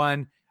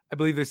 2-1. I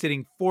believe they're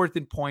sitting 4th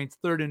in points,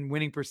 3rd in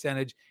winning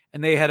percentage,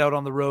 and they head out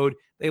on the road.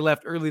 They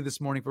left early this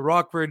morning for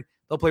Rockford.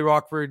 They'll play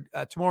Rockford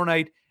tomorrow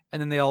night,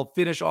 and then they'll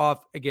finish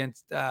off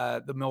against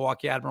the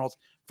Milwaukee Admirals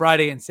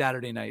Friday and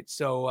Saturday night.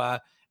 So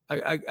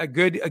a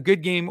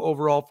good game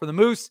overall for the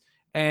Moose,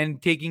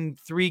 and taking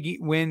 3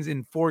 wins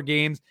in 4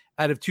 games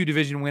out of 2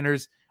 division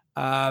winners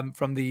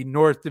from the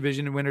North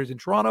Division winners in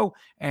Toronto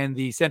and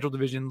the Central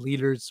Division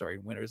leaders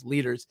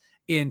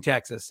in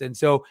Texas. And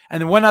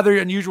then one other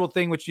unusual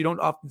thing, which you don't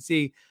often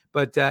see,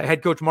 but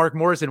head coach Mark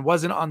Morrison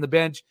wasn't on the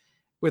bench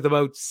with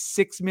about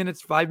 5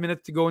 minutes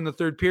to go in the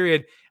third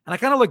period. And I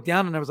kind of looked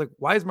down and I was like,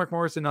 why is Mark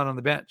Morrison not on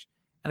the bench?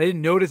 And I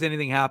didn't notice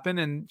anything happen.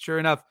 And sure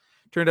enough,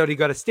 turned out he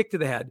got a stick to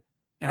the head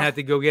and had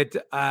to go get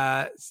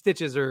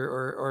stitches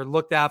or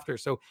looked after.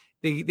 So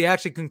they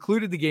actually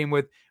concluded the game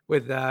with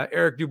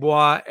Eric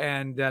Dubois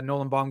and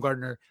Nolan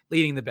Baumgartner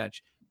leading the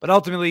bench. But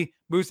ultimately,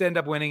 Moose end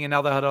up winning, and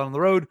now they'll head on the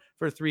road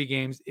for 3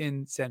 games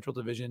in Central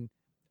Division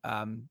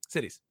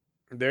cities.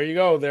 There you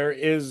go. There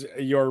is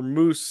your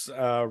Moose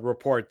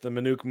report, the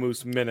Minuk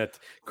Moose Minute,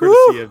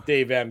 courtesy of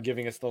Dave M,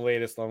 giving us the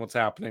latest on what's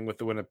happening with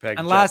the Winnipeg And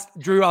Jets. last,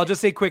 Drew, I'll just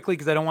say quickly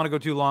because I don't want to go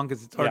too long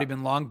because it's already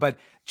been long, but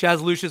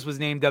Chaz Lucius was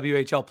named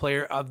WHL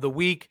Player of the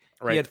Week.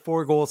 Right. He had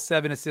 4 goals,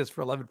 7 assists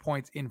for 11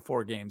 points in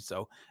 4 games.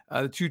 So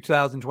the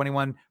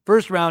 2021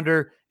 first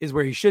rounder is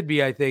where he should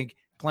be, I think,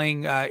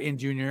 playing in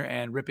junior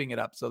and ripping it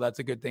up. So that's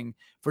a good thing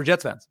for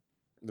Jets fans.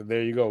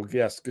 There you go.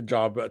 Yes, good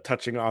job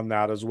touching on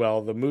that as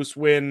well. The Moose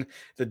win.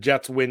 The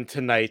Jets win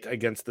tonight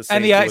against the St.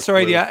 Louis Blues.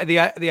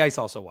 The Ice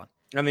also won.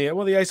 And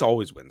the Ice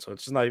always wins, so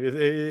it's just not.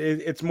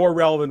 It's more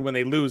relevant when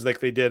they lose,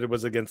 like they did. It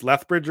was against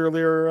Lethbridge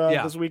earlier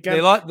this weekend.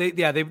 They lost.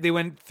 They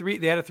went 3.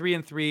 They had a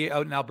 3-3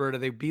 out in Alberta.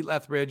 They beat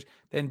Lethbridge,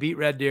 then beat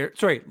Red Deer.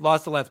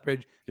 Lost to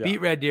Lethbridge,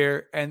 beat Red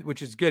Deer, and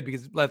which is good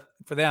because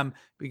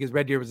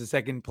Red Deer was the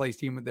second place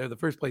team. They're the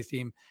first place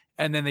team,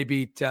 and then they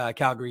beat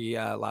Calgary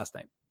last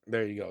night.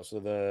 There you go. So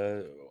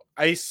the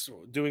Ice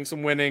doing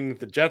some winning,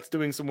 the Jets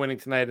doing some winning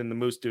tonight, and the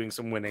Moose doing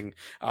some winning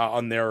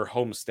on their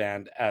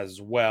homestand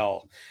as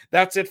well.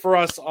 That's it for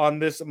us on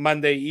this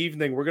Monday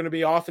evening. We're going to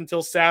be off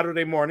until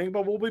Saturday morning,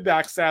 but we'll be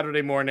back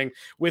Saturday morning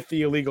with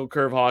the Illegal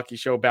Curve Hockey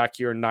Show back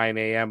here at 9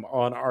 a.m.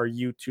 on our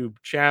YouTube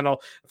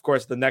channel. Of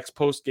course, the next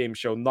post-game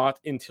show not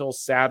until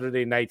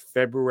Saturday night,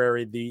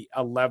 February the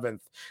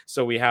 11th.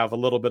 So we have a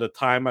little bit of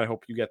time. I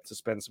hope you get to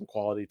spend some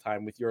quality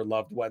time with your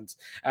loved ones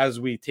as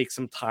we take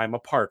some time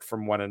apart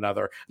from one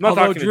another. I'm not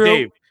talking to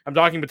Dave. I'm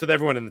talking to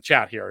everyone in the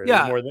chat here.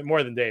 Yeah.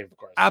 More than Dave, of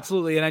course.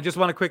 Absolutely. And I just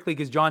want to quickly,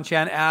 because John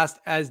Chan asked,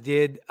 as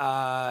did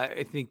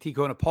I think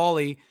Tico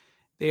Napoli,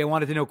 they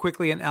wanted to know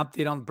quickly an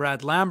update on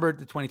Brad Lambert,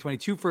 the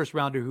 2022 first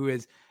rounder who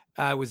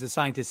was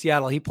assigned to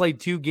Seattle. He played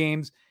 2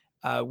 games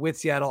with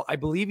Seattle. I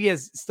believe he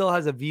still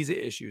has a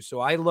visa issue. So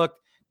I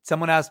looked.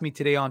 Someone asked me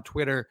today on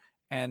Twitter,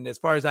 and as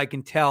far as I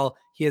can tell,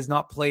 he has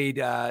not played.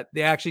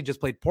 They actually just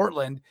played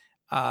Portland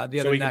the other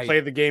night. So he can play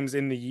the games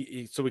in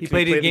the. So he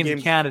played the games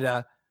in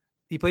Canada.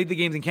 He played the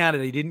games in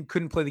Canada. He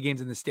couldn't play the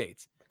games in the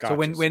States. Gotcha.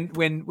 So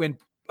when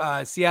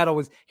Seattle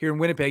was here in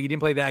Winnipeg, he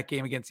didn't play that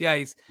game against the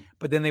Ice.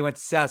 But then they went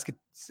to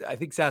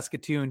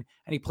Saskatoon,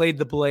 and he played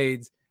the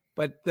Blades.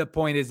 But the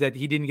point is that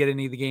he didn't get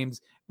any of the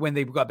games when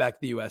they got back to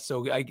the U.S.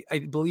 So I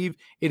believe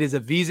it is a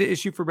visa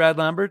issue for Brad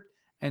Lambert,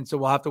 and so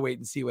we'll have to wait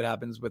and see what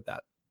happens with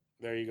that.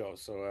 There you go.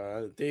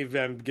 So Dave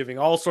giving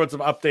all sorts of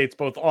updates,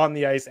 both on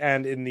the ice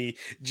and in the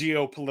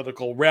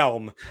geopolitical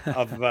realm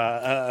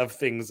of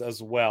things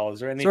as well. Is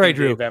there anything? Sorry,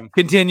 Drew. Dave M...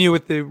 Continue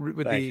with the.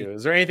 Thank you.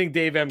 Is there anything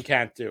Dave M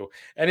can't do?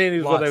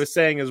 And what I was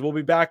saying is we'll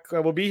be back.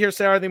 We'll be here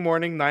Saturday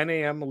morning, 9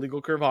 a.m.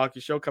 Illegal Curve Hockey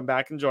Show. Come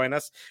back and join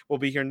us. We'll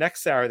be here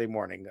next Saturday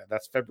morning.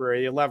 That's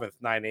February 11th,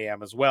 9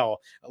 a.m. as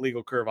well.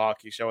 Illegal Curve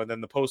Hockey Show, and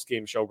then the post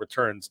game show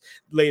returns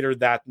later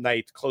that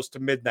night, close to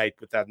midnight,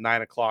 with that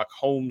 9 o'clock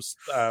home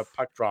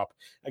puck drop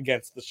against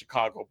the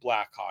Chicago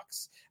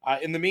Blackhawks.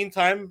 In the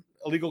meantime,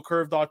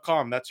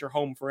 illegalcurve.com. That's your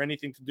home for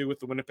anything to do with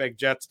the Winnipeg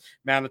Jets,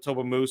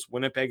 Manitoba Moose,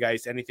 Winnipeg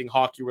Ice, anything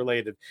hockey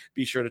related.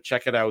 Be sure to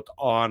check it out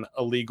on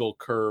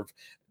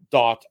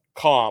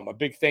illegalcurve.com. A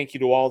big thank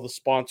you to all the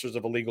sponsors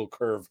of Illegal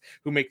Curve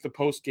who make the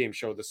post-game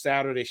show, the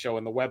Saturday show,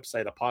 and the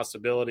website a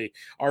possibility.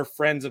 Our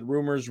friends at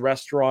Rumors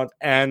Restaurant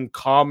and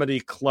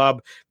Comedy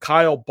Club.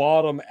 Kyle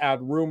Bottom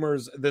at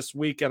Rumors this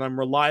week, and I'm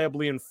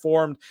reliably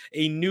informed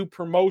a new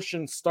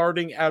promotion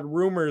starting at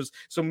Rumors.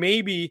 So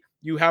maybe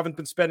you haven't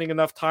been spending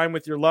enough time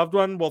with your loved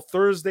one. Well,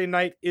 Thursday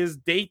night is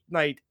date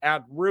night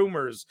at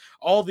Rumors.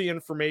 All the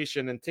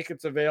information and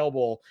tickets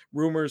available,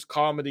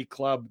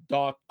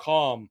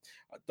 rumorscomedyclub.com.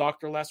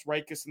 Dr. Les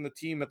Reikus and the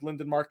team at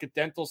Linden Market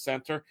Dental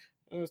Center.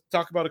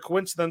 Talk about a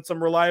coincidence.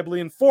 I'm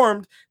reliably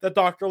informed that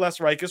Dr. Les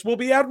Reikus will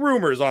be at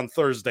Rumors on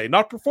Thursday,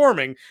 not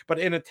performing, but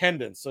in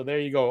attendance. So there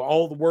you go.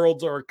 All the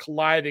worlds are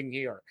colliding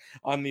here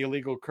on the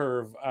Illegal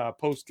Curve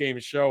post-game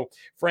show.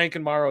 Frank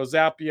and Mauro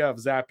Zappia of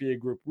Zappia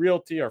Group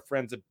Realty, our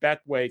friends at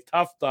Betway,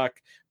 Tough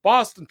Duck,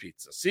 Boston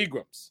Pizza,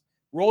 Seagram's,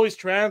 Rolly's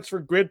Transfer,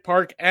 Grid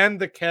Park, and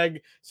The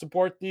Keg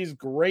support these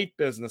great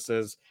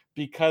businesses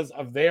because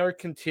of their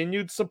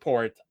continued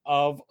support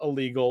of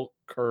Illegal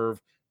Curve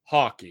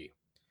Hockey.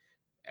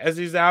 As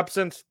he's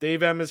absent,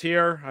 Dave M is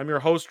here. I'm your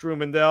host, Drew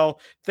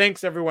Mandel.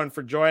 Thanks, everyone,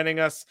 for joining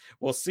us.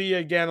 We'll see you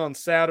again on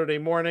Saturday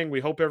morning.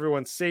 We hope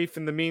everyone's safe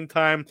in the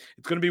meantime.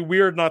 It's going to be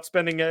weird not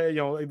spending,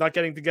 not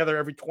getting together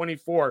every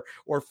 24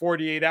 or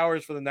 48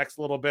 hours for the next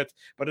little bit.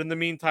 But in the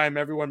meantime,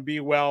 everyone be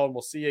well, and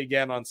we'll see you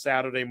again on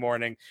Saturday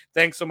morning.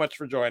 Thanks so much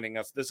for joining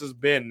us. This has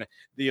been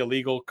the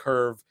Illegal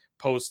Curve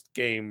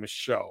post-game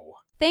show.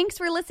 Thanks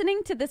for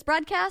listening to this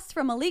broadcast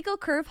from Illegal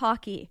Curve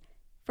Hockey.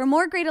 For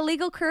more great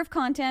Illegal Curve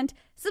content,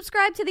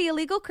 subscribe to the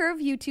Illegal Curve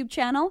YouTube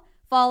channel,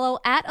 follow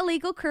at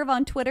Illegal Curve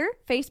on Twitter,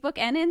 Facebook,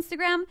 and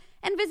Instagram,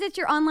 and visit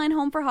your online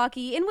home for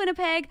hockey in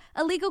Winnipeg,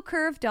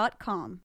 illegalcurve.com.